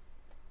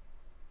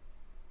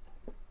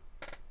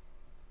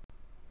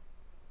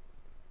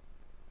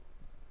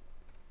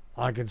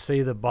 I can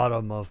see the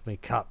bottom of my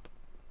cup.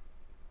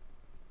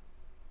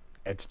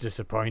 It's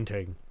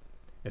disappointing.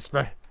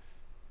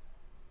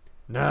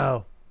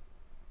 No.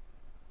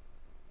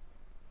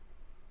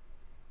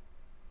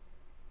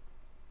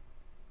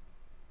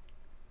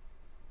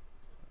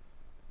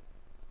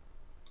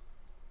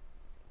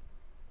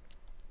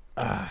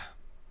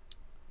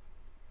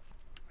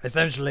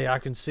 Essentially, I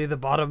can see the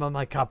bottom of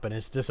my cup and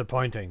it's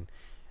disappointing.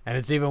 And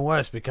it's even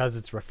worse because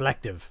it's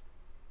reflective.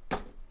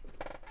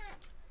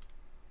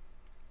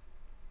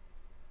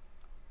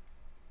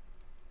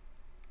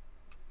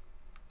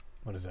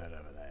 What is that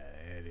over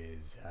there? It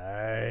is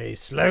a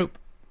slope.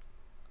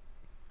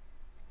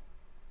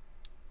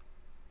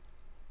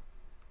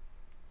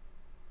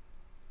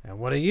 And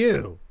what are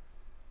you?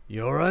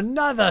 You're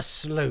another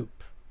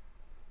sloop.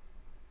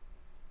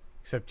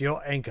 Except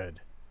you're anchored.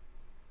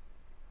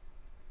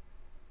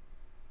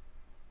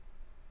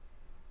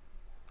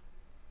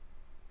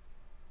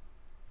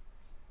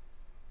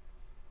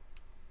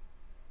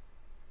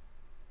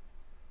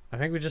 I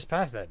think we just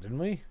passed that, didn't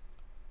we?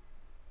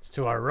 It's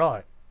to our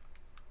right.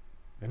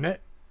 Isn't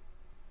it?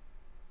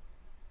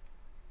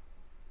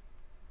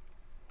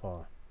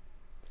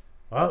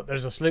 Well,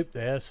 there's a sloop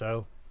there,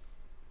 so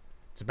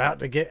it's about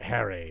to get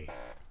hairy.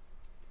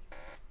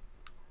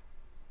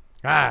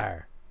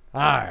 Arr!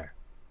 Arr!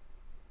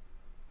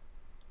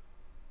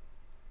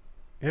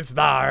 It's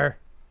there.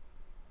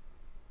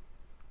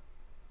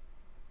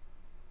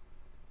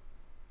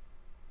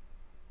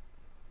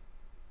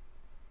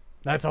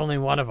 That's only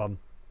one of them.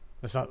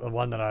 That's not the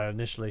one that I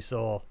initially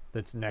saw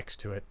that's next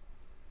to it.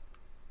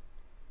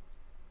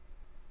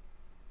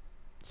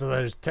 So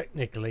there's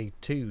technically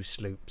two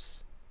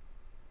sloops.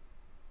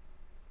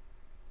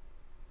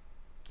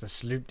 It's a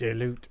sloop de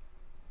loot.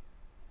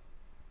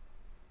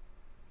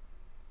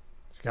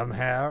 Come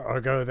here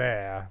or go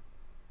there.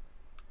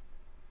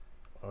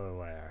 Or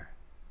where?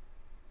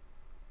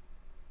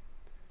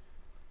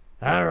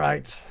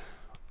 Alright.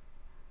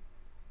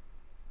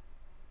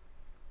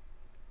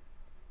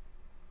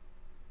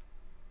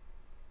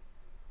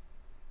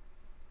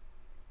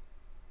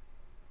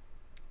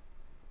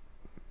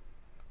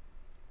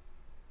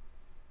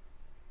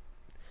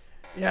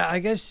 Yeah, I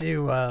guess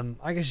you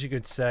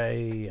could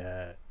say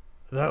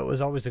that it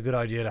was always a good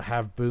idea to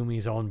have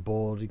boomies on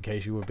board in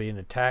case you were being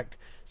attacked.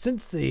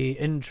 Since the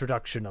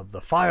introduction of the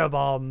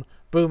firebomb,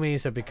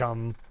 boomies have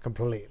become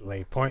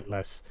completely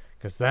pointless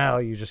because now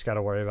you just got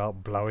to worry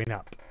about blowing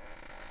up.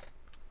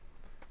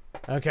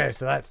 Okay,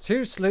 so that's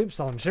 2 sloops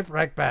on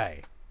Shipwreck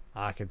Bay.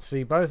 I can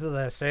see both of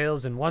their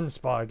sails in one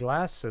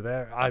spyglass, so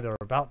they're either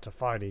about to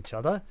fight each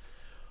other,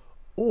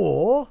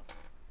 or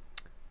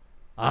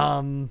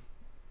um,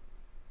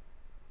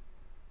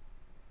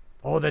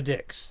 or they're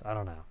dicks. I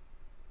don't know.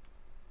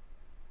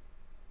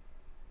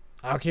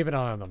 I'll keep an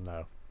eye on them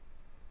though.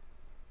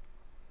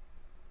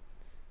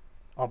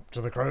 Up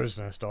to the crow's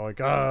nest I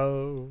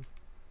go.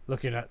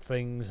 Looking at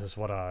things is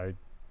what I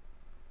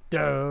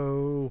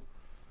do.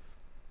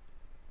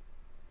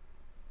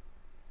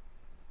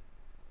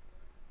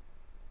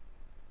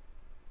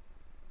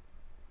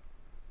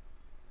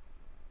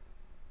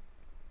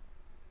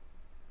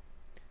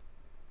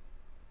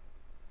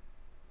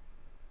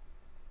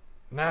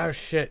 No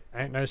shit,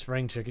 ain't no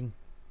spring chicken.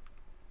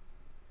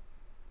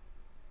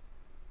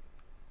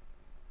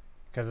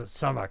 Because it's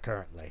summer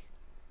currently.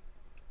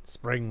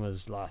 Spring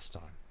was last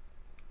time.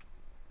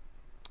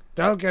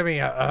 Don't give me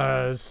a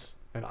uhs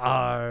and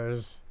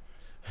ahs.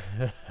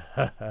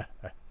 I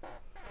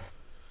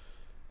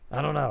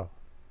don't know.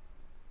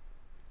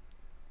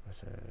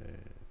 What's it?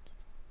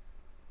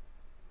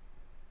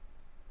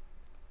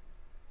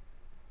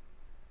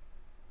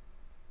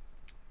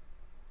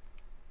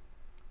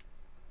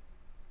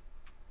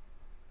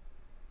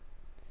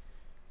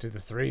 To the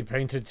 3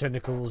 painted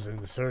tentacles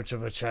in search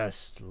of a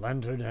chest,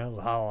 lantern held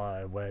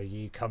high where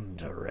ye come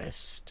to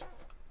rest.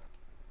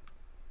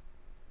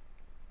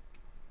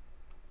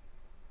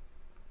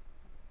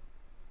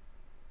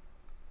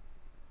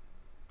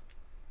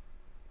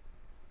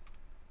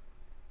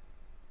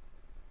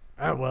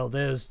 Ah, well,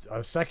 there's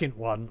a second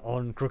one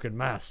on Crooked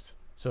Mast.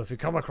 So if you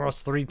come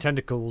across 3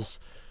 tentacles,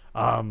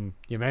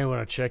 you may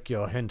want to check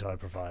your hentai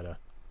provider.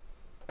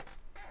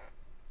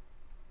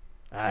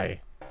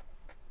 Aye.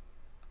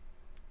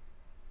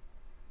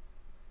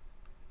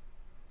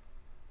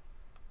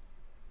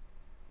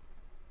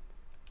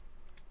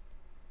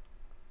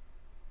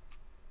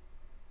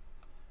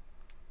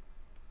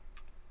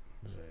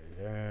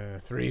 So,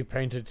 3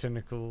 painted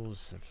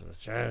tentacles for the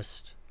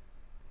chest.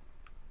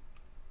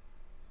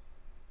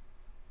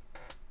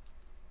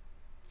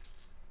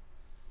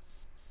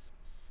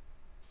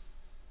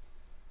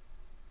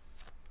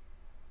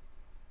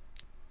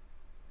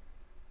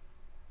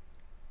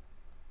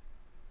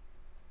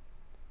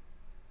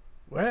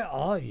 Where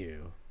are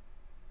you?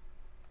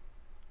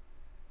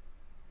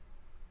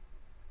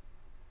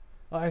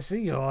 I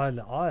see you're on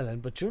the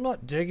island, but you're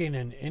not digging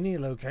in any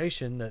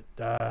location that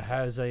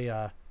has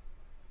a.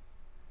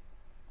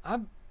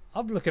 I'm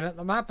looking at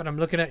the map and I'm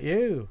looking at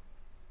you.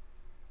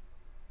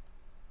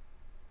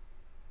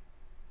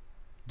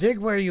 Dig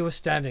where you were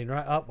standing,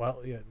 right? Oh,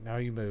 well, yeah, now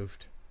you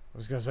moved. I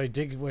was gonna say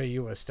dig where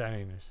you were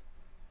standing.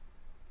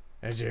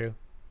 Did you?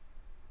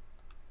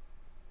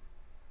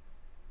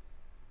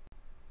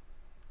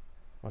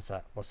 What's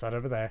that? What's that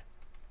over there?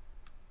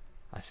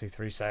 I see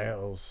 3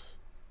 sails.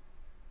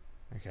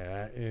 Okay,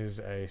 that is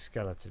a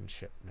skeleton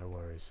ship. No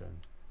worries then.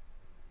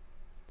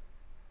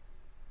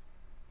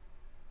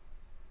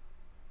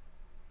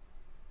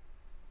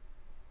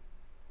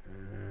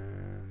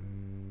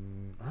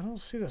 I don't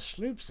see the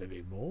sloops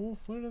anymore.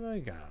 Where do they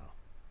go?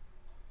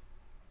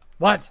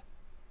 What?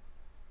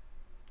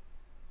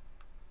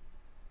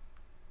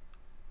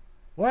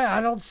 Where?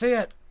 I don't see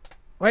it.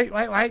 Wait,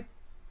 wait, wait.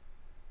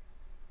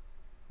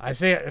 I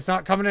see it. It's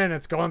not coming in.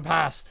 It's going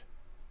past.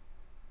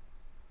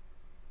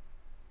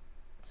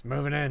 It's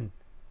moving in.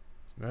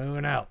 It's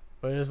moving out.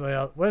 Where's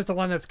the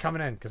one that's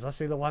coming in? Because I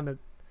see the one that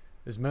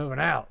is moving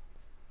out.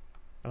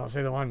 I don't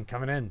see the one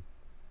coming in.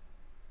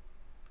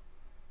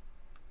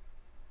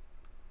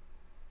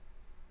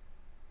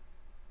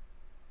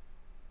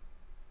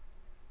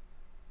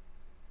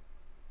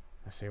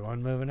 I see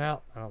one moving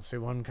out. I don't see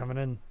one coming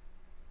in.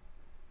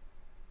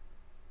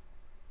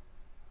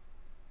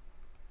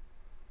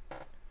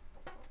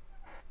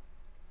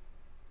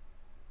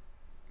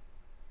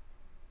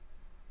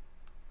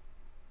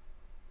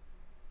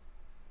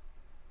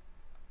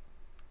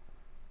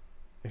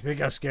 I think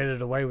I scared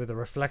it away with the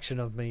reflection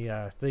of me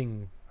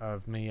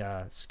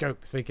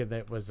scope, thinking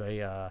that was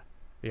the Eye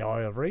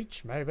of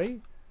Reach,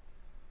 maybe.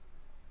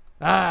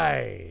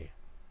 Aye,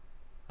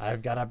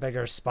 I've got a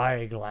bigger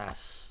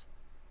spyglass.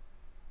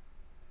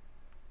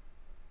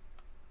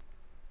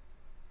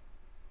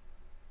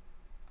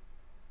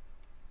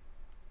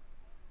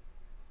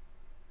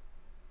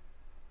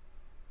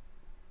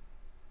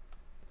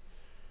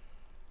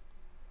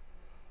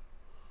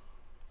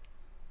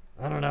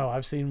 I don't know.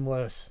 I've seen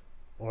worse,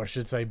 or I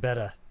should say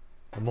better.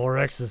 The more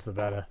X's, the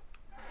better.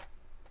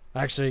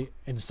 Actually,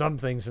 in some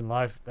things in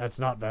life, that's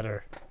not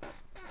better.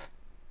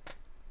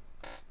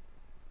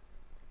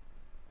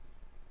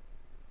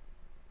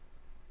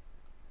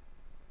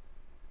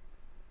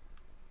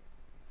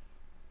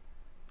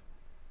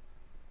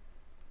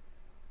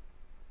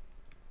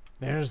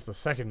 There's the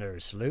secondary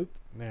sloop.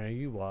 There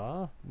you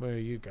are. Where are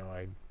you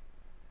going?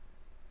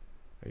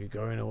 Are you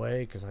going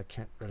away? Because I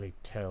can't really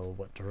tell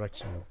what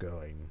direction you're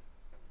going.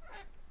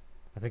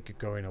 I think you're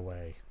going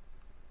away.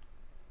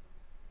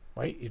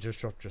 Wait, you just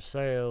dropped your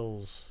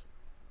sails.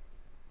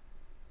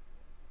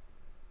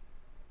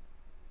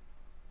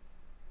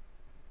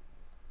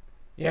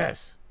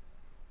 Yes.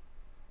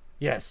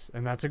 Yes,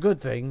 and that's a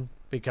good thing,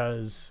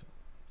 because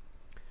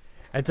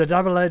it's a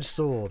double-edged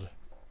sword.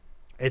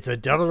 It's a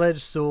double-edged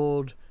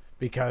sword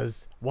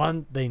because,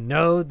 one, they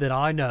know that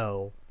I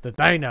know that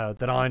they know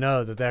that I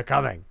know that they're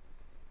coming.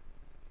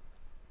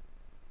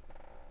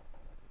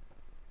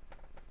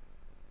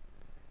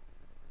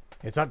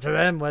 It's up to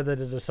them whether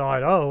to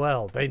decide, oh,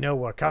 well, they know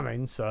we're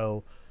coming,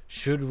 so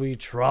should we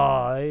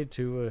try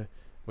to...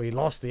 we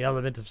lost the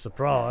element of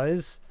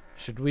surprise.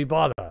 Should we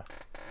bother?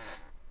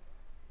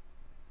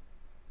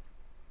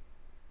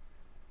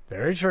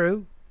 Very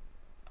true.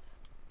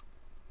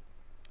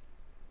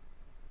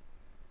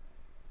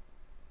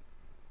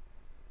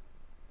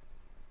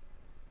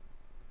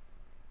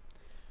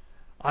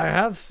 I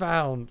have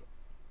found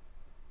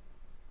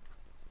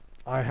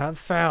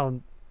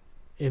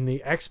in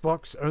the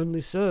Xbox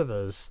only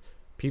servers,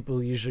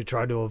 people usually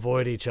try to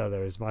avoid each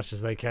other as much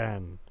as they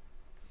can.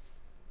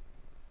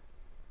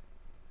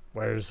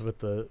 Whereas with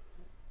the...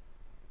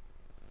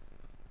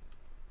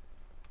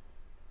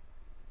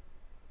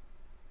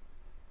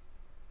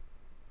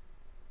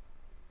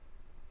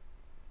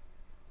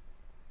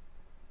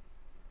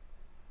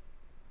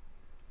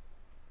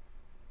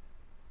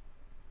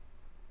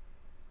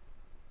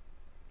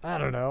 I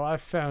don't know, I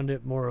found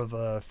it more of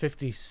a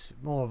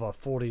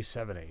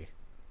 40-70.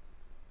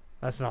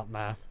 That's not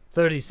math.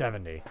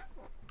 30-70.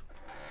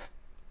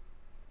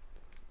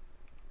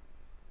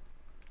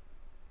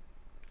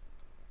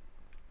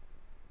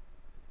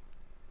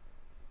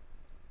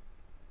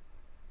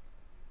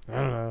 I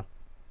don't know.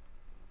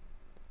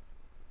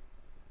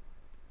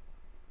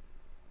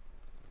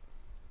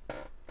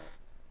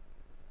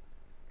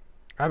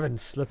 I've been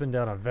slipping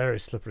down a very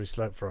slippery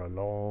slope for a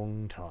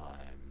long time.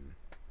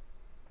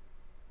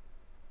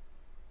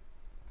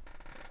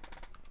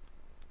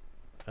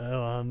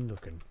 Oh, I'm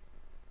looking.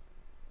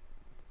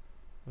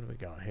 What do we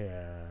got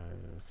here?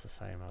 It's the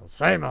same old,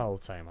 same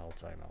old, same old,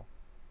 same old.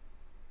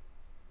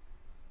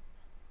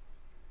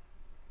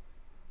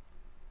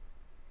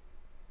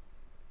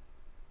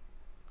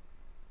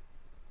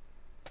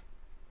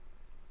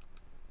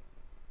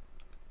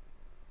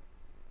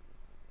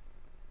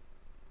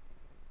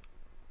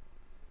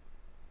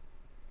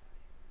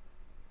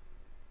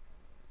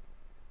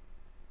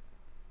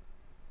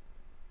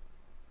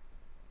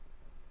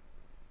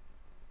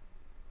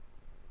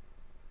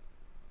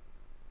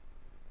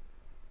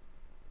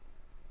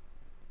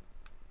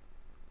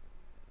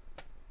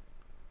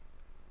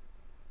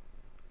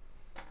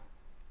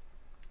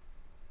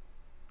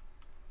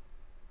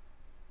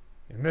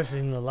 You're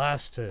missing the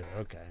last two.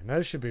 Okay, and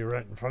those should be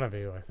right in front of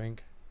you, I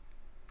think.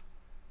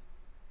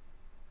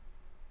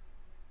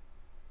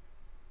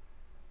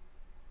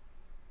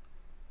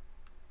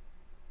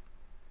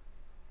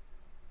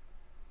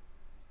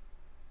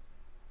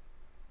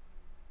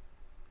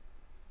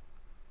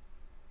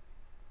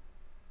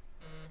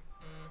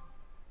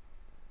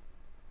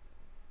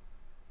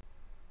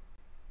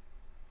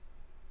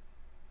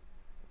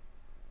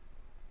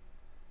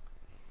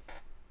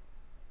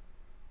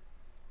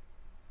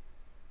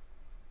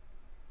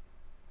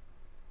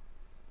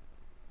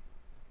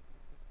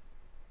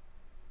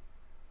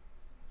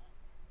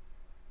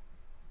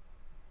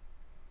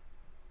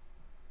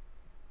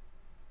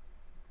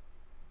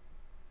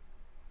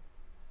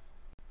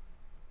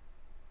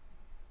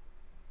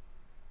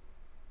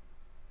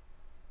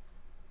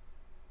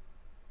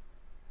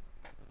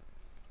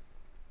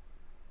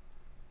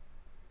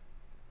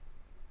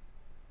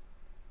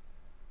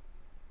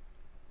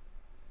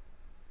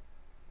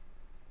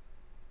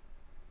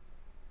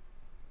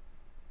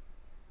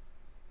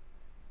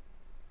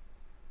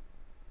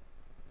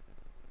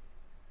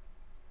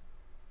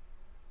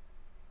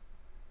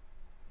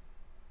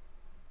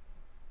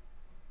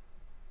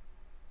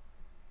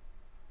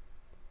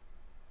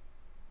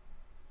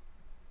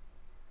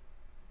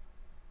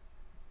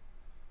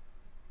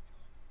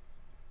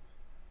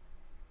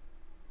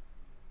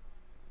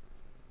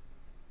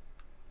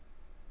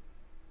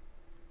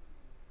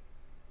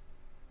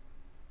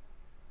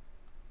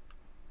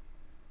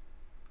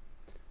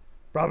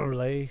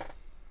 Probably.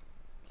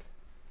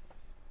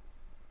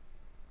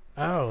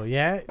 Oh,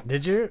 yeah?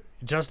 Did you?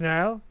 Just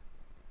now?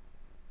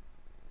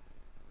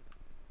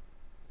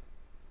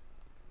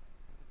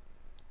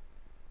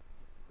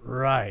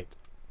 Right.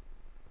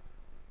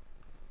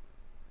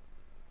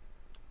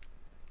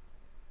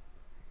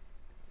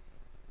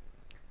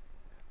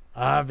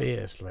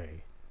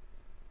 Obviously.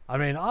 I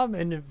mean,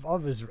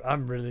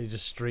 I'm really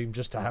just stream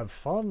just to have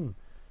fun.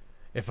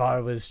 If I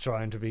was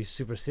trying to be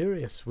super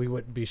serious, we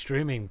wouldn't be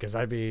streaming, because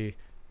I'd be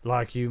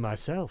like you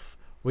myself.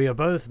 We are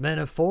both men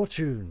of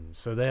fortune,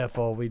 so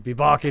therefore we'd be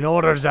barking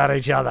orders at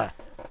each other.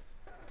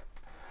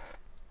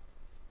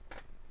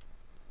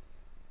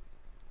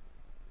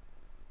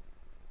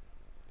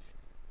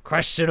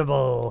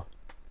 questionable.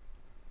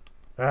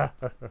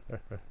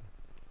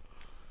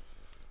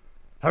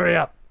 Hurry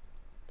up.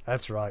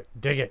 That's right.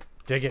 Dig it.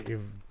 Dig it,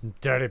 you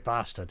dirty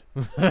bastard.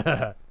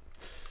 Wow,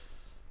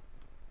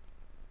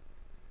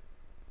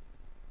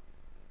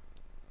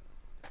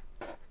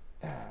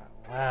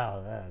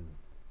 then.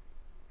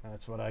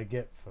 That's what I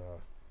get for...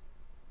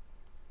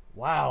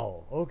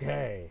 Wow,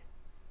 okay.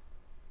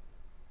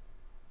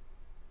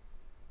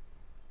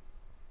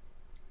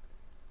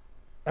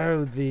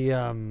 Oh, the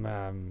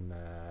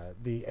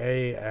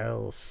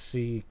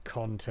ALC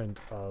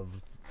content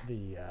of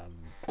the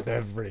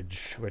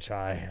beverage which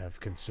I have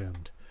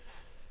consumed.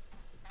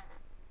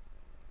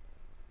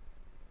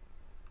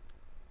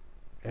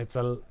 It's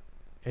a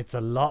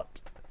lot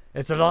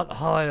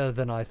higher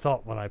than I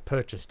thought when I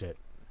purchased it.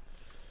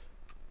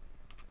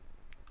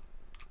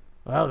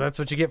 Well, that's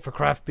what you get for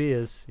craft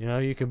beers. You know,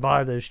 you can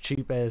buy those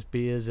cheap-ass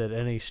beers at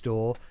any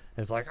store.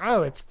 And it's like,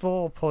 oh, it's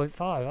 4.5.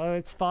 Oh,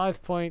 it's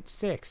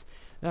 5.6.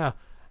 Now,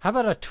 how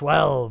about a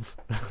 12?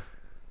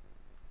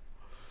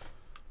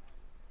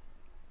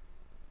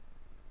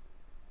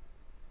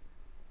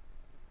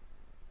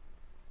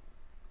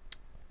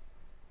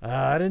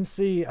 I didn't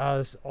see...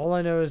 all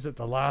I know is that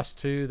the last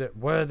two that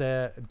were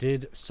there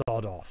did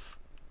sod off.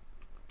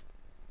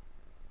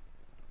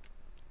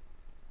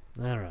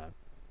 Alright.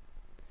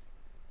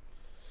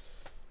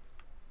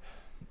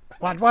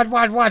 What? What?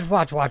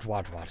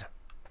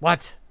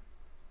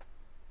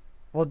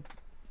 Well,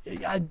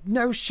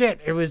 no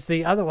shit. It was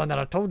the other one that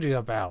I told you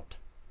about.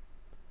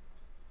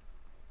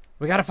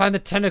 We gotta find the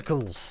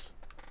tentacles.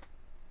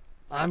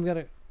 I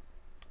know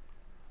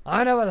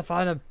where to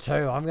find them too.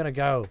 I'm gonna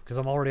go, because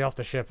I'm already off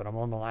the ship and I'm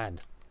on the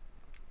land.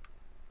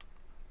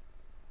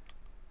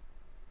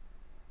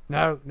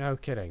 No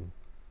kidding.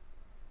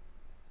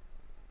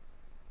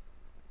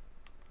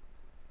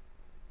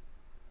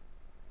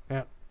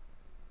 Yep.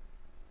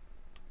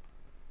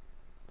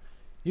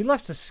 You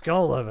left a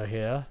skull over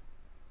here.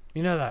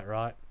 You know that,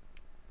 right?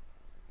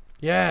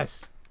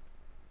 Yes.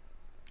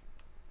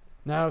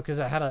 No, because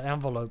it had an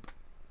envelope.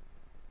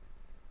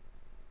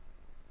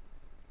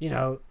 You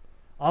know,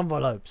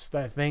 envelopes.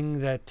 That thing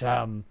that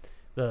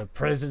the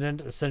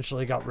president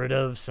essentially got rid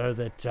of so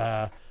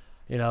that,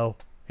 you know,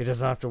 he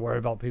doesn't have to worry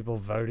about people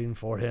voting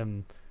for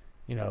him,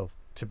 you know,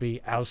 to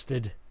be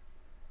ousted.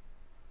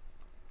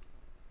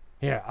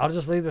 Here, I'll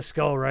just leave the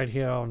skull right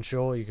here on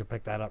shore. You can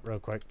pick that up real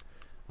quick.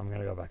 I'm going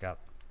to go back up.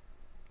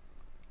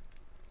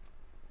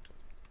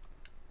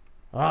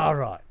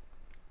 Alright.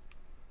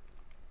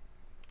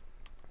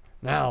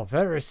 Now,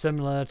 very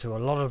similar to a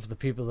lot of the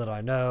people that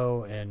I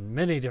know in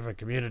many different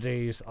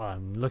communities,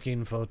 I'm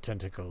looking for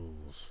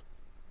tentacles.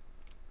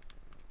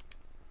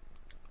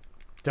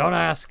 Don't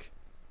ask.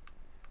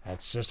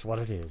 That's just what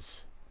it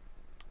is.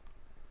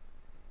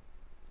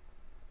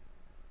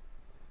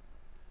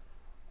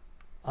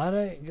 I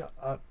don't go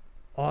up.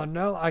 Oh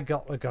no, I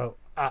got to go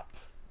up.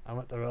 I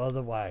went the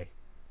other way.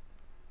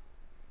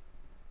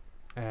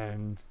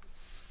 And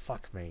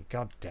fuck me,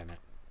 god damn it.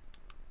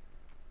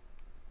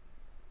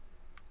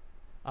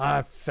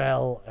 I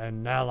fell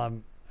and now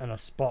I'm in a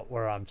spot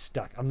where I'm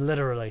stuck. I'm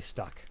literally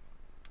stuck.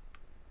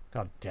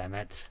 God damn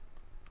it.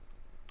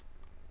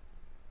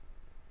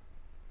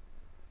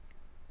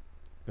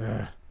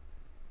 Ugh.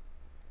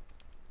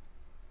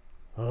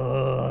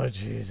 Oh,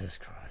 Jesus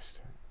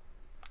Christ.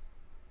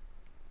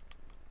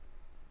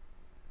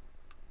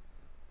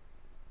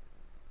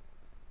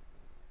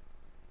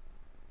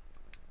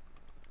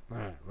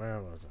 Alright,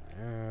 where was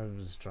I? I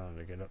was trying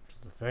to get up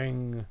to the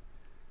thing,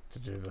 to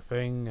do the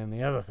thing and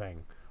the other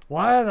thing.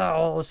 Why are there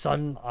all of a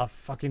sudden a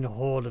fucking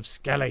horde of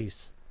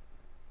skellies?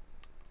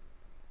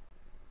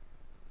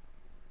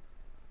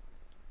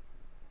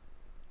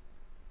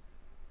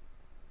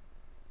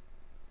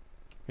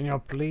 Can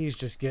you please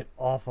just get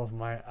off of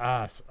my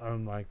ass? Oh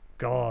my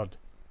god.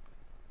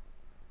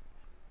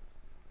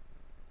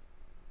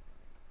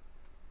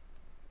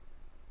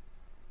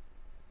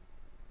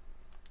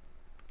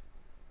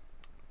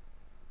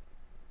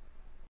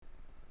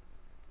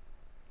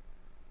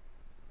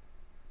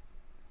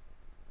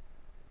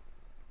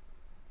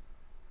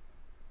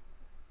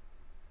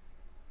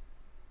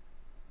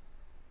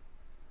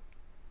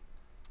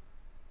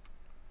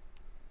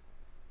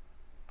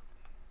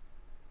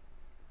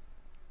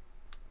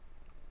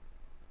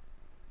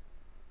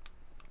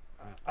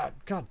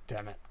 God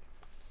damn it.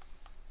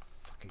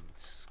 Fucking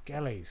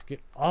skellies, get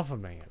off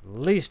of me. At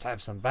least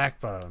have some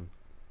backbone.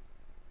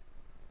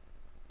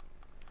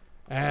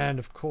 And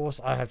of course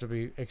I have to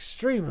be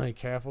extremely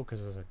careful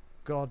because there's a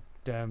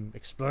goddamn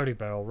exploding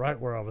barrel right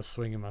where I was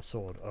swinging my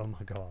sword. Oh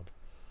my god.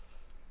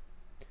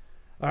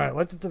 Alright,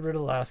 what did the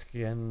riddle ask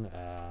again?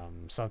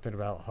 Something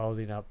about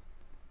holding up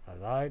a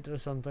light or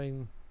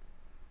something?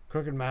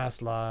 Crooked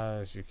mast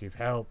lies, you keep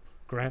help.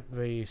 Grant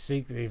thee,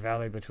 seek thee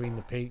valley between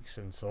the peaks,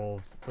 and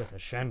solve with a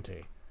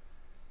shanty.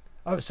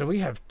 Oh, so we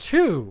have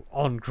 2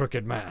 on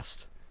Crooked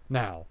Mast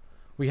now.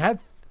 We had...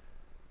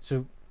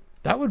 So,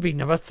 that would be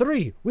number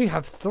 3. We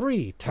have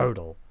 3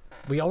 total.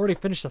 We already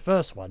finished the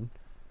first one.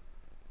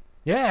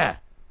 Yeah!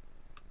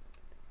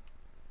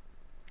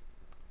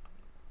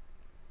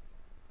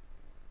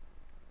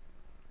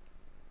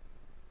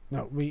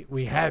 No,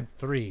 we had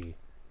three.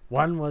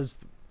 One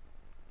was,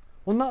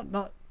 well,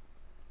 not.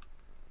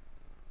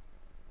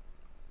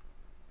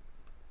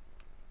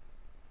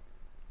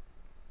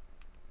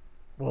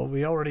 Well,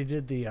 we already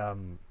did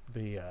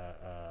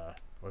oh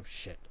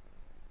shit.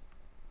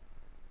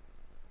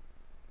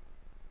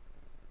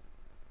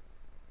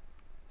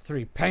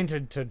 Three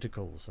painted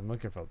tentacles. I'm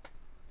looking for.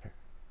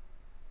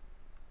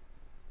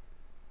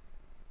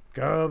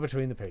 Go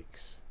between the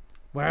peaks.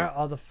 Where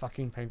are the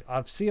fucking paint?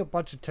 I've seen a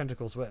bunch of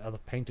tentacles. Where are the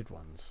painted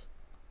ones?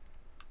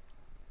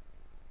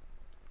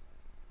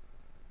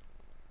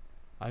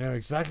 I know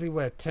exactly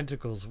where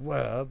tentacles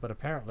were, but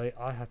apparently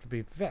I have to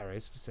be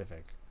very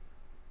specific.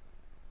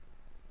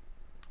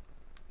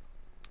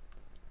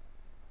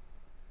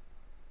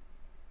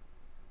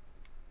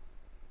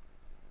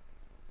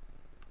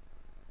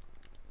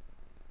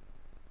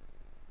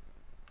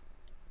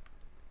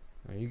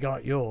 You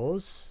got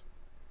yours.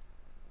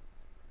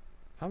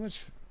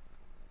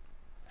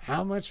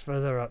 How much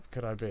further up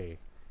could I be?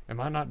 Am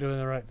I not doing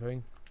the right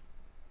thing?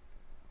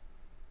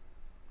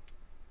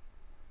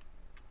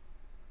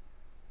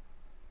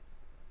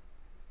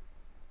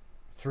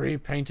 Three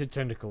painted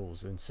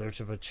tentacles in search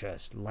of a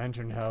chest.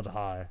 Lantern held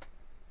high.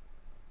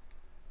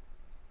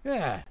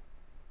 Yeah.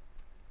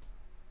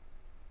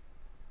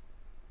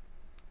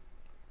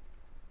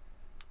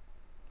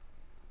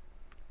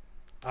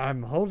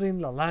 I'm holding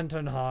the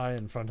lantern high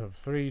in front of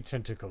three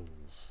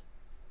tentacles.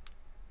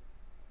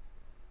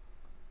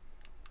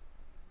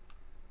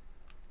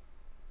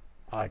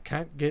 I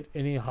can't get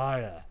any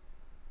higher.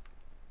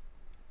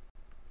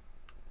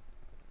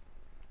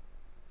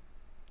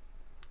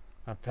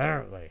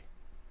 Apparently.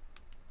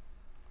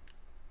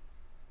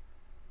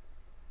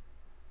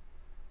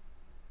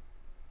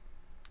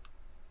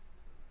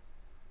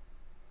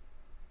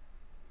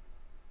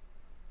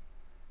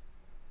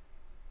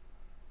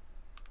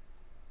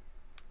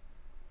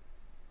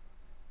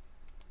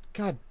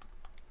 God.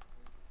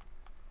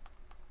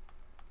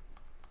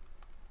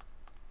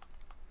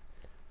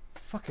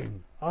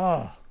 Fucking.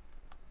 Oh.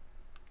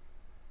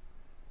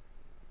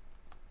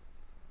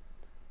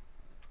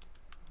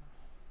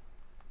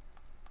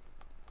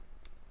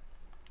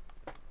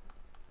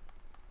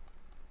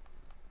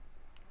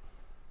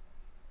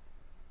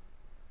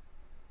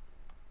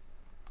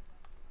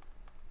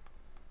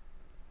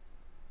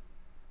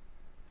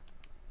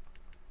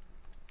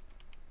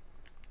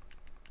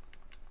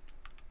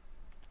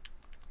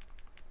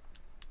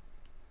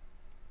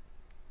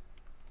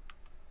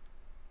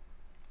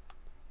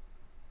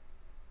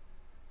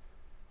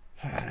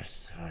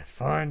 Did I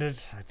find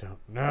it? I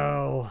don't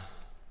know.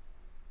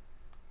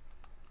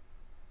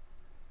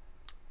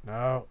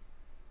 No.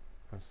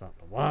 That's not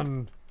the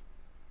one.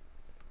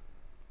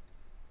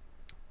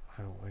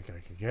 I don't think I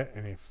could get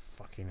any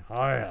fucking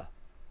higher.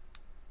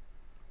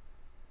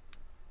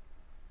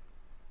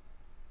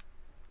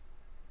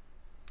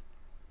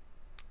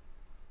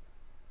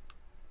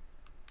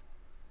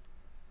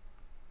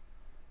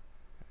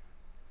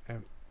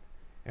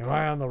 Am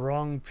I on the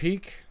wrong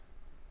peak?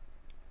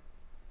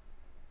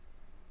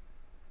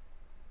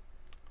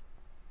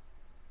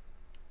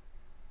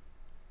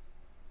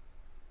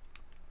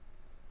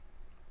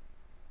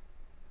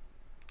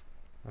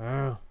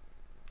 Oh.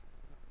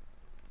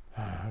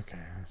 Okay,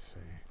 let's see.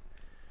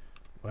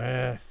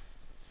 Where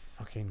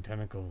fucking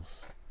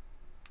tentacles?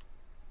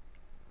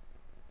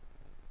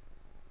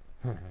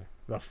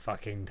 The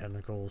fucking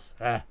tentacles.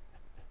 Ah.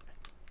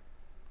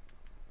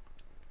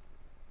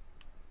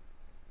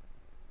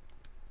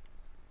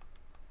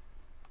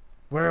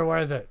 Where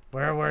was it?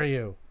 Where were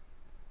you?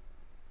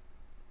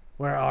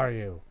 Where are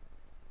you?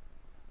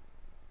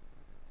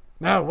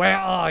 No, where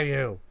are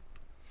you?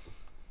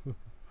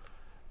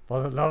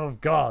 For the love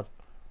of God.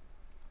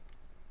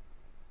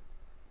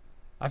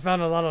 I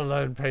found a lot of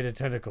lone painted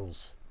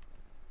tentacles.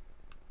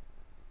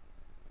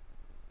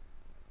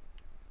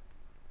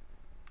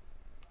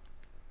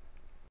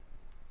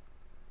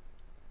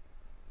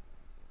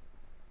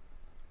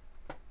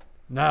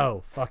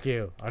 No, fuck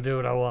you. I do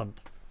what I want.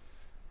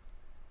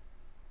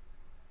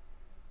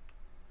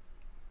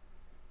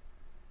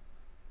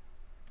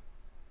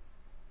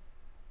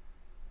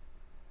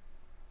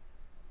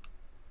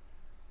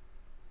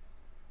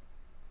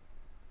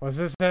 Was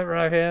this it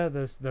right here?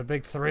 The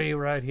big three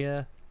right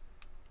here?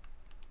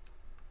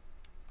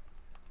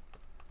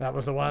 That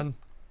was the one?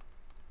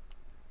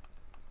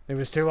 It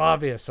was too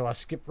obvious, so I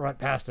skipped right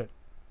past it.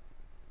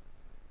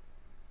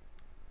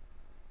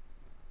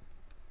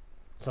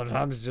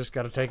 Sometimes you just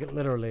gotta take it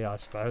literally, I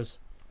suppose.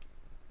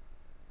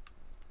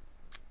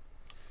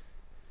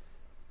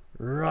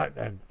 Right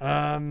then.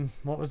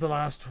 What was the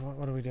last...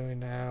 What are we doing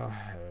now?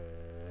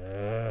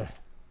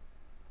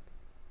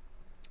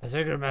 The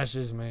secret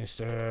messages may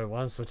stir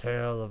once the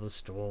tale of the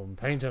storm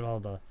painted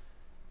on the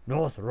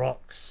North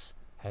Rocks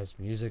has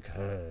music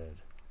heard.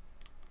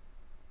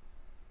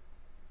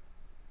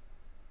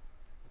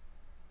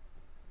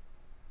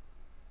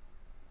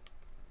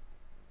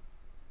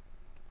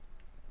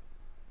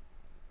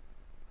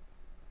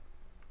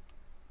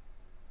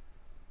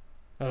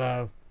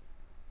 Hello.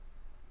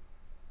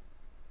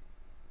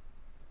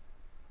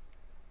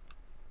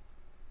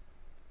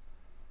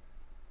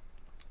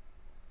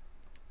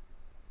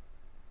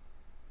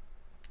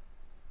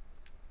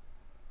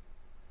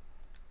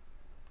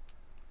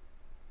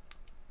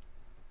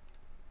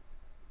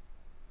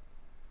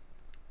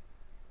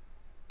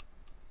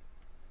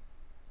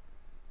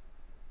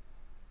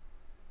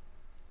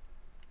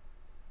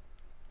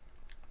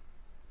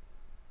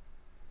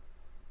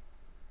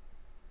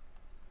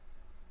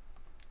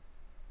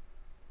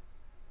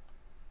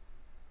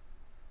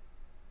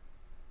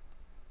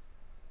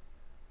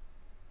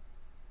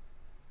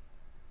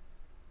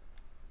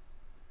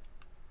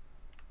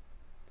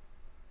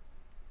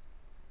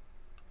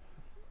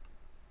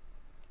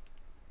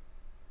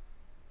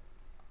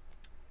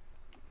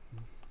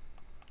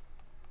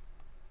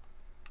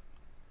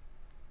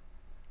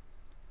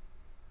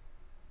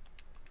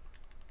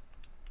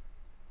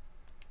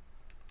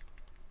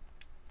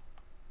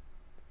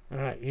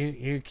 Alright,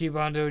 you keep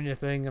on doing your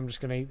thing. I'm just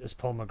gonna eat this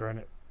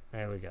pomegranate.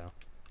 There we go.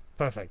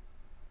 Perfect.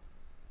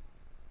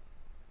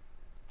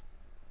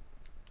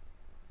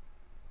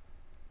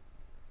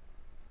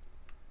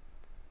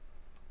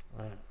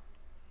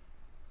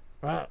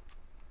 Well,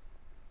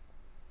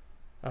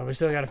 we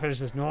still gotta finish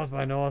this north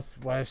by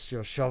northwest.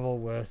 Your shovel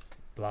with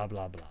blah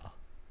blah blah.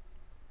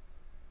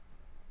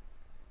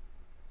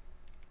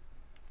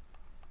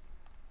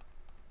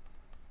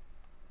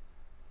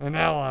 And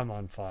now I'm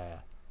on fire.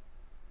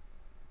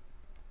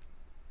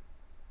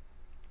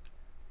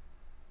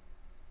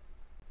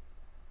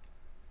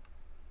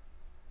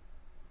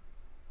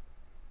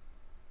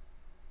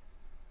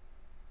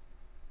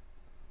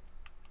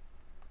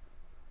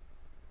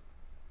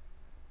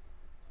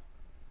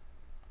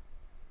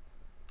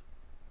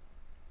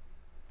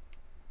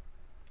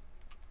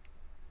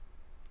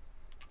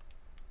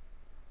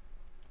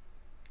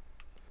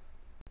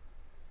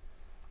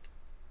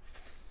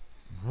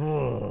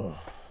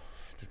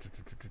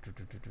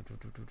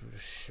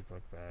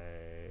 Shipwreck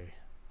Bay.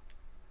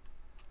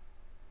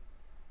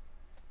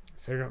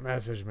 Secret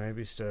message may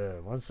be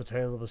stirred. Once the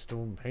tale of a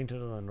storm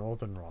painted on the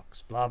northern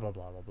rocks. Blah blah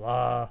blah blah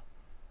blah.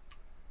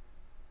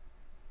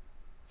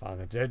 Find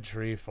the dead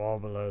tree far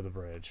below the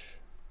bridge.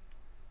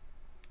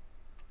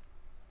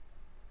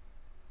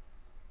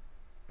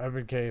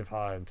 Open cave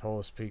high and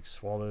tallest peak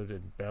swallowed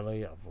in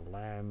belly of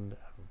land.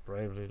 Have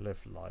bravely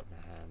lift light in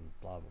hand.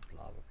 Blah blah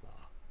blah blah blah.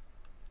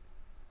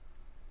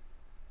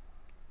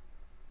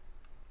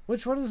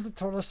 Which one is the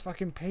tallest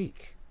fucking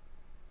peak?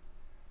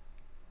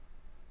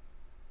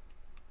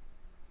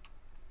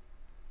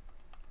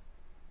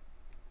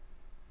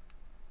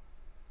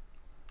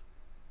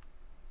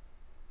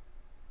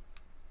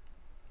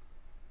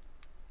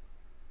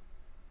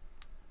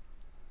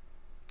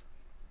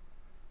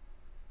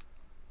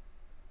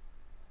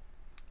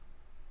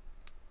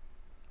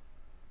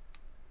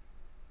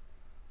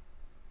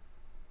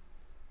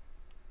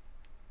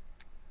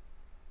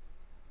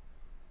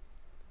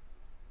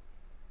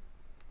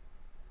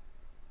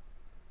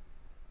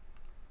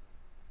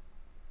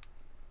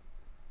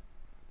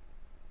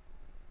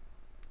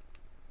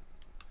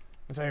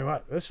 I tell you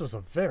what, this was a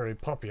very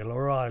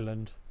popular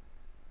island.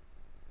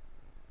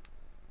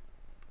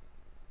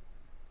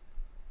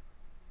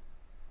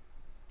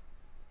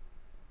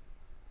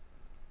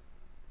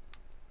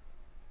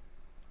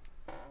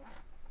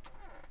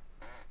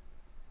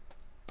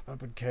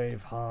 Open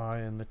cave high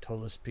and the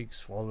tallest peak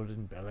swallowed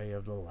in belly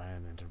of the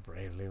land, enter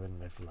bravely when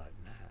lift light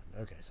in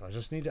hand. Okay, so I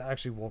just need to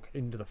actually walk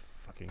into the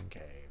fucking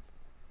cave.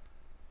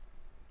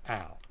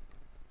 Ow.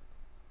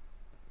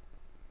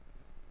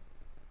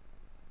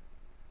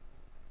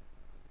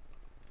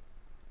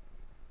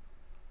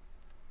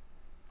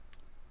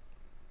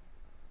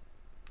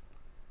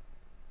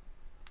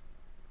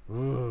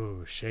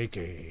 Ooh,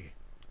 shaky.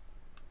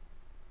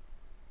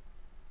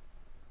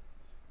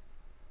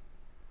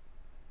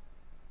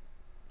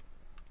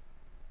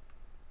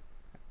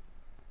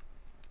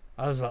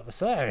 I was about to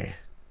say.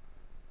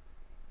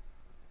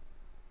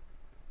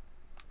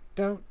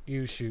 Don't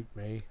you shoot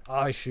me.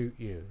 I shoot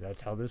you.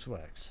 That's how this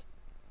works.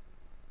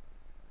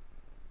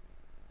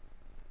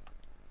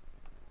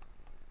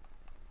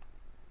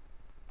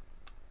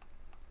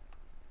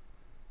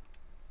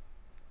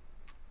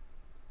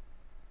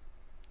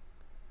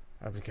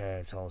 Open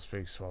cave, tall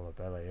speak, swallow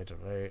belly,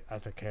 iterate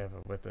at the cave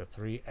with the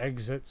 3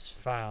 exits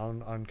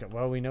found on.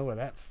 Well, we know where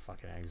that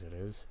fucking exit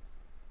is.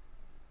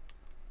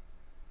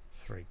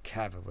 3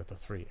 cavern with the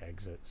 3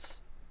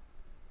 exits.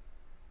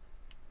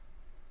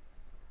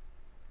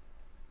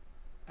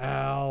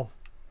 Ow.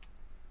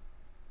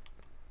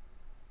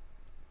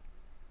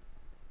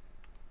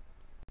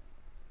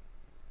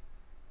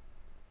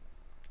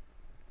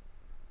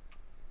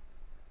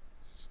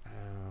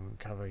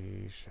 Cover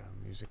you, show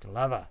music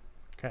lover.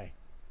 Okay.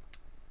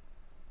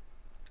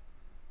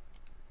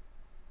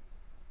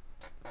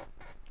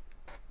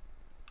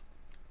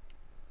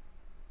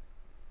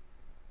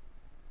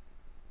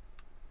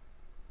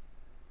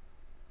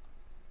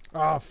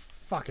 Oh,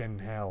 fucking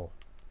hell.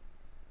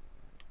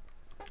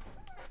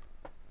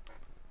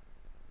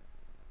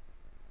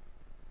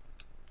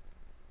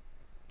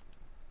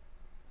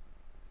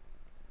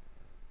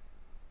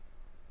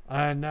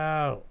 I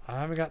know.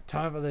 I haven't got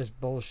time for this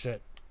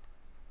bullshit.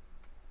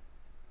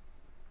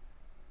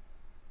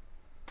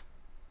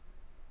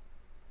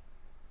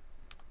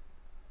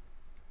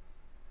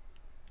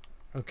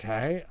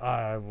 Okay,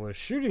 I was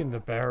shooting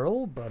the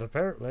barrel, but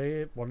apparently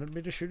it wanted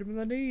me to shoot him in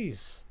the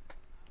knees.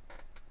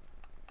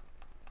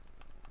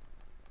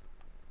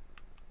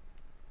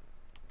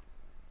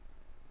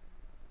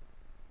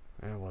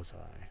 Where was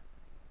I?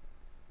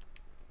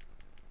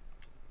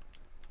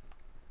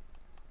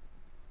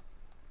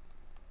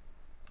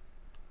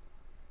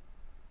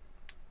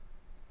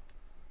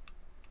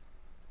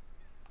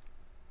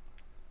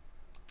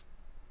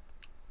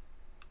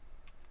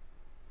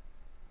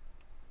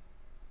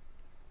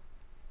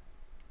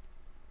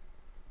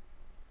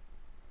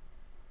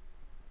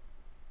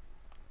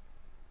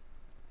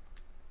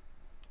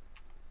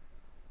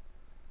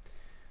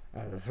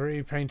 And the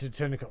 3 painted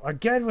tentacles.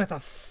 Again with the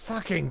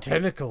fucking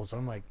tentacles.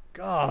 Oh my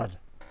god.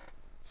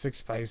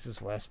 6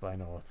 paces west by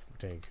north.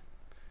 Dig.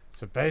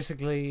 So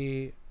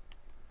basically,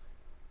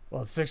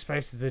 well, 6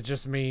 paces, it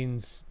just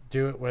means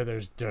do it where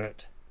there's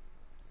dirt.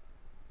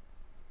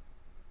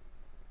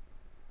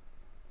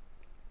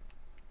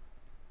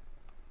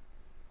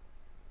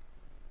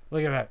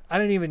 Look at that. I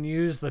didn't even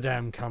use the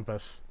damn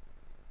compass.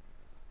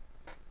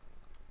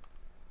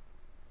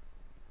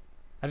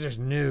 I just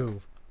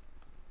knew.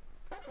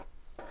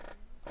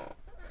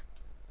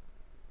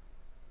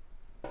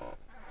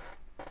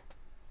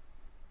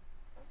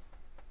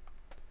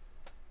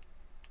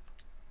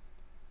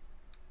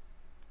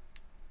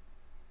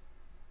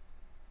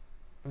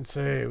 Let's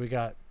see, we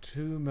got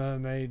 2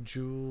 mermaid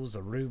jewels,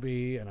 a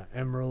ruby, and an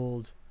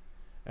emerald,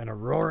 and a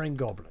roaring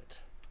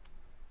goblet.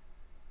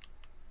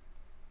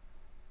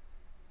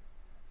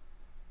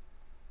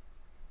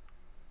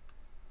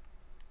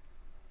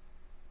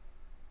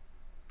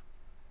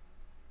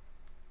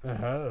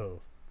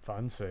 Oh,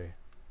 fancy.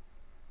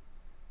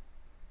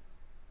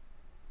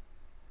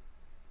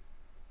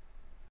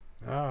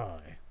 Aye.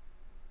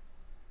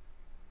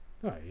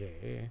 Oh,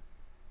 yeah.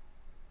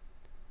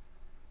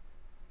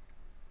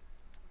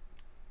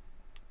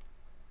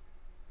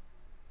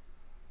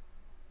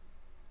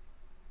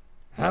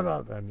 How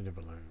about them mini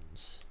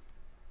balloons?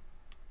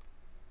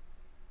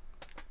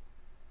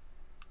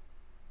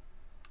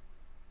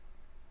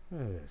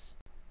 There it is.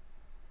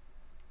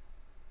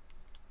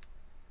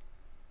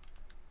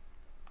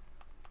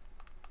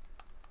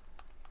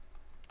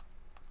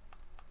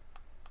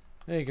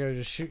 There you go,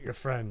 just shoot your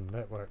friend.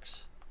 That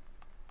works.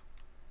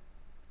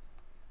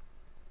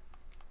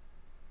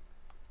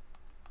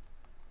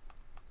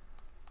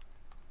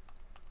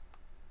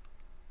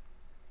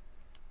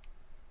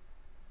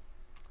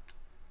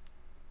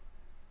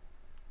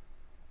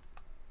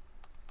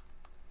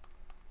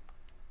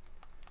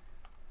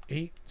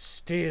 Eat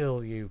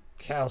steel, you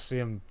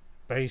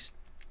calcium-based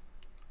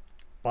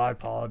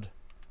bipod.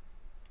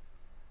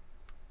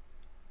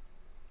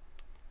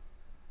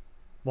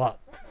 What?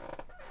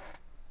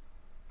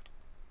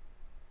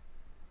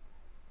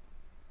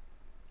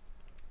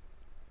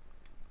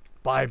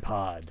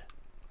 Bipod.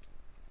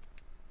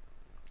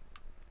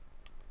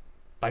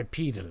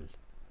 Bipedal.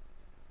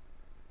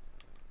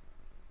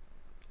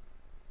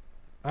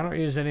 I don't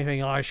use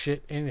anything I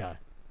shit in there.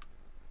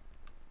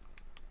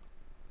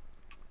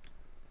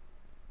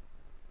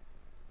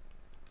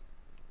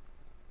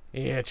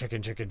 Yeah,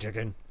 chicken, chicken,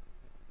 chicken.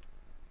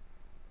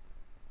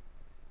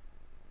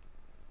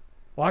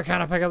 Why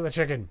can't I pick up the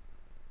chicken?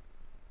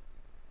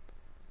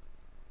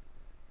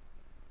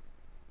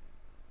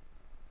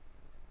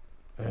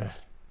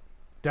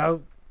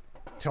 Don't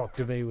talk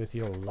to me with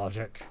your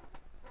logic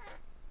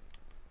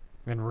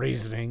and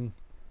reasoning.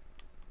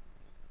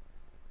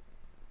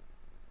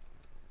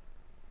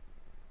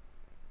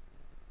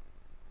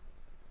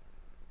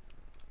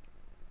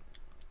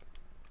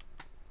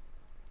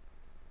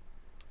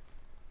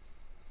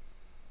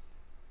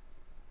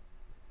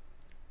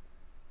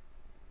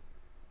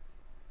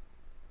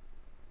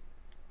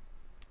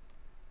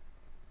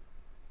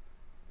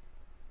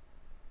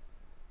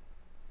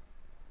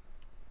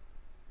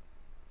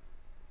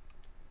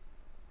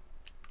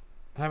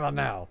 How about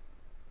now?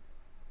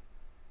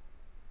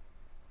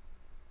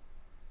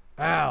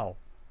 Ow.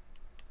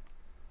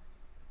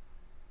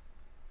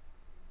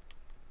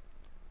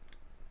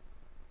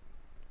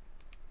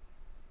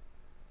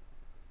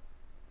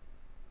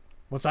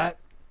 What's that?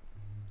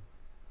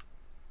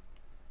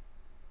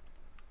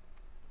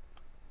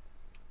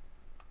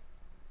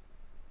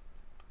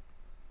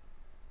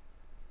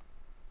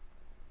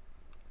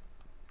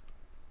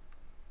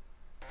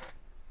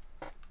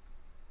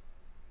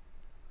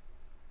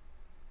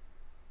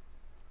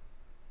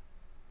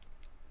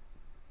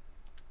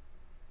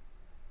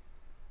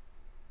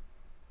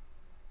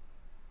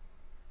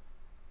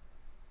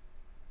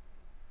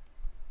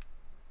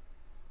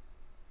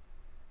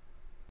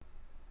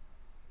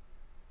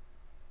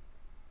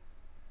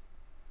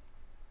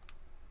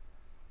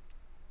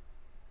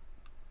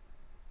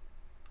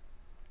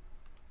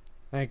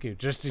 Thank you.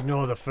 Just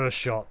ignore the first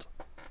shot.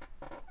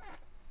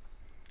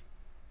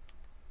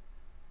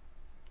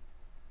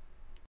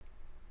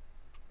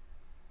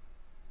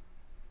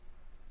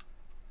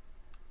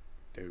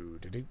 Do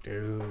do do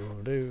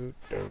do do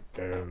do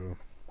do.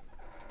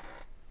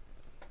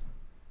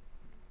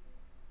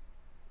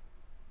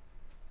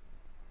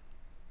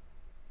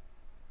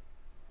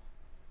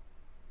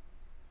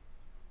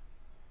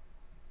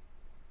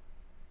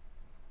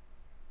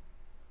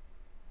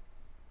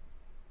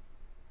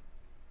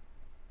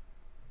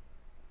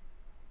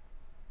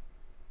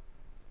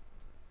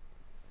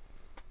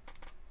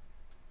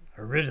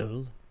 A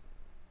riddle.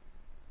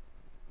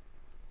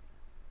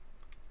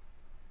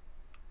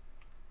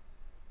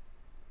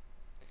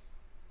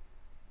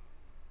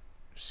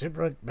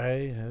 Shipwreck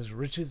Bay has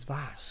riches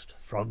vast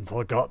from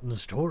forgotten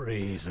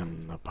stories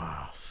in the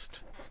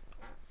past.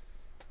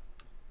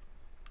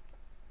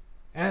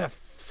 And a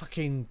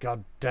fucking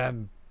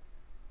goddamn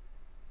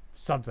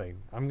something.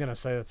 I'm gonna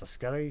say that's a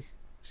skelly.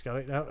 Just got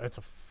it. No, it's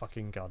a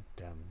fucking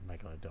goddamn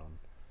megalodon.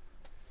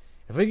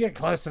 If we get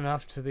close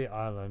enough to the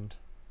island,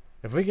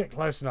 if we get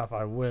close enough,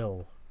 I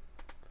will.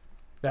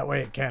 That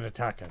way it can't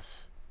attack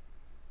us.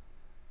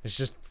 It's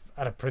just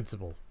out of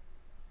principle.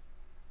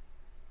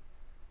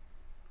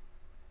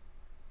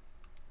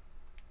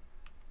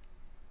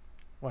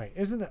 Wait,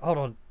 isn't it? Hold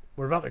on.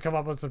 We're about to come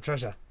up with some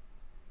treasure.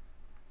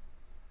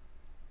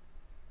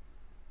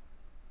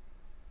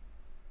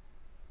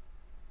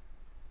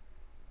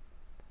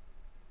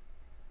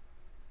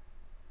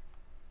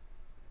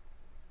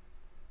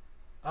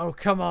 Oh,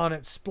 come on.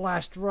 It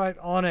splashed right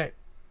on it.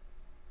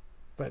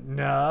 But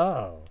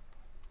no.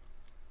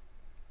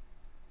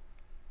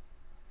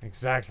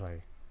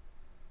 Exactly.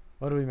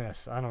 What do we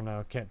miss? I don't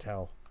know. Can't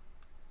tell.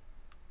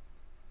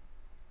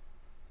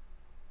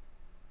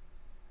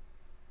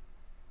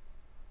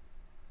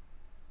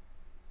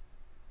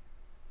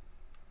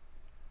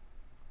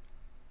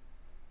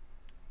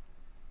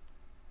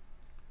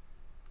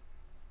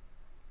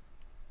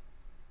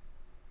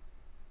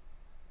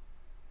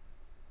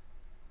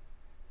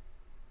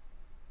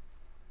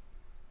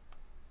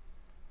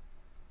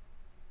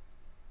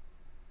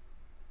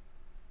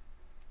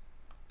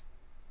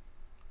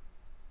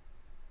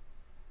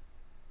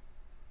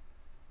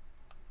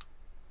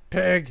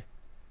 Pig!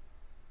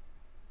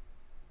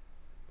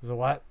 There's a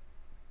what?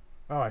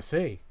 Oh, I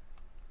see.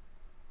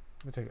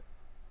 Let me take it.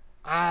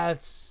 Ah,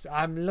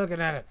 I'm looking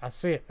at it. I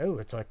see it. Oh,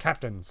 it's a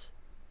captain's.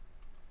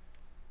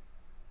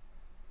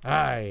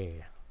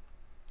 Aye.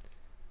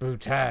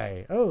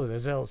 Bootay. Oh,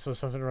 there's also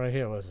something right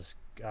here. What is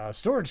this?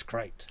 Storage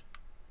crate.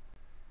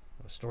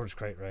 A storage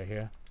crate right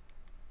here.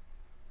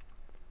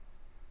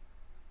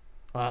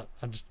 Well,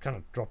 I just kind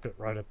of dropped it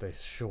right at the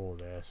shore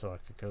there so I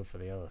could go for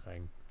the other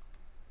thing.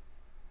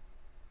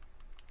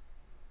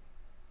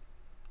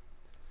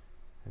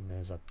 And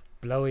there's a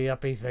blowy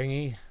uppy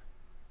thingy.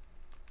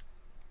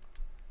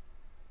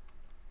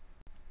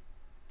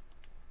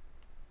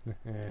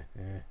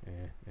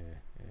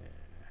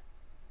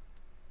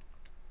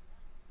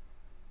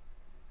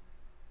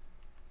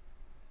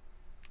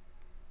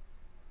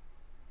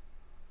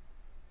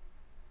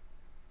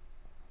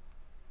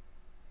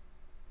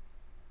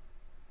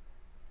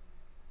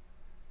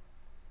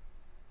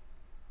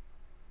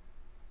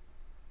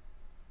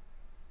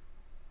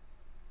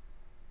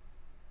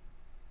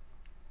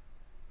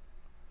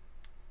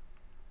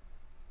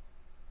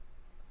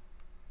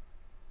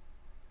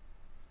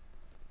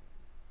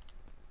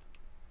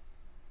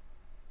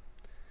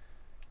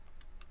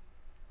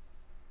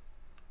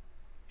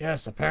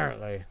 Yes,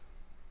 apparently.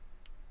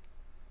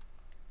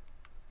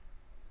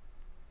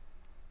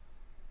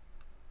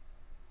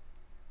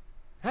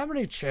 How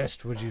many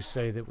chests would you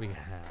say that we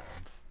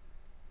have?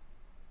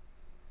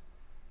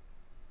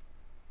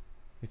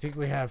 You think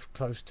we have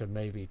close to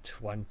maybe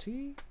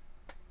 20?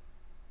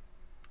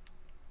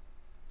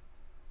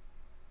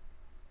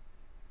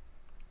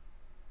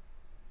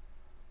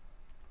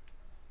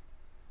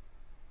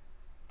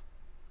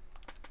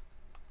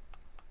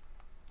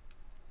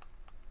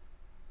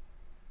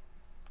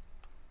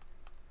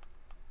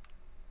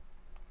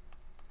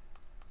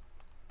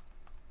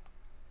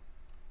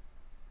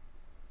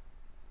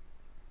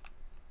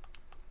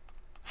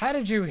 How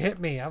did you hit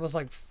me? I was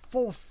like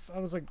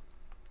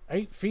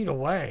 8 feet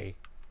away.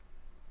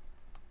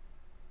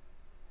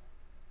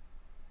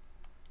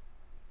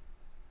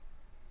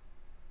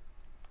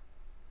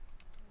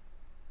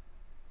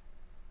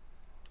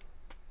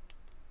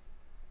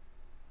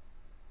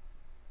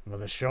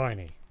 With a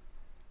shiny.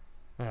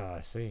 Oh,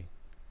 I see.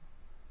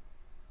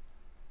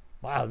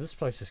 Wow, this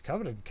place is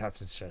covered in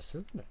captain's chests,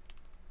 isn't it?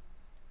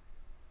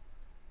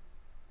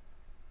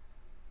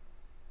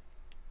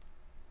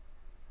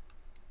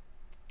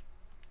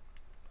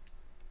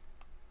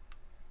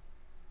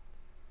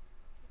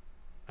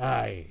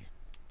 Aye.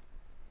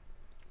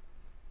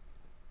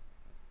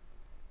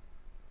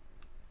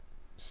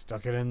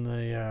 Stuck it in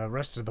the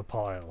rest of the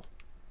pile.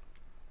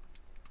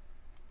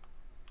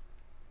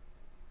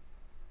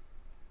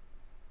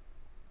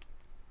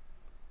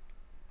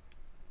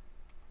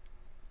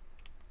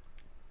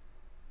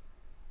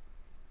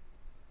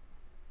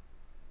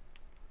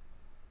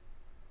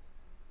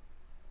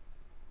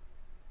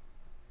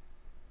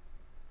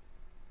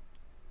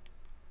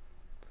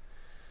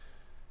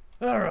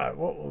 Alright,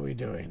 what were we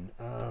doing?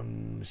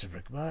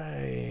 Shipwreck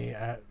Bay,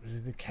 at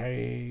the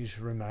cage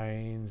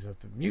remains of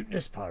the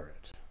mutinous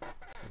pirate.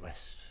 The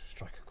west,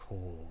 strike a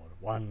chord,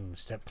 one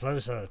step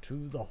closer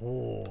to the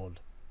horde.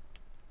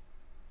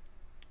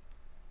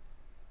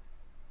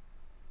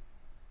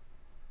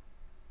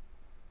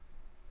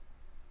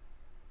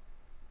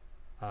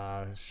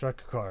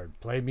 Strike a chord,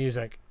 play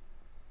music.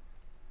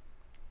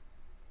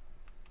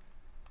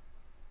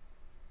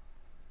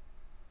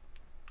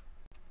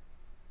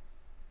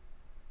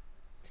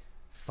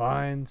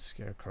 Find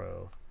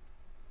Scarecrow.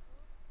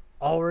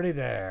 Already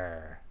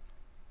there.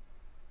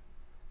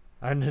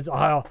 And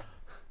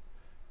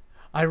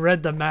I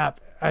read the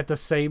map at the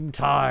same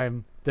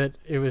time that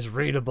it was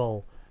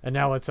readable, and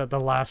now it's at the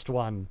last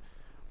one.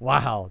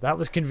 Wow, that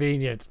was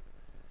convenient.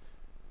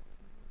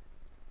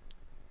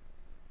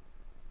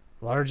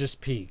 Largest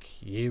peak.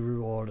 Ye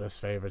reward us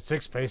favored.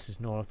 6 paces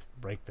north.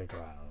 Break the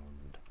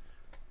ground.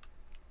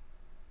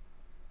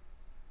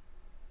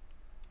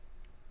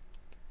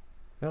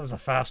 That was a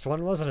fast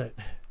one, wasn't it?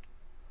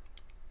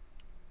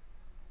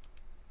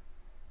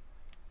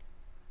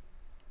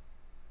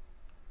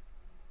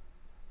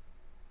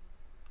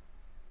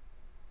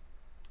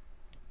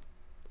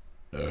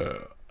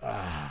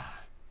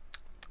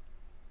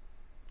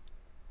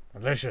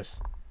 Delicious.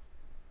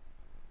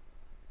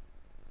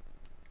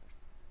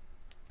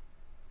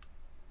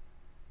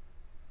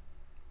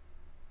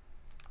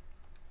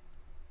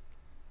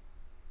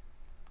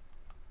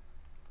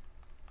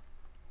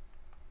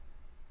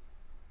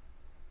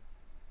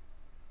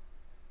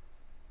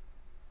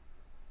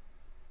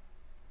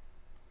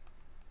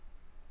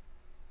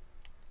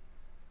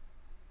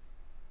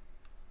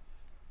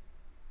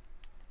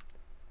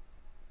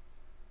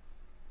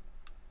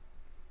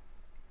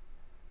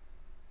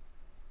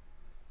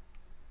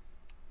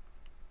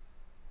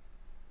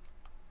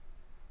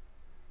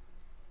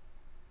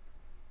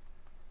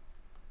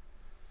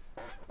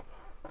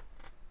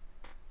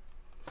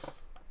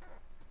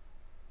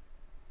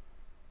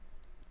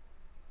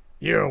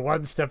 You're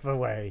one step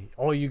away.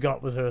 All you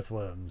got was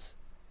earthworms.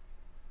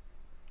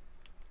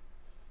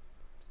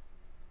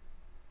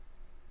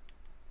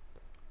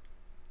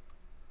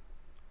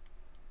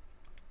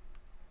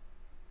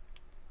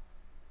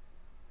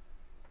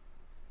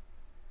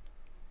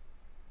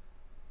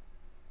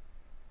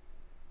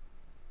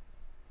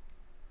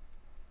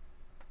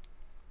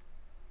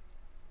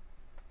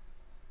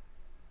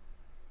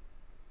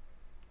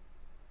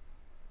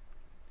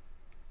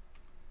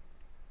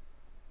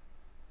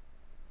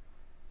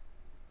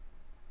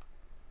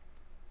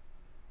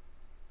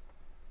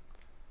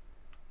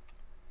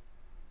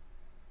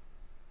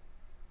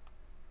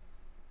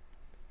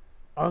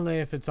 Only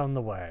if it's on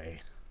the way.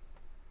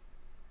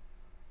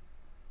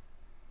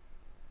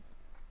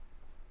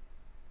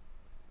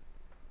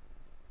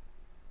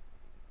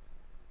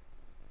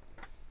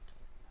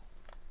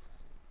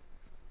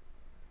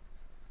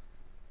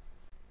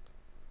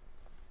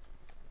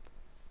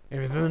 If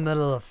it's in the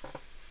middle of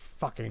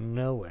fucking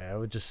nowhere, I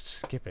would just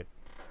skip it.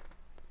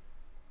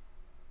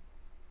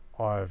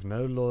 I have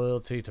no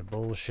loyalty to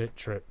bullshit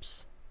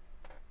trips.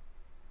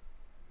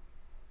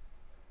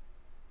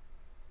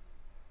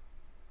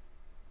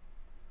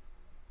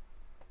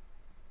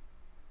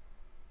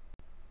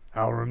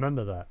 I'll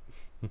remember that.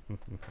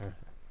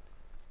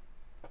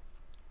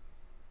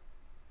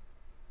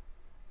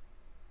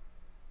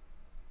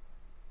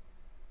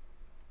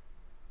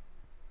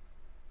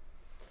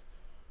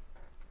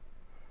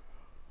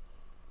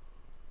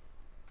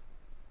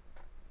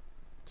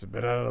 It's a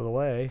bit out of the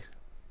way.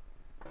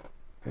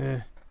 Eh.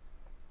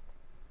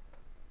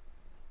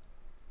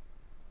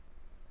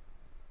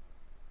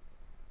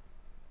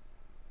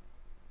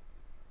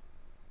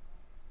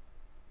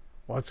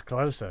 What's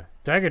closer?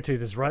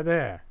 Daggertooth is right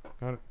there.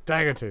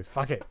 Daggertooth,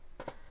 fuck it.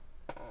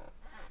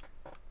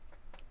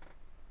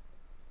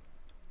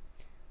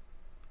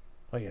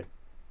 Oh,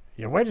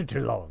 you waited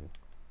too long.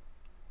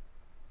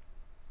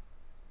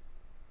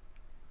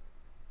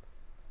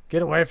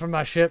 Get away from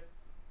my ship.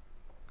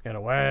 Get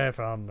away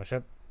from my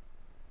ship.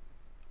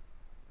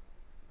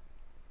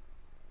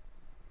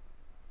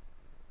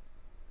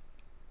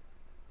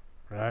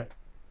 Right.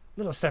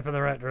 Little step in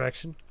the right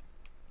direction.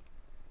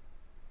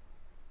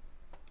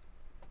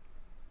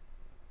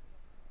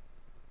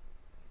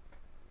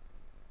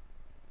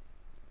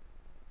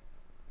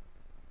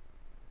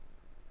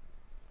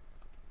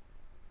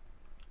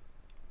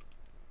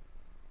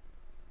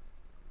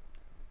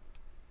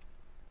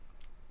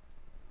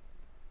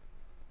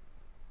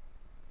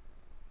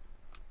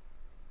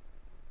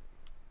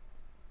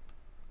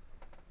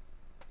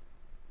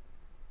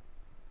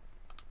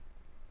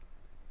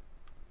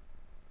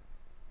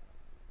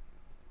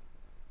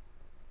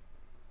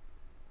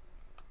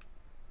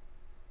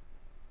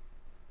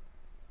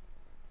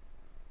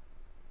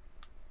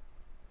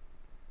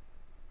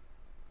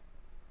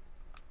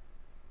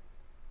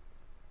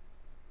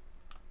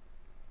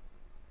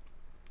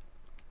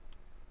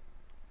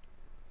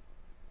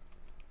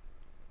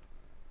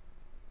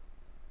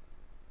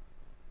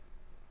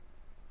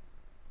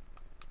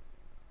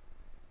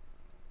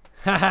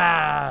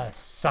 Haha!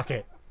 Suck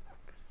it.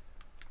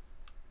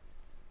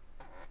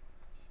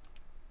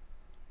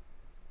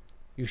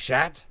 You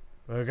shat?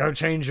 Well, go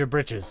change your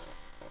britches.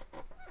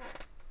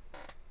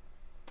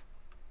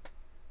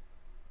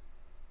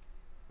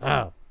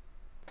 Oh.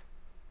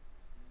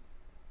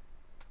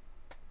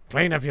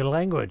 Clean up your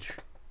language.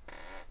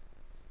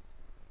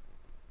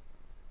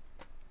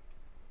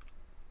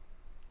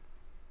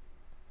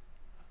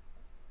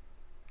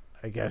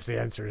 I guess the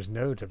answer is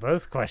no to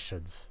both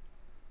questions.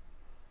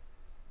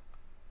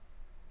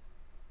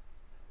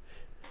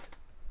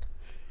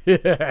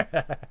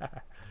 Yeah.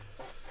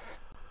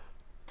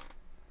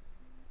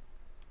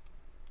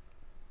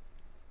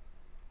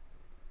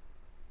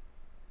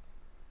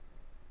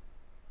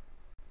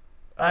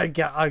 I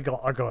got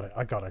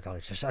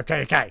it. Just,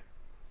 okay.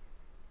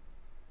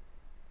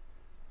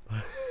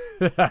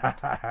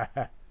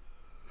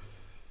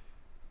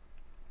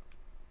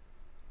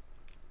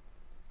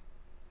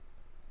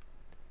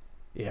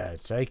 Yeah,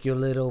 take your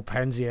little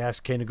pansy-ass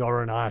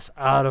kindergarten ass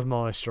out of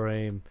my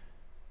stream.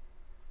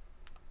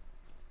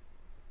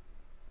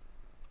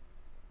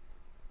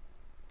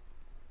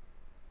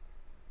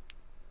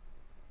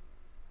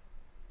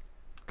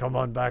 Come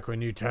on back when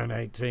you turn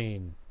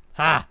 18.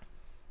 Ha!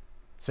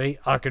 See,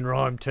 I can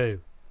rhyme too.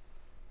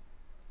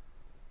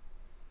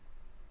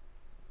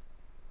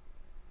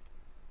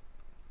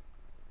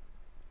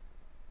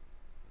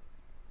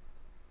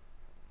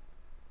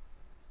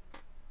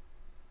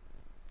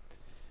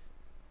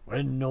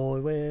 When I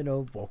went a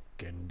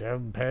walking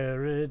down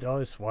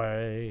Paradise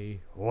Way,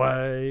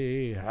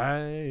 way,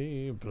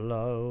 hey,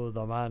 blow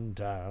the man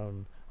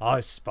down.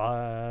 I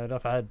spied a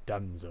fair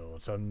damsel,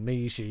 to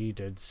me she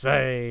did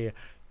say,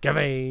 give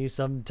me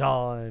some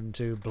time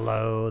to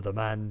blow the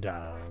man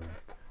down.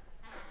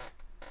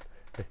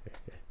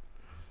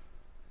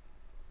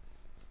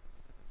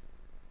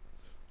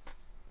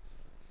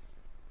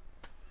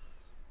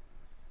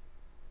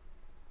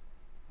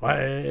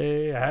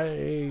 Way,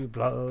 hey,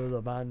 blow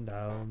the man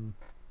down.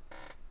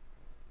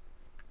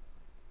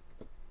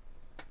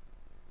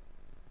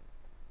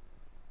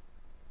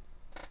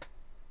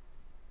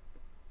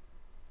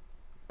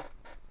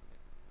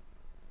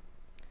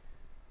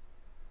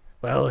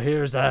 Well,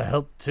 here's a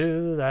help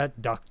to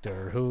that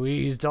doctor who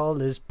eased all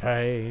his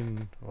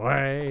pain.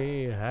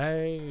 Way,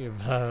 hey,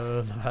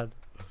 blow the man.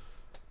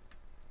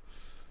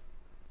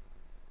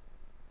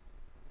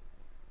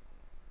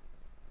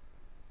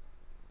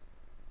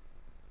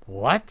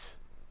 What?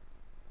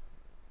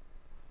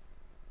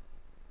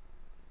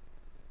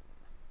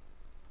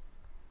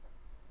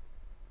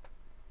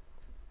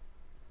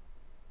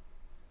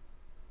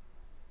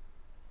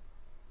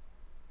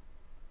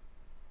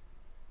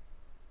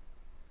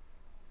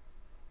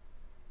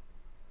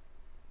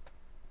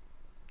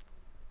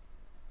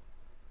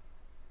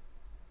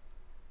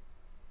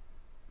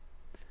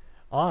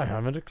 I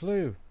haven't a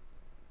clue.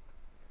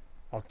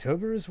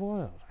 October is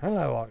wild.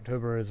 Hello,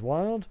 October is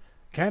wild.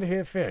 Can't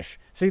hear Fish.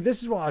 See,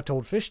 this is what I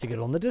told Fish to get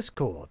on the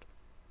Discord.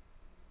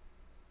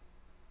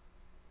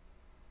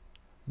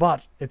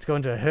 But it's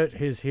going to hurt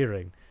his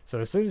hearing. So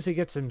as soon as he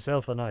gets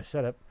himself a nice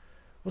setup,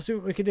 we'll see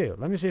what we can do.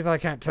 Let me see if I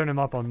can't turn him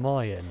up on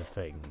my end of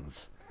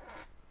things.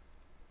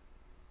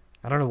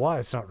 I don't know why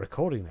it's not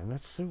recording them.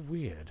 That's so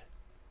weird.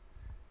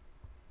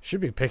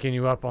 Should be picking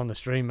you up on the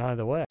stream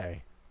either way.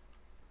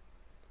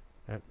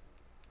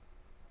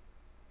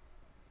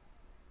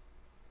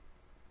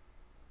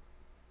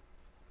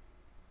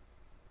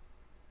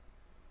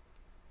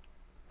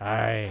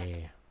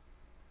 Aye.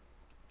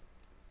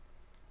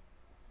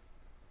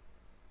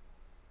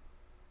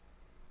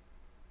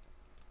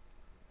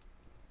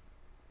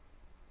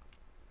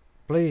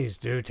 Please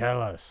do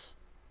tell us.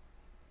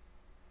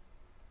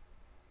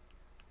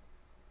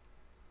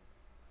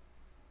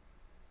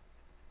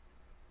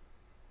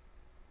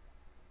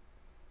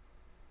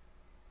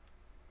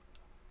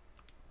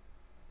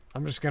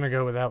 I'm just going to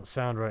go without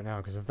sound right now,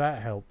 because if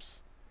that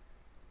helps.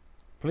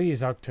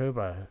 Please,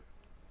 October.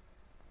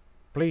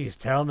 Please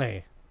tell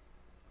me.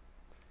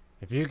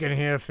 If you can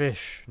hear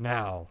Fish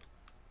now.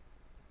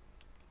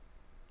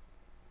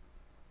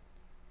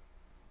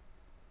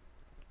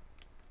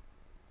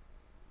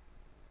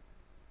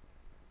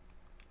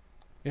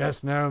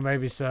 Yes, no,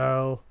 maybe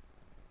so.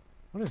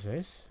 What is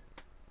this?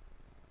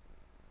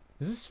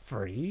 Is this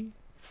free?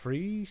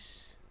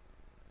 Freeze?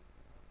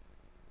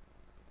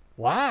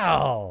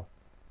 Wow!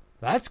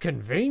 That's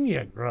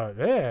convenient right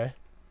there.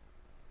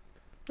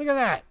 Look at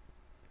that.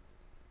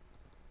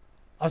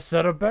 A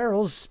set of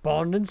barrels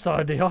spawned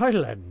inside the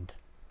island.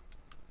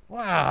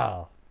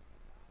 Wow.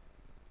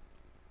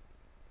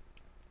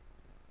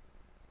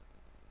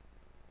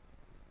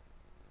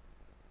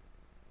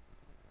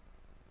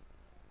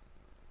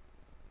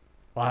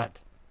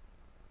 What?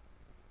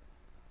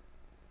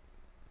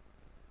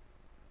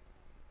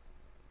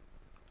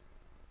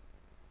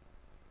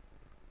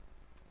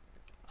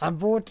 I'm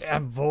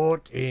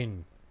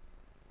voting.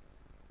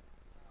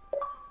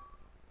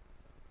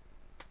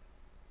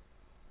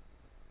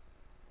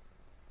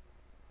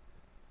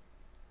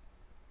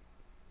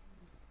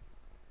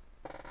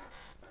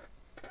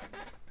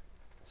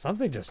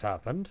 Something just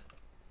happened.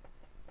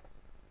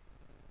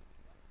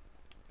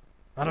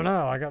 I don't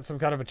know, I got some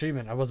kind of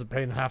achievement. I wasn't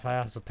paying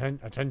half-ass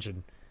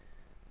attention. I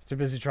was too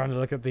busy trying to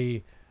look at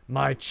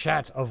my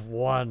chat of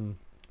one.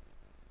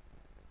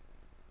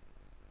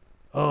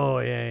 Oh,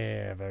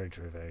 yeah, very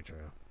true, very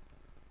true.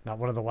 Not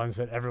one of the ones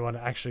that everyone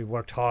actually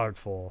worked hard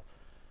for.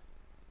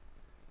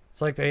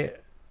 It's like they...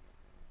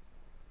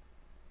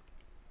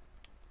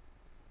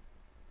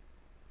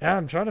 Yeah,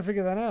 I'm trying to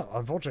figure that out.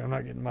 Unfortunately, I'm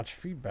not getting much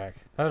feedback.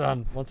 Hold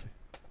on, one second.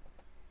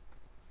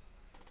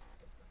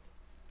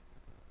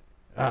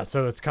 Ah,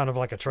 so it's kind of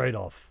like a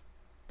trade-off.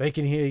 They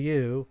can hear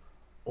you,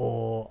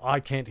 or I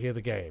can't hear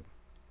the game.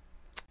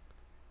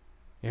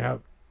 You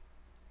know,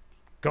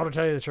 gotta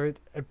tell you the truth,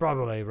 I'd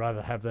probably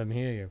rather have them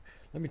hear you.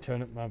 Let me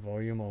turn up my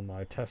volume on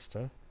my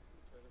tester.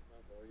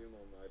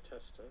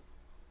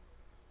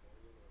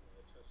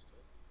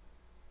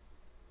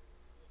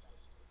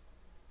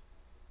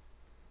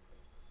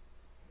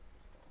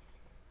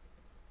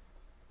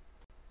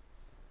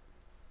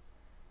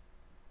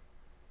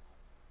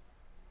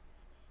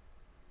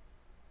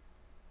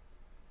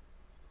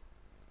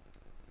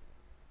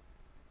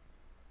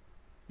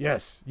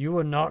 Yes, you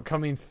are not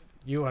coming.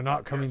 You are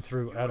not coming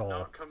through at all. You are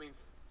not coming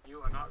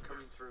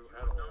through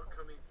at all. You are not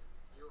coming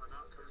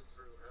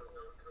through at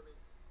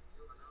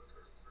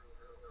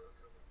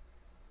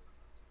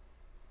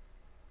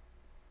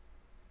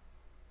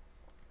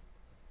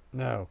all.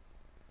 No.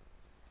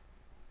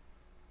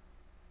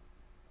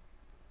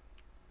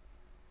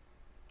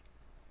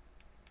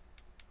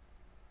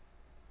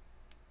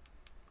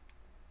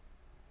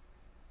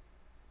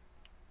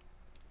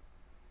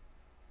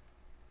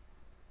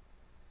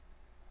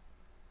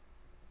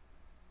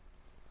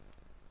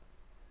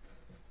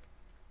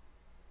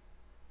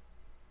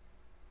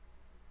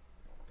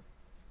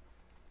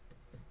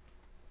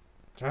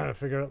 Trying to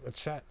figure out the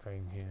chat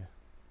thing here.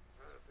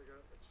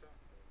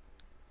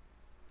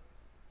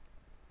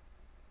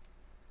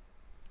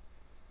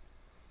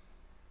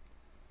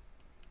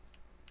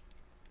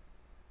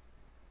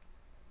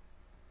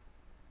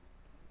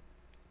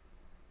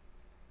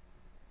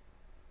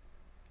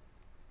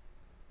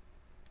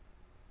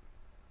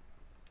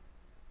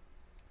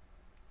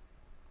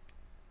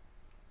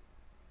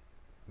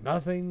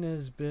 Nothing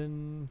has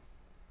been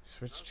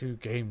switched to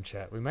game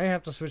chat. We may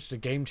have to switch to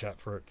game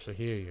chat for it to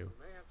hear you.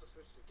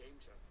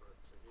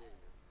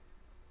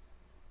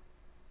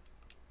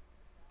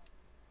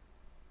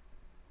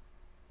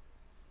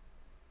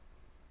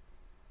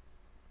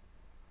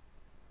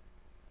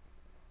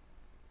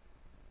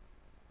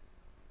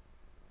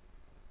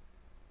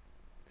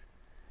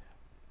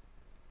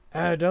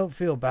 Don't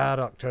feel bad,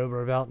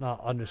 October, about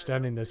not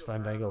understanding this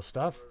Fandango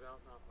stuff.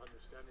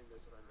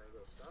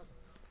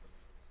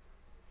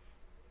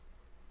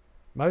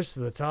 Most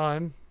of the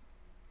time,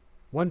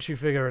 once you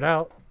figure it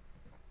out,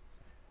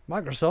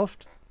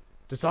 Microsoft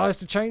decides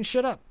to change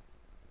shit up.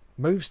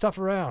 Move stuff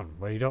around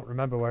where you don't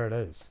remember where it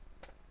is.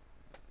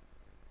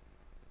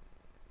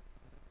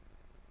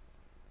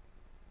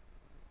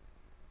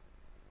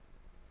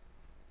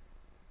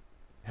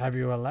 Have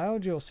you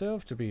allowed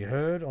yourself to be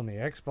heard on the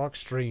Xbox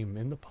stream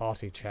in the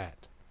party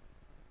chat?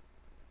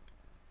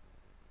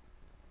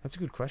 That's a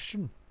good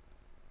question.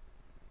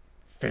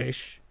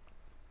 Fish.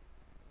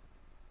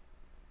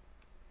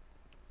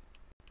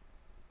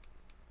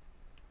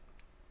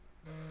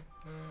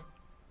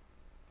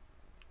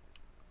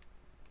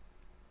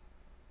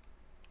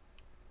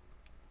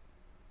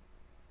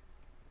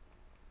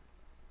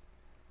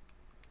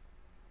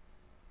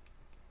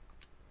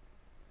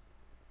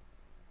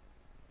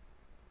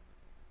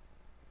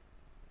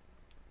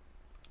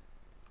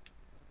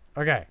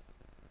 Okay.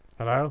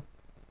 Hello?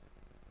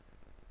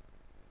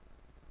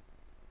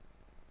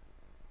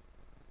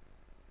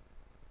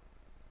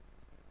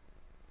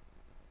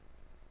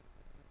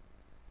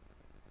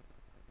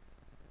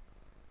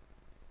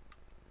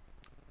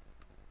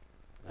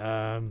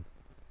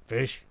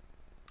 Fish?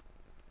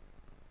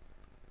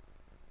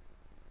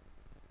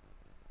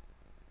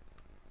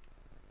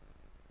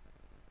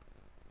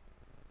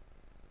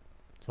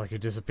 It's like you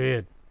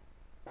disappeared.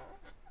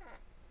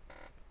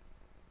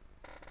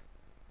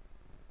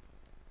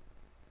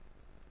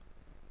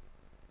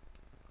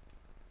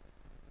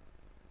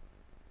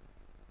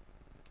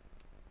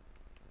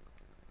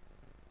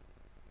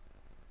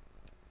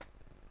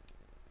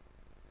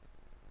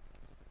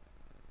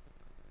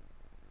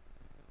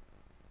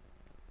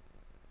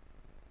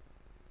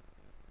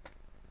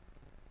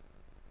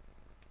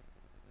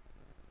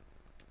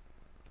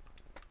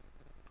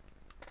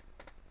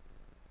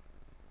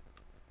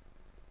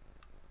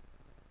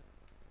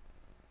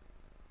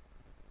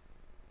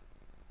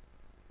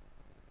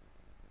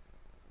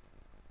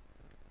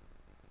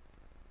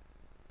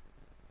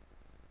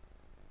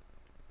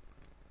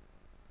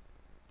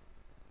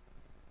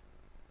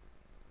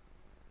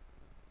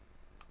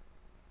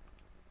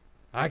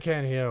 I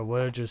can't hear a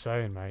word you're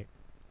saying, mate.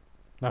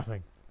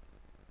 Nothing.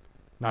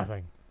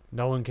 Nothing.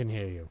 No one can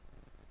hear you.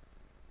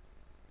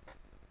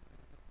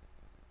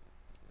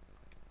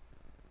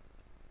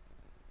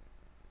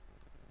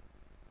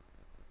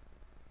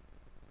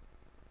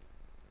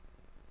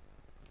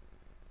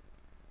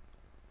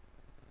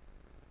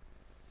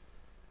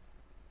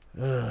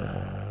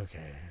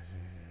 Okay.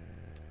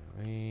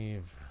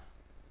 Leave.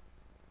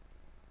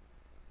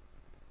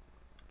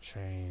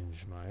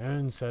 Change my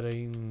own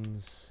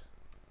settings.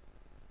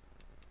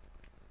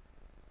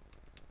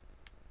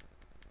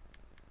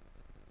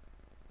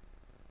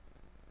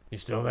 You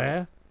still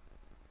there?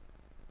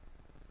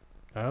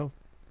 Oh?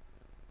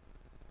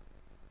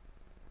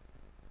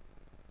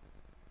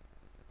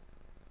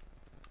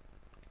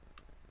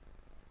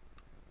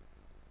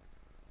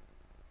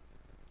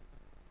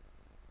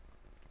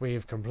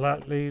 We've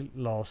completely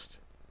lost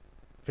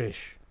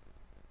Fish.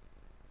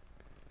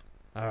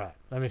 Alright,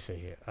 let me see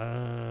here.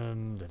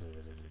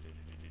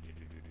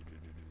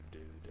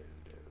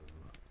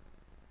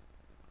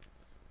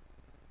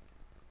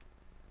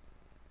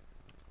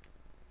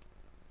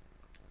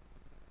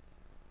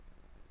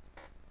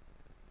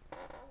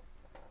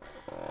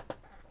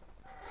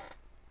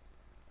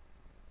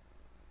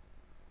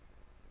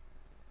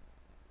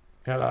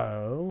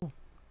 Hello?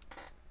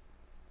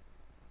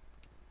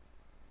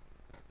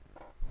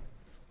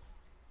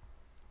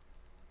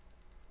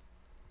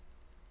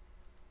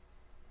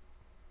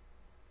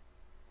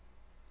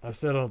 I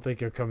still don't think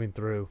you're coming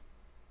through.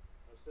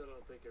 I still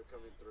don't think you're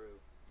coming through.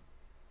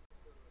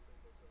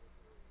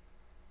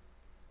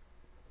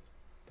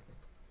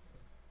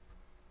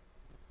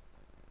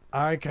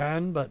 I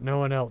can, but no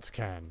one else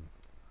can.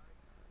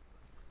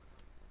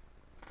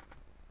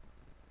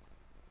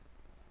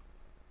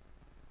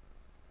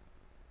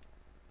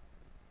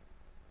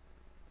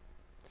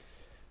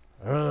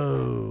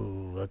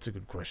 Oh, that's a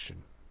good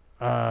question.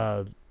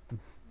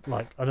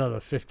 Like another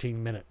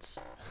 15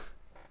 minutes.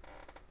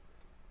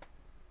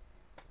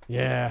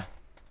 Yeah.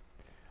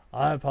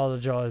 I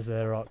apologize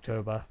there,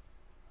 October.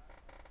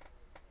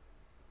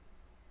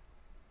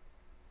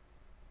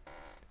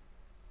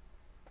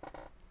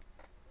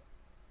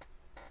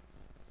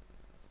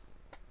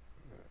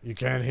 You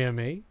can't hear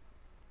me?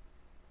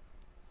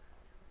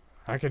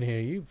 I can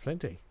hear you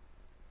plenty.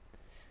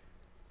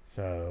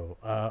 So,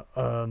 I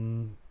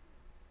don't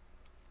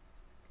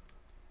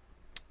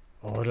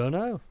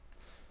know.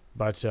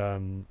 But,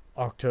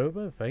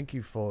 October, thank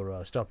you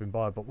for stopping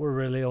by. But we're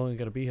really only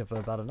going to be here for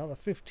about another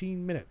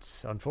 15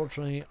 minutes.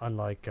 Unfortunately,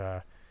 unlike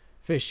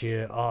Fish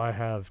here, I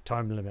have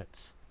time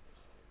limits.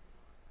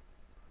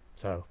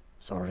 So,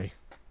 sorry.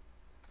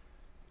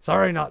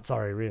 Sorry, not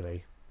sorry,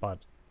 really. But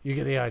you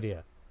get the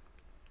idea.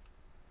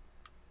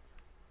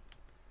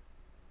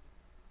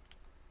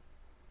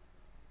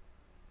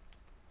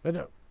 But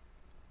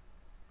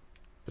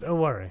don't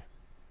worry.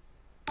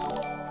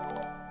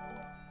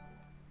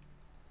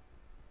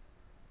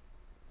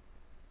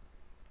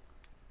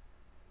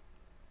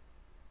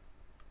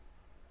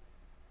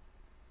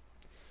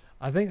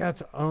 I think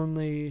that's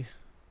only...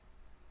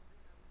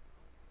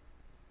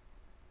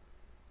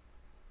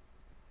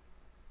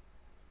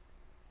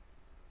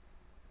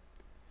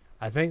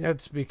 I think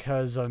that's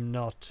because I'm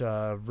not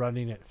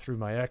running it through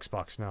my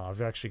Xbox now.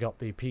 I've actually got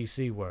the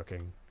PC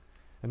working.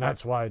 And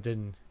that's why I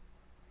didn't...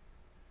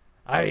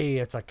 Aye,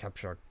 it's a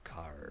capture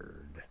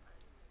card.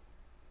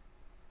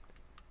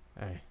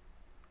 Hey.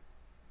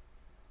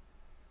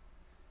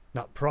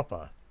 Not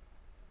proper.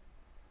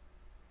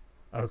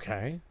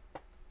 Okay.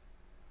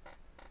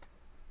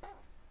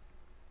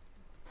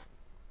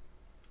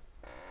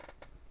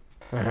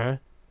 Uh-huh.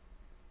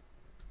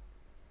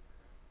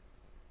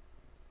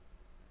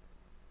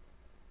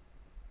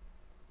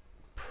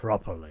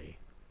 Properly.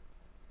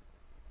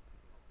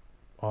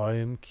 I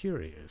am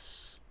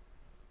curious.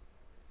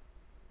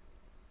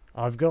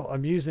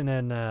 I'm using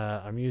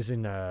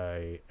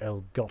a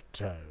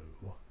Elgato.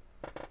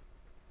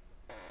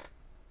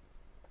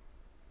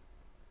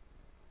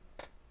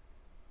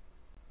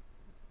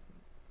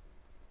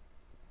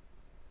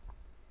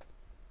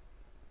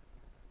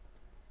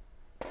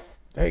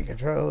 Take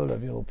control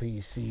of your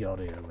PC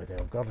audio with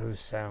Elgato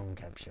sound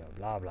capture.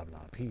 Blah blah blah.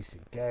 PC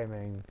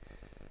gaming.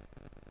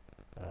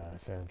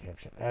 Sound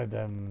capture. Add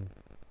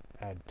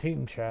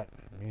team chat,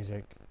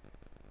 music.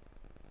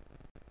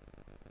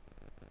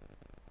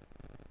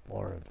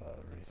 More info.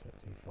 Reset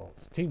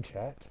defaults. Team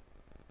chat.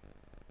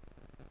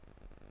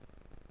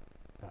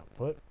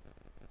 Output.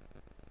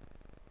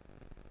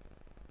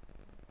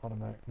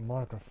 Automatic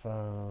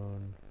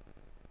microphone.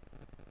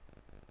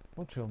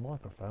 What's your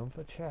microphone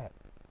for chat?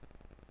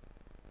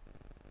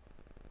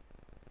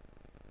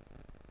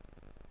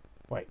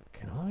 Wait,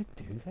 can I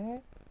do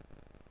that?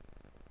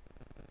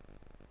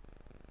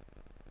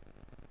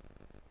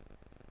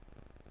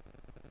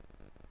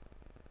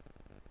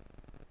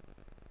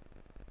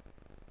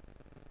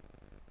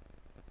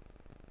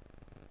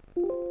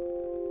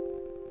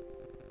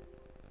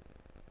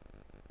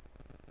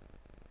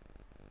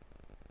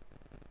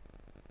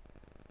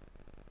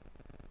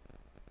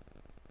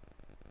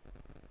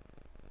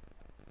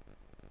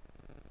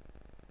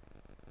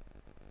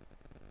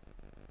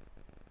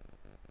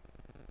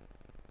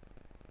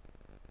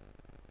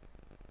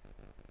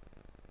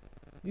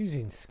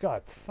 Using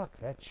Skype, fuck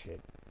that shit.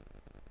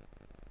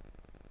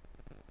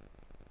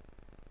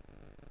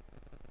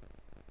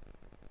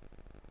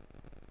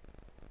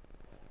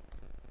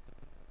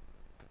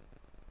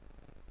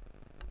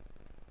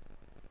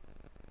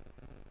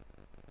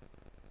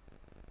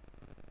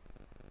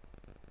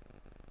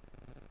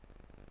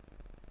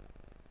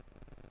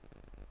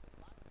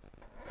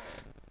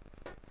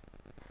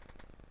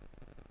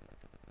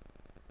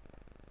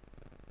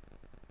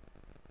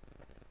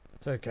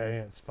 It's okay,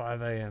 it's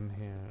 5 a.m.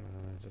 here.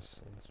 I just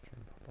saw the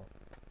stream pop up.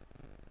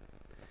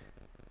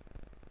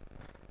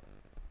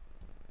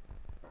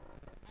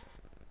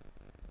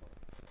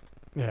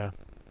 Yeah.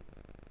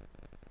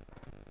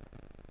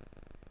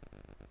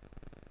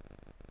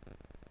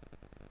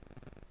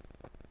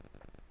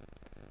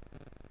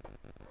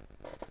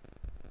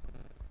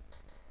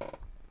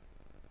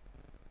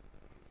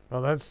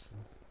 Well,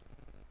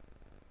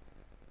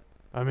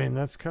 I mean,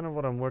 that's kind of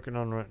what I'm working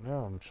on right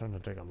now. I'm trying to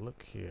take a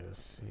look here,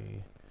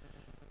 see.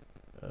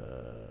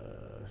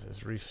 This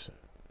is reset.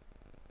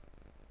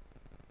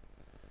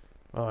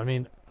 Well, I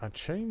mean, I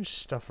changed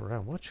stuff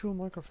around. What's your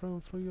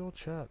microphone for your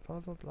chat? Blah,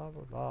 blah, blah,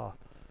 blah, blah.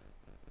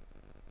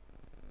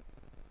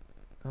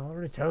 I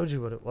already told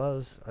you what it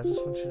was. I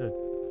just want you to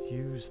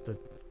use the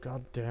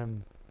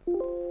goddamn...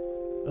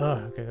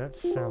 okay, that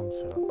sound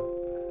set up.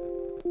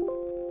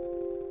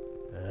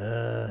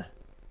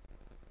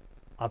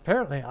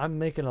 Apparently, I'm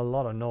making a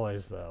lot of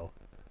noise, though.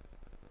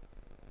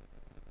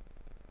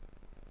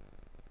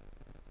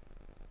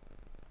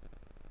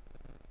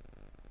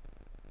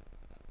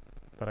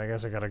 But I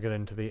guess I gotta get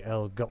into the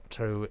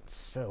Elgato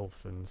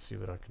itself and see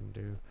what I can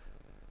do.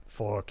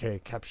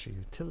 4K capture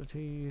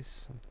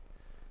utilities.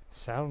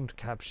 Sound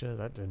capture,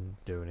 that didn't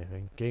do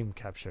anything. Game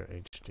capture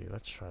HD,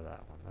 let's try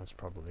that one. That's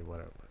probably what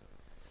it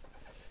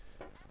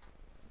was.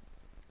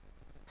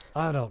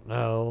 I don't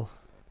know.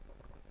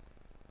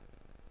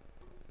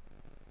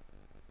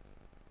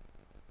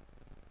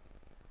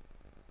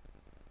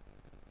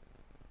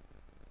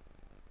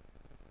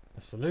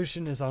 The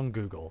solution is on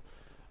Google.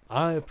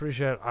 I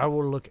appreciate it. I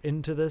will look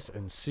into this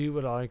and see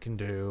what I can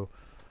do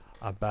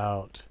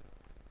about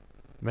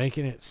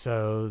making it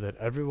so that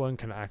everyone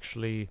can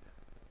actually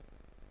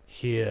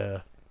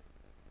hear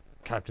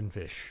Captain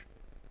Fish.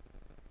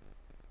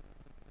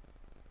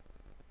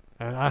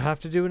 And I have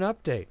to do an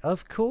update,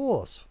 of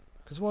course,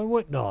 because why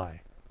wouldn't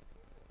I?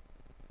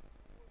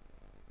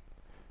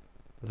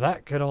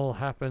 That could all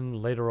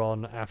happen later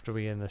on after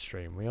we end the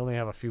stream. We only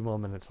have a few more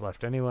minutes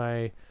left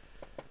anyway.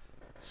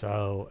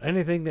 So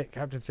anything that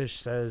Captain Fish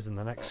says in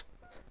the next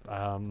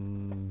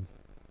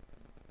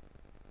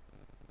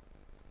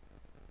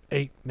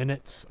 8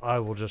 minutes, I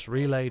will just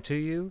relay to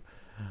you.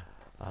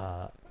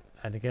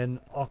 And again,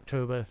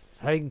 October,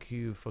 thank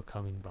you for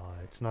coming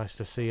by. It's nice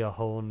to see a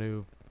whole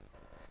new...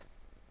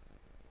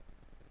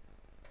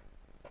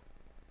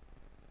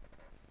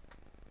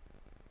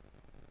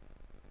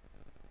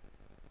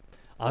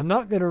 I'm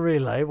not going to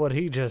relay what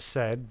he just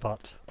said,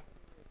 but...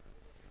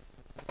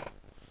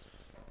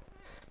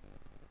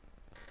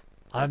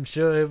 I'm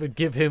sure it would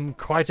give him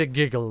quite a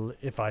giggle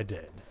if I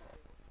did.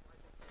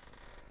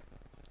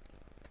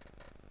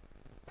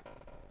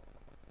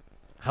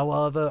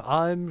 However,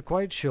 I'm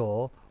quite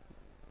sure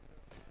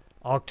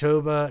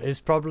October is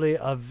probably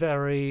a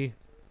very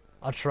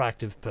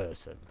attractive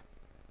person.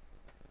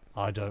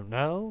 I don't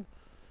know,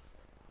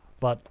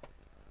 but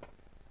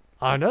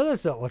I know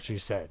that's not what you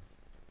said.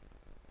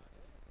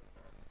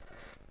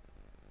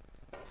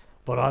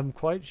 But I'm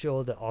quite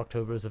sure that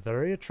October is a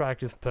very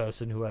attractive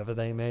person, whoever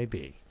they may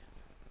be.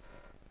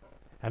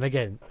 And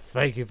again,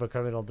 thank you for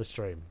coming on the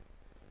stream.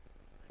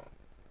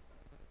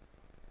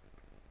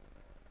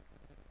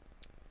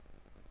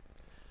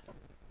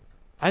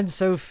 And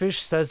so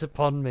Fish says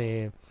upon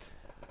me,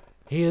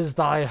 "Here's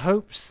thy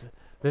hopes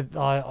that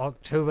thy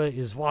October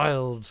is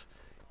wild,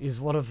 is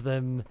one of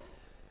them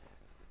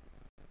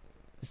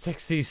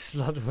sexy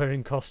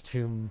slut-wearing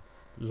costume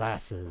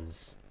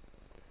lasses."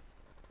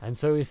 And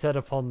so he said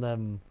upon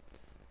them,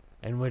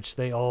 in which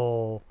they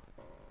all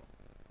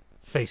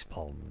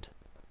facepalmed.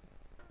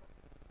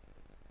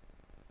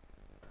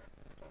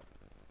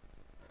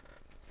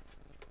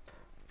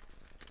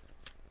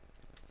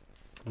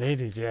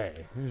 Lady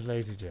J. Who's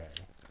Lady J?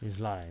 He's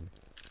lying.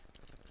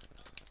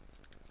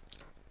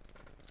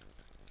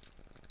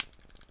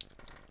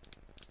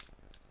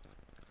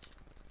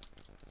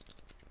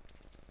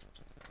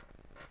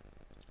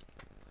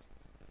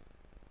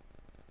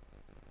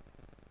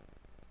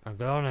 A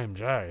girl named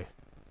Jay.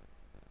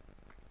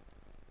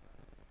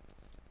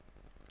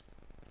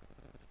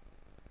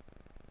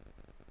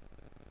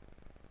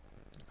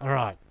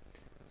 Alright.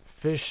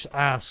 Fish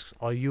asks,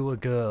 are you a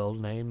girl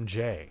named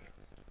Jay?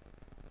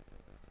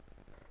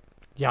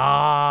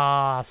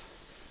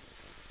 Yes.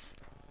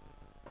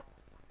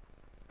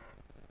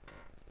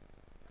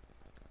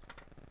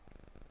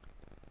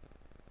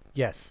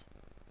 Yes.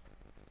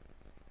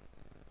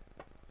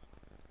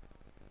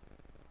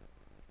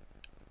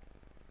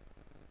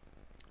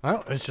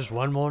 Well, it's just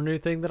one more new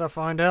thing that I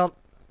find out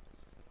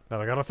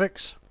that I gotta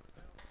fix.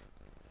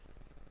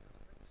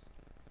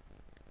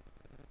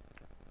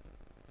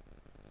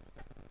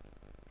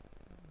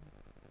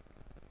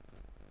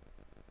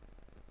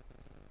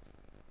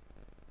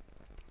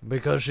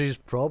 Because she's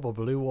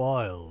probably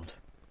wild.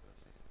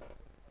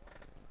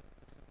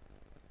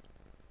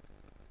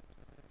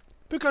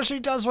 Because she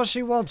does what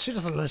she wants. She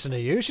doesn't listen to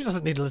you. She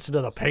doesn't need to listen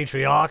to the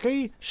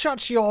patriarchy.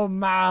 Shut your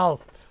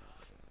mouth.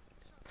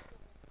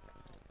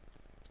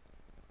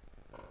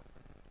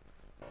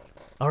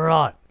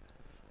 Alright.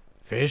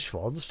 Fish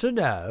wants to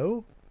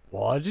know,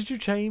 why did you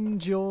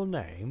change your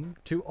name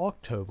to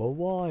October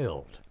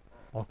Wild?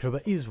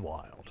 October is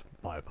wild.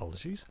 My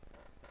apologies.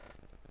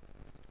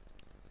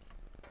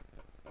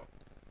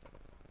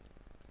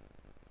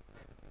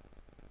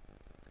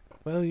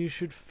 Well, you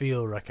should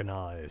feel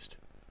recognized.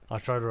 I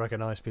try to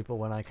recognize people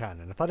when I can,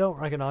 and if I don't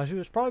recognize you,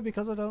 it's probably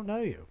because I don't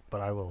know you, but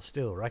I will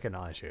still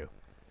recognize you.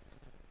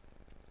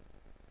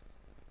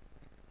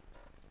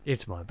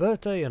 It's my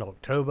birthday in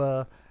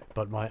October,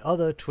 but my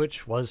other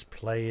Twitch was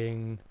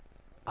playing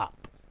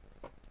up.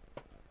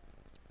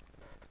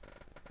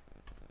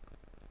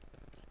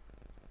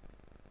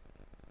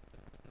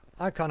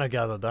 I kinda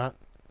gathered that.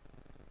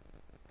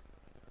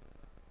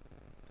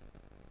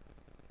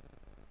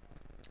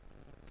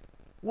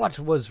 What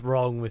was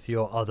wrong with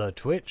your other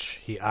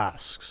Twitch? He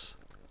asks.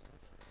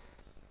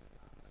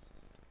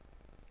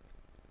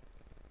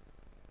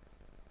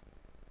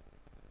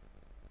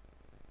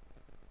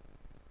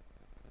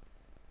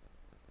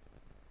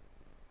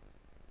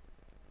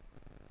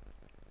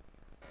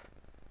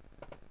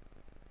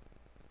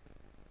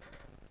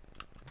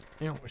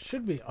 You know, we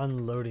should be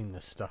unloading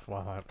this stuff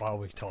while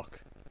we talk.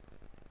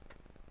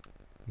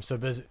 I'm so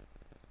busy.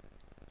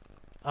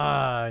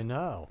 I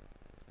know.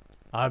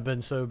 I've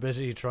been so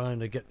busy trying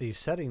to get these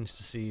settings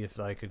to see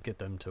if I could get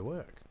them to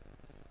work.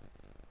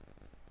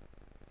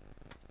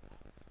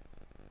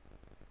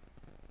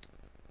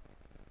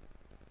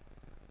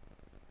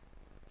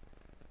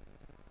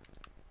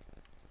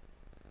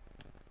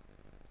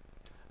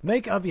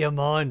 Make up your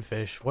mind,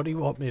 fish. What do you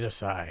want me to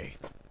say?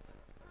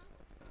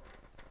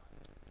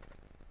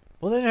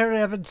 Well, then hurry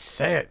up and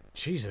say it.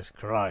 Jesus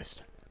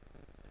Christ.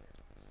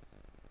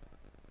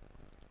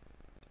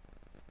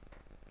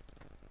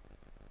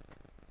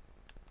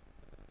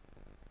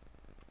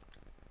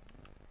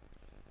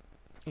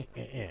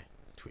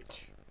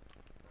 Twitch.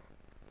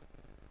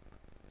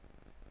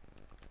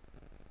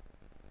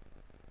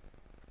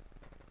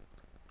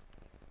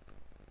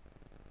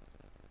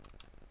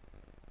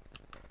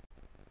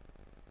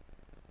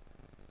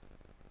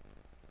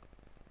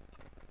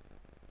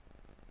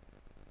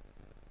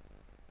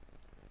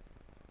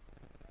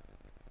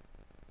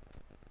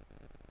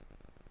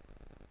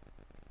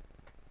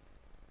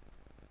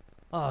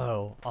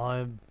 Oh,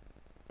 I'm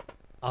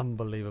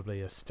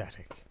unbelievably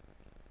ecstatic.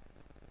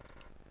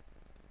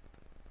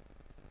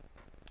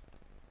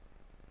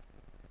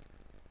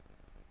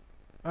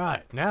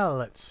 Alright, now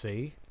let's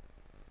see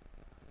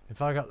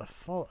if I got the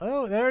full...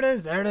 Oh, there it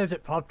is,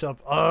 it popped up.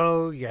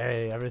 Oh,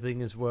 yay, everything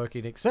is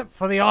working except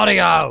for the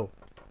audio!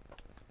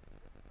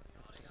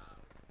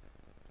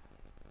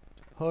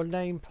 Her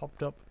name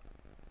popped up.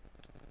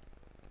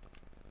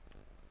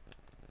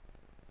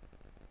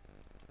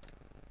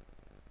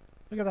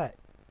 Look at that.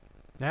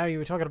 Now you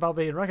were talking about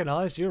being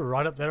recognised, you're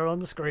right up there on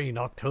the screen.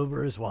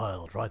 October is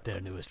Wild, right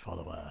there, newest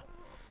follower.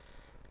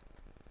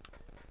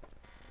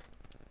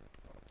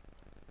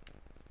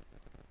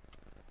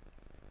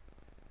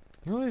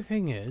 The only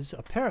thing is,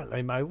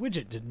 apparently my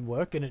widget didn't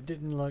work and it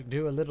didn't like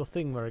do a little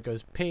thing where it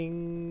goes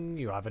ping,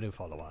 you have a new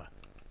follower.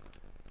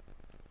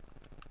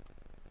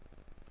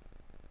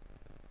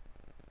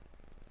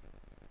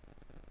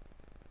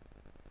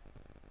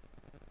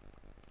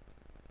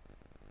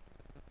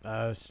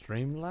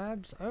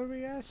 Streamlabs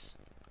OBS?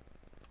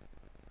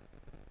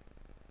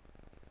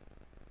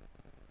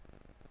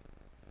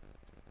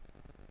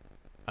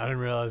 I didn't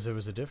realize there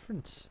was a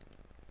difference.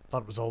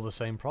 Thought it was all the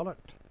same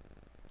product.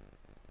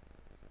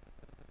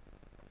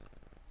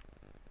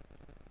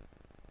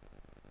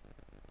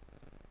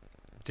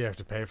 Do you have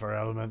to pay for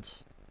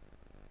elements?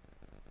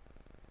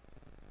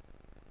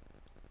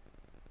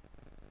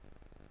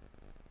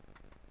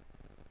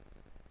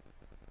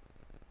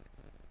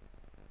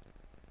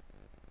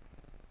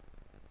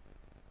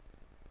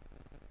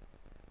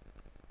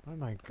 Where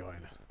am I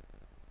going?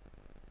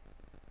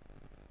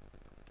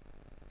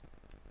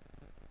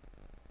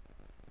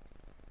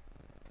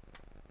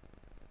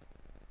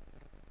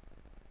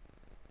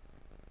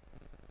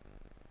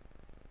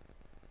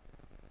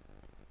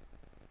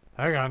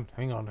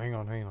 Hang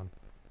on.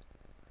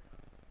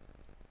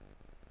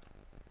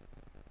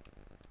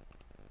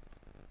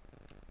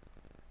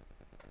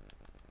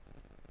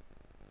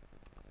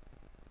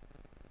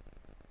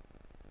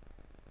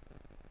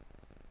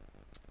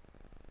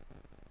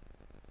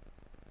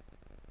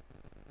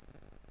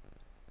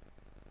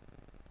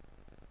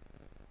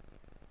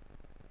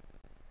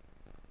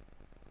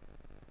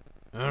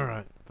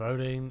 Alright,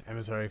 voting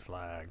emissary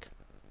flag.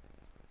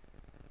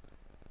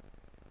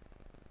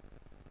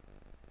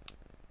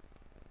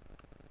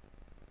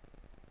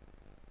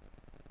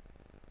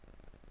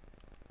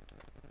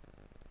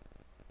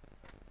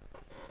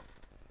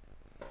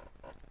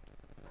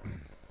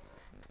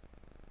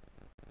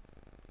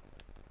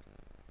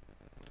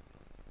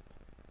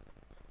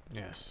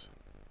 Yes.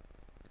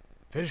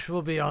 Fish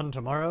will be on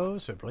tomorrow,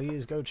 so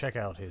please go check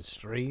out his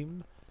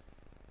stream.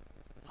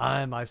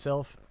 I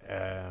myself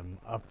am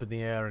up in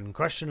the air and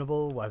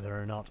questionable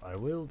whether or not I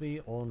will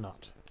be or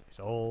not. It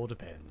all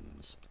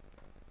depends.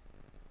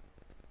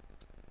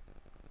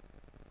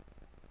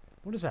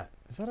 What is that?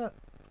 Is that a...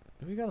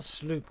 Have we got a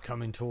sloop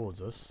coming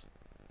towards us?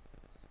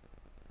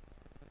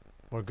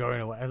 Or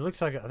going away? It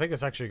looks like... I think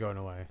it's actually going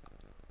away.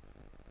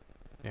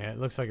 Yeah, it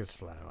looks like it's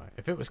flying away.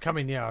 If it was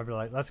coming near, I'd be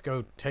like, let's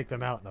go take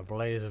them out in a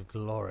blaze of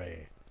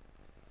glory.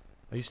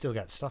 Oh, you still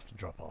got stuff to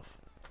drop off.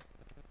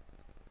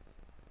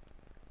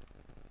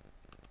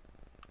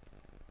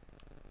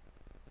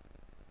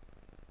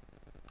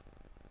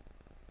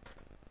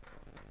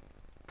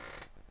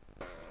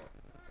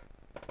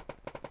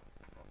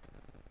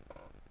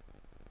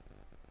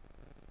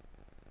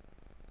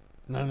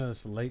 None of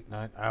this late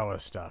night hour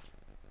stuff.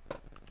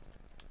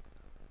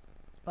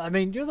 I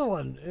mean, you're the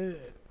one,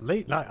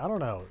 late night, I don't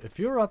know. If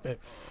you're up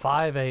at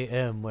 5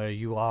 a.m. where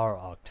you are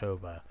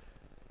October,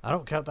 I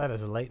don't count that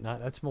as a late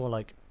night. That's more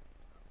like...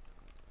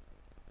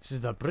 This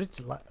is the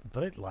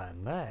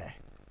Britland there.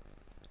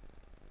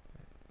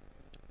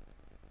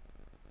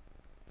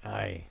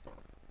 Aye.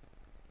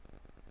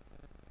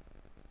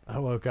 I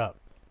woke up.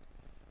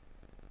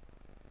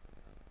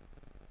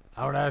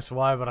 I would ask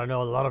why, but I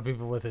know a lot of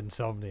people with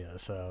insomnia,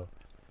 so...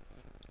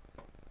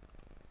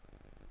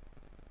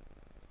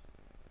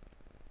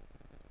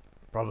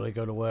 Probably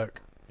go to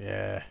work.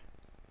 Yeah.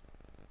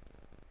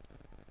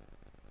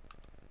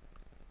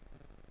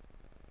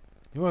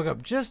 You woke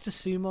up just to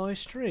see my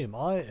stream.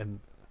 Wow,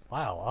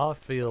 I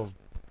feel...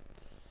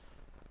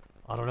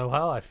 I don't know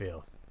how I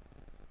feel.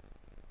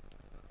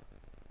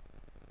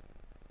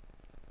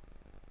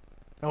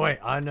 Oh wait,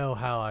 I know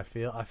how I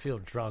feel. I feel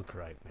drunk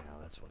right now.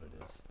 That's what it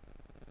is.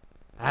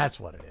 That's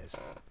what it is.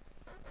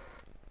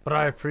 But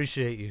I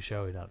appreciate you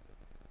showing up.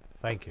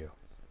 Thank you.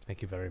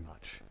 Thank you very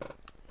much.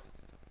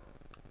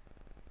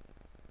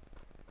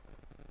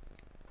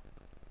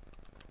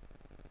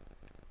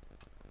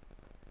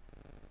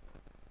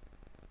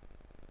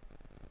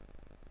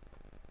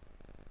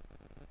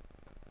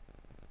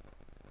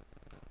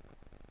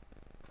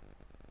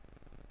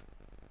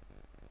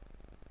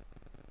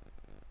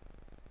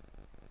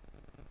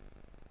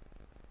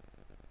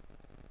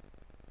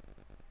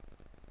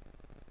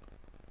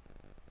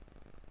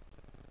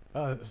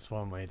 Oh, this is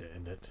one way to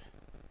end it.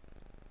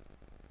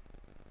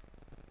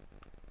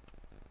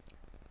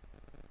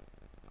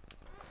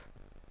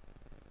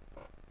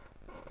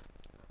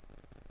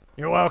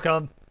 You're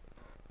welcome.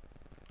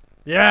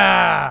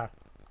 Yeah!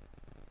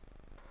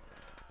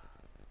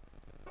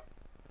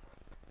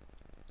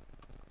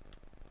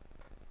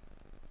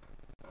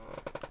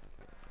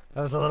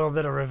 That was a little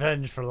bit of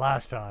revenge for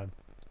last time.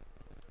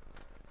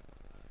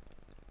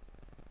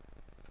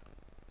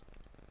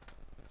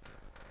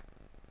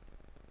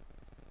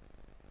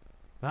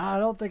 Nah, I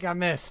don't think I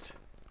missed.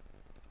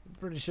 I'm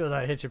pretty sure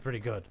that hit you pretty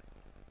good.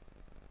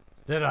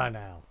 Did I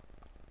now?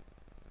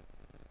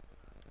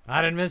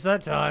 I didn't miss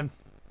that time.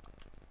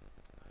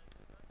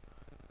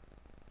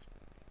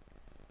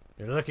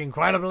 You're looking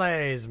quite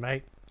ablaze,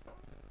 mate.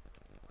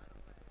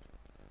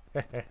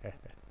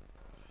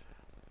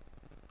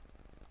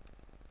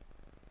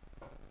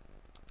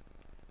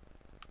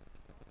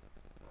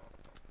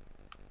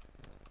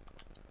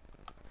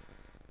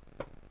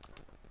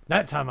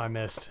 That time I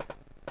missed.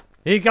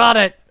 He got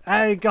it!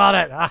 He got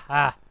it!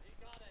 Haha!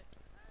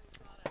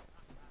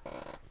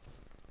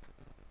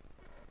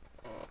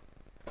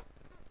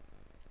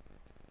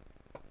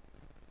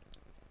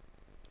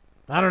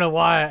 I don't know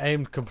why I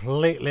aimed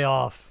completely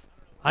off.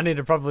 I need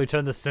to probably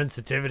turn the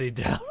sensitivity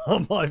down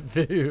on my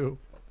view.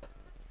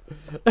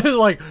 It's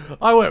like,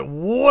 I went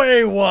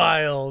way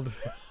wild.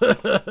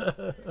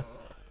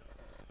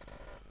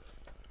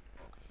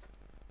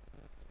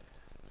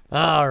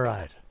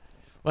 Alright.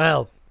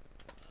 Well,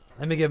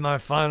 let me give my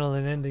final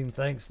and ending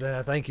thanks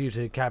there. Thank you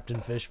to Captain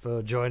Fish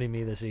for joining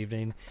me this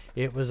evening.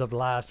 It was a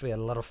blast. We had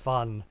a lot of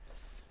fun.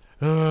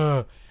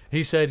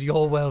 He said,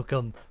 "You're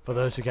welcome," for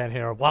those who can't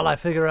hear him, while I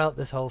figure out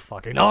this whole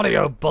fucking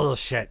audio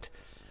bullshit.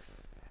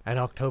 And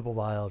October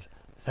Wild,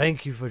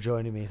 thank you for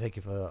joining me. Thank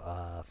you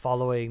for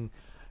following.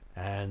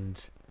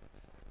 And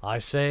I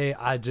say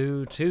I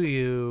do to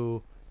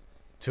you,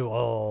 to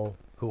all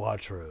who are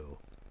true.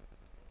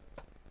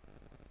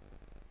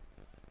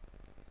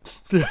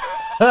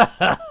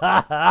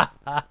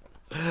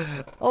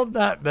 On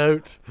that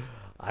note,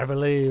 I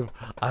believe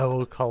I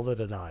will call it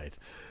a night.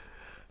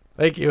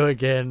 Thank you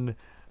again.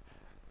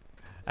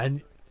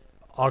 And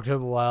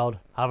October Wild,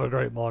 have a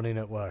great morning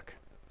at work.